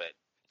a little bit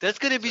That's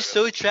gonna be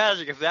so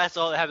tragic if that's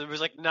all that happens. We're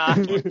like, nah.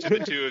 to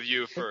the two of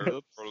you for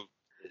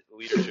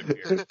leadership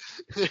here.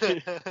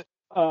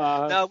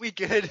 No, we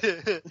good.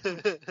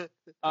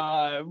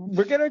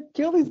 We're gonna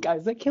kill these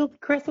guys. They killed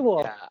Chris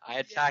Wolf. Yeah, I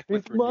attack These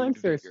with renewed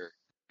monsters. vigor.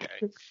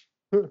 Okay.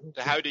 So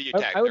how do you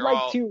attack? I would They're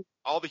like to,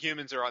 all the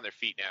humans are on their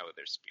feet now with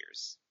their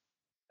spears.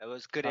 That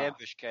was good Ah.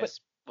 ambush, guys.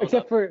 Well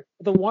except for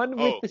the one with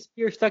Oh. the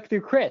spear stuck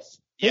through Chris.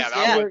 His Yeah,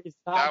 that spear one- is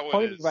that not one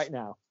pointed is- right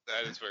now.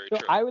 That is very So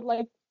true. I would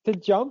like to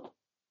jump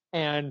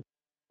and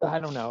I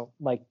don't know,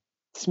 like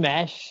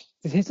smash.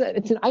 It's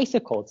an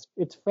icicle.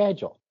 It's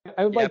fragile.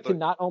 I would Yeah, like to but-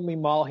 not only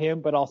maul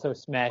him but also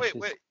smash. Wait,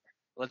 his... wait.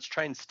 Let's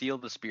try and steal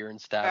the spear and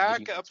stab the Back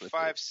humans up with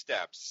 5 it.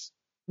 steps.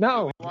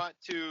 No, We want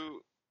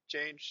to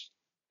change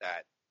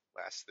that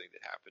last thing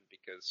that happened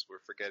because we're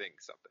forgetting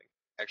something.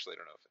 Actually, I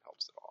don't know if it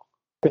helps at all.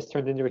 Chris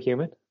turned into a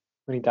human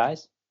when he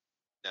dies.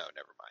 No,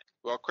 never mind.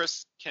 Well,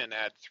 Chris can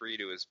add 3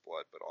 to his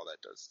blood, but all that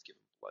does is give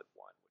him blood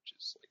 1, which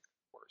is like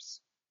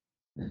worse.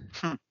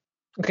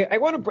 Okay, I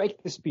want to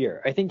break the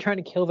spear. I think trying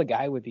to kill the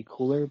guy would be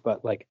cooler,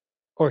 but like,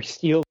 or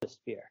steal the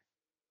spear.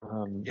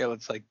 Yeah,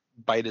 let's like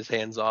bite his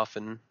hands off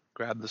and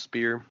grab the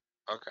spear.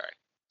 Okay.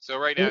 So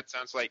right now it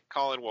sounds like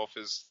Colin Wolf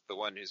is the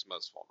one who's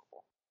most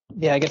vulnerable.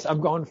 Yeah, I guess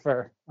I'm going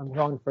for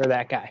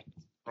that guy,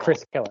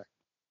 Chris Killer.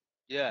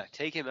 Yeah,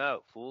 take him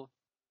out, fool.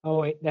 Oh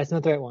wait, that's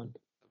not the right one.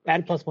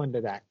 Add +1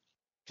 to that.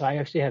 So I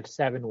actually have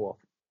 7 wolf.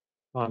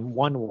 1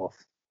 wolf.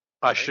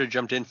 I should have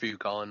jumped in for you,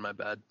 Colin. My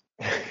bad.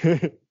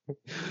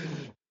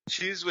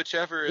 Choose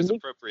whichever is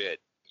appropriate.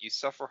 You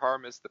suffer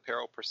harm as the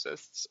peril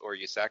persists, or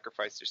you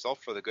sacrifice yourself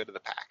for the good of the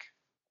pack.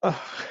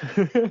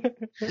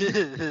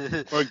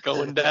 We're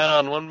going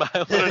down one by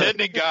What an one.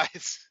 ending,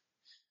 guys.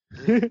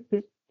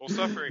 Well,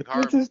 suffering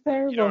harm, This is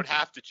terrible. you don't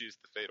have to choose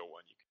the fatal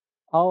one. You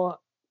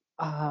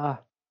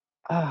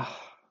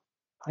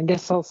I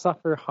guess I'll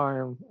suffer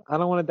harm. I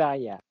don't want to die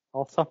yet.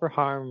 I'll suffer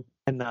harm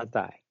and not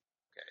die.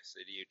 Okay, so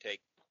do you take,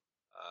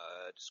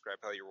 describe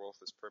how your wolf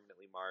is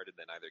permanently marred and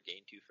then either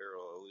gain 2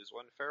 feral or lose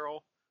 1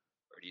 feral?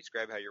 Or do you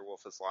describe how your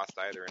wolf has lost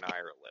either an eye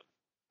or a limb?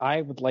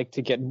 I would like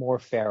to get more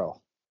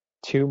feral.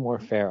 2 more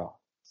feral.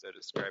 So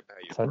describe how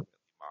you're So- permanently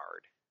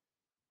marred.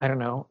 I don't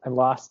know. I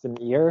lost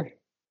an ear.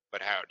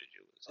 But how did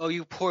you lose Oh,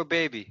 you poor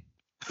baby.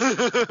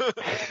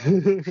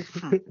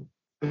 it?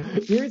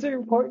 Ears are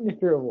important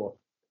if you're a wolf.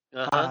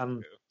 Uh-huh.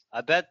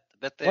 I bet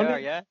they One are,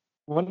 of- yeah?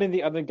 One of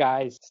the other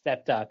guys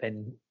stepped up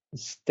and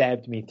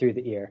stabbed me through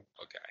the ear.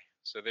 Okay,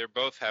 so they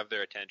both have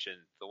their attention.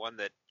 The one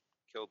that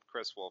killed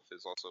Chris Wolf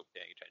is also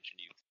paying attention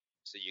to you.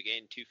 So you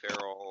gain 2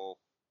 feral.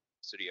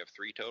 So do you have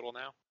 3 total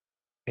now?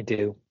 I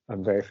do.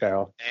 I'm very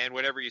feral. And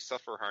whenever you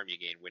suffer harm, you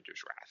gain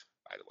Winter's Wrath,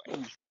 by the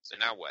way. So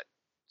now what?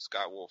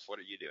 Scott Wolf, what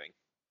are you doing?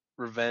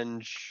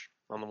 Revenge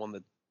on the one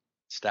that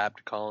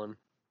stabbed Colin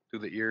through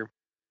the ear.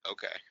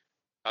 Okay.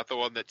 Not the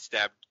one that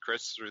stabbed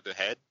Chris through the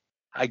head?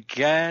 I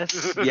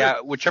guess.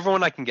 Yeah, whichever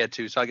one I can get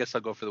to. So I guess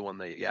I'll go for the one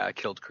that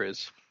killed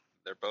Chris.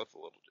 They're both a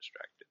little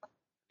distracted.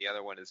 The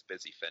other one is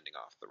busy fending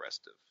off the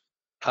rest of.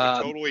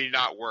 Um, Totally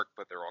not work,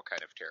 but they're all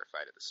kind of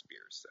terrified of the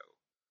spears, so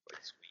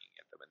like swinging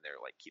at them, and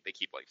they're like they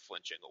keep like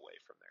flinching away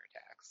from their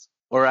attacks.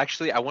 Or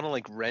actually, I want to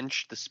like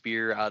wrench the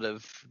spear out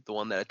of the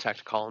one that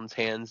attacked Colin's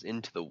hands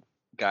into the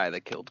guy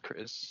that killed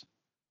Chris.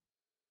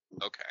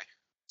 Okay.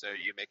 So are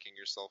you making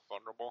yourself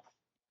vulnerable?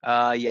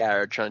 Yeah,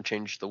 or trying to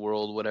change the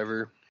world,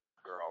 whatever.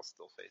 You're all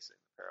still facing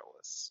the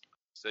perilous.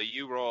 So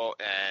you roll,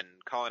 and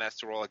Colin has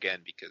to roll again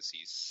because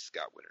he's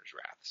got Winter's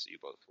Wrath. So you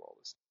both roll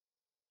this.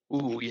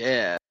 Ooh,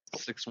 yeah.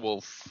 6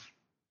 wolf.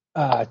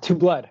 2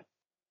 blood.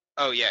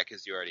 Oh yeah,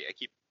 because you already. I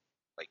keep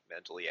like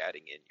mentally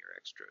adding in your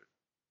extra.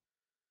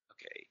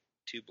 Okay,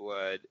 2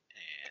 blood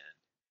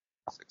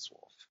and 6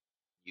 wolf.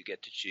 You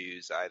get to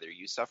choose either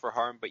you suffer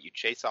harm, but you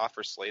chase off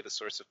or slay the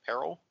source of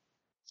peril.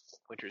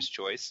 Winter's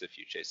choice if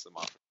you chase them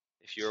off.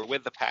 If you are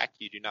with the pack,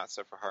 you do not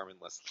suffer harm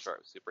unless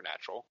it's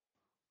supernatural.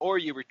 Or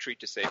you retreat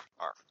to safe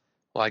harm.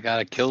 Well, I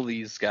gotta kill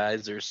these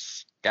guys or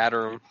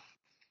scatter them.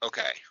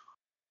 Okay.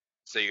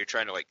 So you're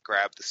trying to like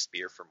grab the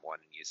spear from one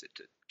and use it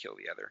to kill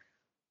the other.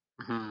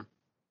 Mm-hmm.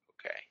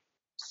 Okay.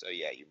 So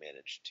yeah, you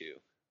managed to.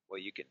 Well,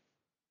 you can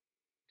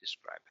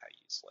describe how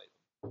you slay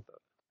them.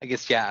 I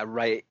guess, yeah,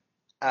 right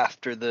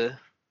after the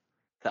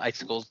the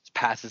icicle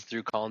passes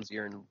through Colin's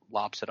ear and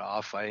lops it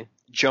off. I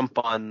jump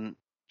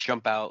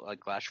out,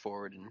 like lash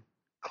forward and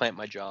clamp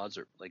my jaws,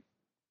 or like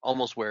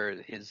almost where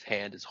his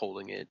hand is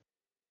holding it.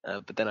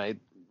 But then I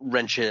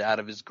wrench it out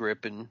of his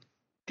grip, and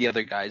the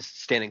other guy's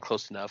standing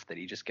close enough that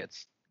he just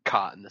gets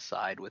caught in the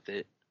side with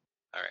it.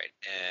 All right,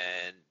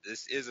 and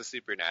this is a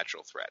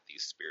supernatural threat.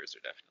 These spears are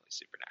definitely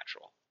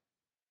supernatural.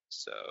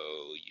 So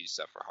you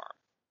suffer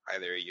harm.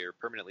 Either you're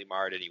permanently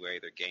marred and you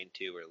either gain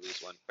 2 or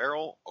lose 1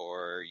 feral,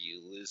 or you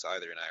lose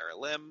either an eye or a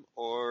limb,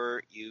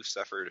 or you've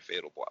suffered a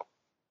fatal blow.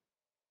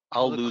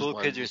 All I'll the lose cool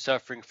one. kids are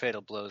suffering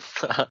fatal blows.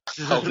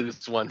 I'll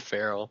lose 1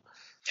 feral.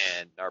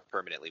 And are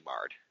permanently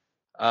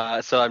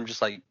marred. So I'm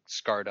just like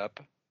scarred up,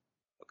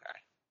 Okay.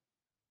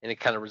 and it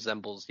kind of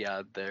resembles,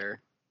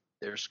 their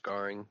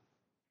scarring.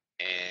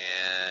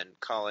 And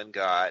Colin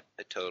got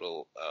a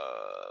total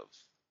of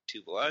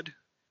 2 blood.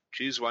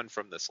 Choose one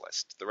from this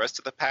list. The rest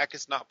of the pack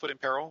is not put in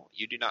peril.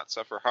 You do not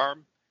suffer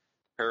harm.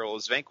 Peril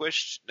is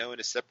vanquished. No one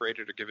is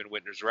separated or given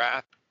Winter's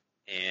Wrath.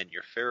 And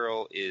your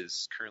feral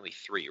is currently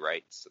 3,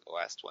 right? So the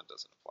last one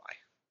doesn't apply.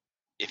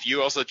 If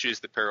you also choose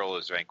the peril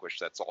is vanquished,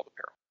 that's all the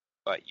peril.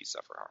 But you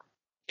suffer harm.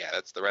 Yeah,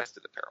 that's the rest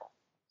of the peril.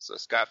 So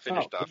Scott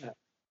finished off. Yeah.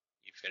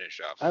 You finish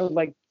off. I would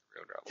like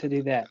Road to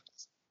do that.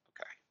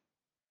 Okay.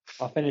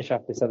 I'll finish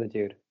off this other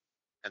dude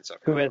And suffer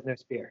who harm. has no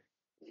spear.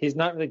 He's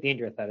not really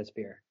dangerous without a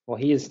spear. Well,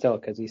 he is still,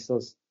 because he's still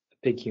a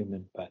big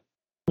human, but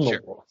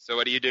Sure. So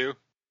what do you do?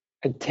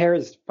 I tear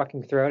his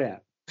fucking throat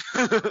out.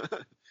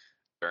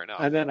 Fair enough.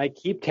 And then I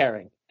keep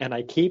tearing, and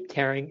I keep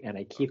tearing, and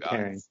I keep God.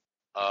 tearing.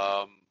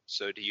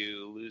 So do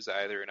you lose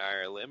either an eye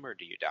or a limb, or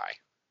do you die?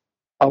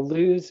 I'll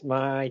lose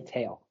my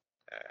tail.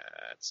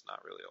 It's not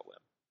really a limb.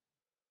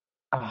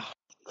 Ah,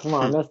 come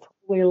on, that's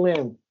totally a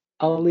limb.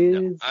 I'll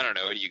lose. I don't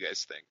know. What do you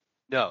guys think?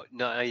 No,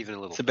 not even a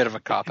little. It's a bit of a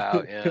cop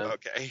out, yeah.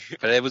 Okay.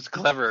 But it was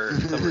clever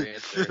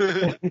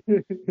answer.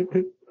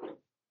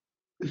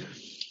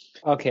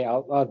 Okay,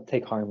 I'll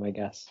take harm, I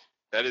guess.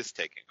 That is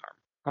taking harm.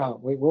 Oh,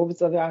 wait, what was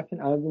the other option?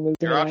 Other than losing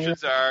Your an eye?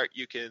 options are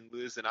you can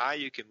lose an eye,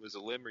 you can lose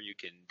a limb, or you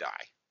can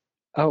die.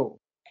 Oh,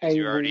 Because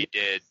you already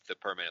did the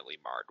permanently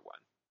marred one.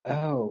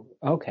 Oh,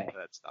 okay.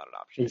 That's not an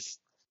option.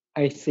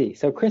 I see.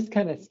 So Chris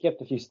kind of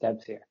skipped a few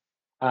steps here.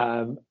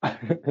 I'll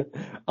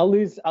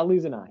lose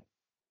an eye.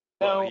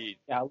 Well,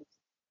 Yeah,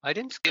 I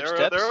didn't skip they're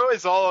steps.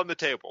 always all on the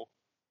table.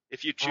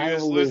 If you I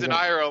choose will lose lose an it.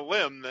 eye or a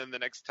limb, then the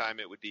next time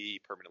it would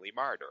be permanently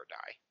marred or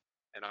die.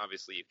 And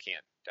obviously you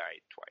can't die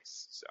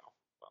twice, so,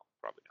 well,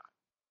 probably not.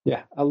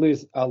 yeah, I'll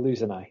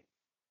lose an eye.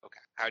 Okay,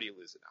 how do you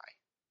lose an eye?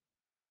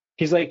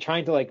 He's like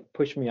trying to like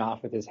push me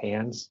off with his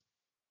hands,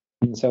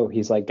 and so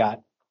he's like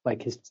got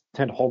like he's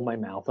trying to hold my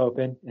mouth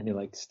open, and he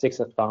like sticks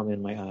a thumb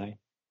in my eye.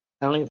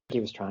 I don't even think he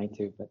was trying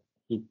to, but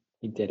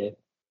he did it.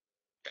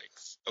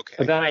 Yikes. Okay.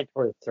 But then I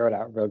tore his throat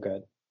out real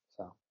good.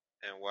 So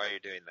And while you're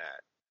doing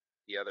that,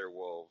 the other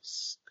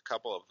wolves, a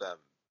couple of them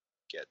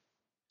get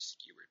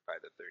skewered by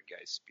the third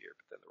guy's spear,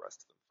 but then the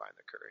rest of them find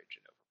the courage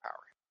and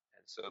overpower him.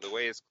 And so the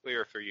way is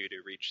clear for you to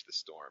reach the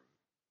storm.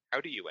 How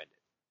do you end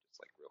it?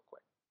 Just like real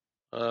quick.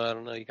 I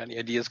don't know. You got any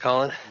ideas,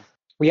 Colin?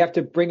 we have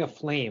to bring a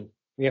flame.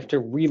 We have to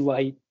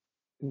relight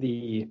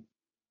the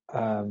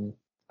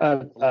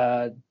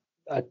a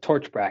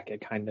torch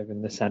bracket kind of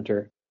in the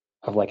center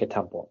of like a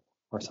temple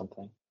or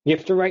something. You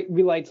have to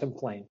relight some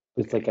flame.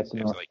 It's like at the So you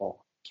have North to, like,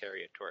 Pole.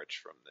 carry a torch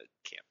from the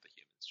camp the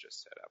humans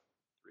just set up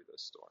through the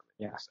storm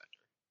in Yeah. the center.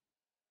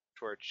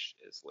 Torch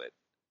is lit.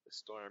 The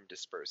storm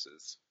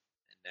disperses.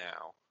 And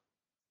now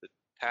the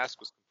task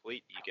was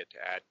complete. You get to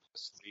add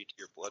 +3 to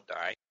your blood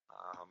die.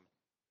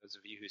 Those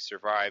of you who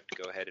survived,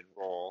 go ahead and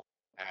roll.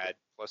 Add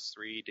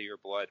 +3 to your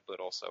blood, but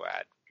also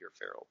add your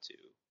feral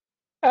too.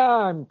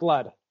 I'm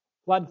blood.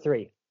 Blood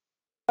 3.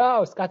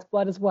 Oh, Scott's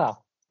blood as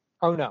well.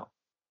 Oh no.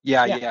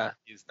 Yeah.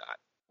 He's not.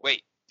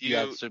 Wait,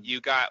 Yeah, so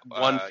you got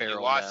one you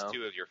feral lost now.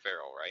 2 of your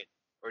feral, right?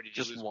 Or did you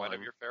Just lose one of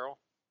one. your feral?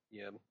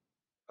 Yeah.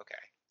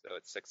 Okay, so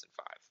it's 6 and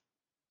 5.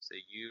 So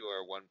you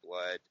are 1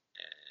 blood,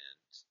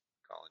 and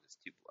Colin is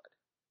 2 blood.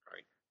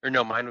 Right? Or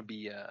no, mine would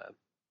be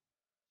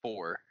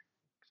 4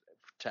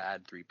 to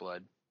add 3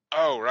 blood.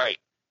 Oh, right.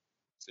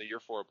 So you're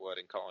 4 blood,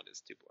 and Colin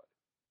is 2 blood.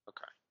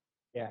 Okay.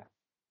 Yeah.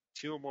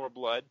 2 or more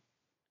blood,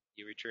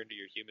 you return to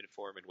your human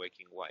form in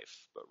waking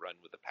life, but run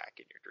with the pack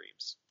in your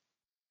dreams.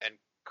 And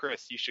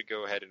Chris, you should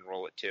go ahead and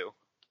roll it too,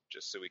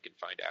 just so we can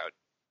find out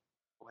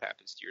what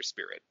happens to your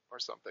spirit or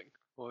something.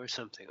 Or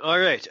something. All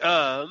right.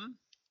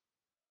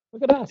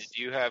 Look at us. Did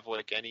you have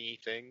like any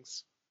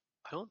things?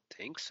 I don't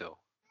think so.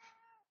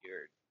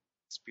 Your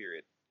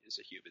spirit is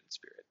a human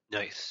spirit.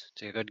 Nice.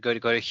 So you got to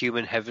go to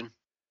human heaven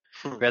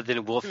rather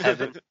than wolf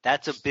heaven.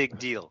 That's a big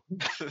deal.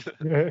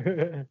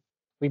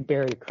 We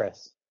bury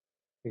Chris.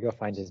 We go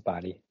find his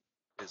body.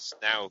 Is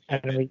now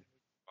And human we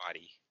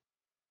body.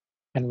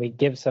 and we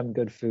give some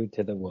good food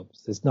to the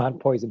wolves. It's not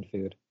poison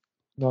food.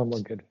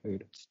 Normal good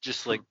food. It's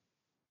just like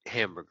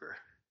hamburger.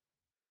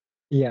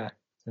 Yeah.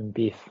 And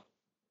beef.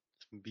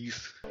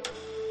 Beef.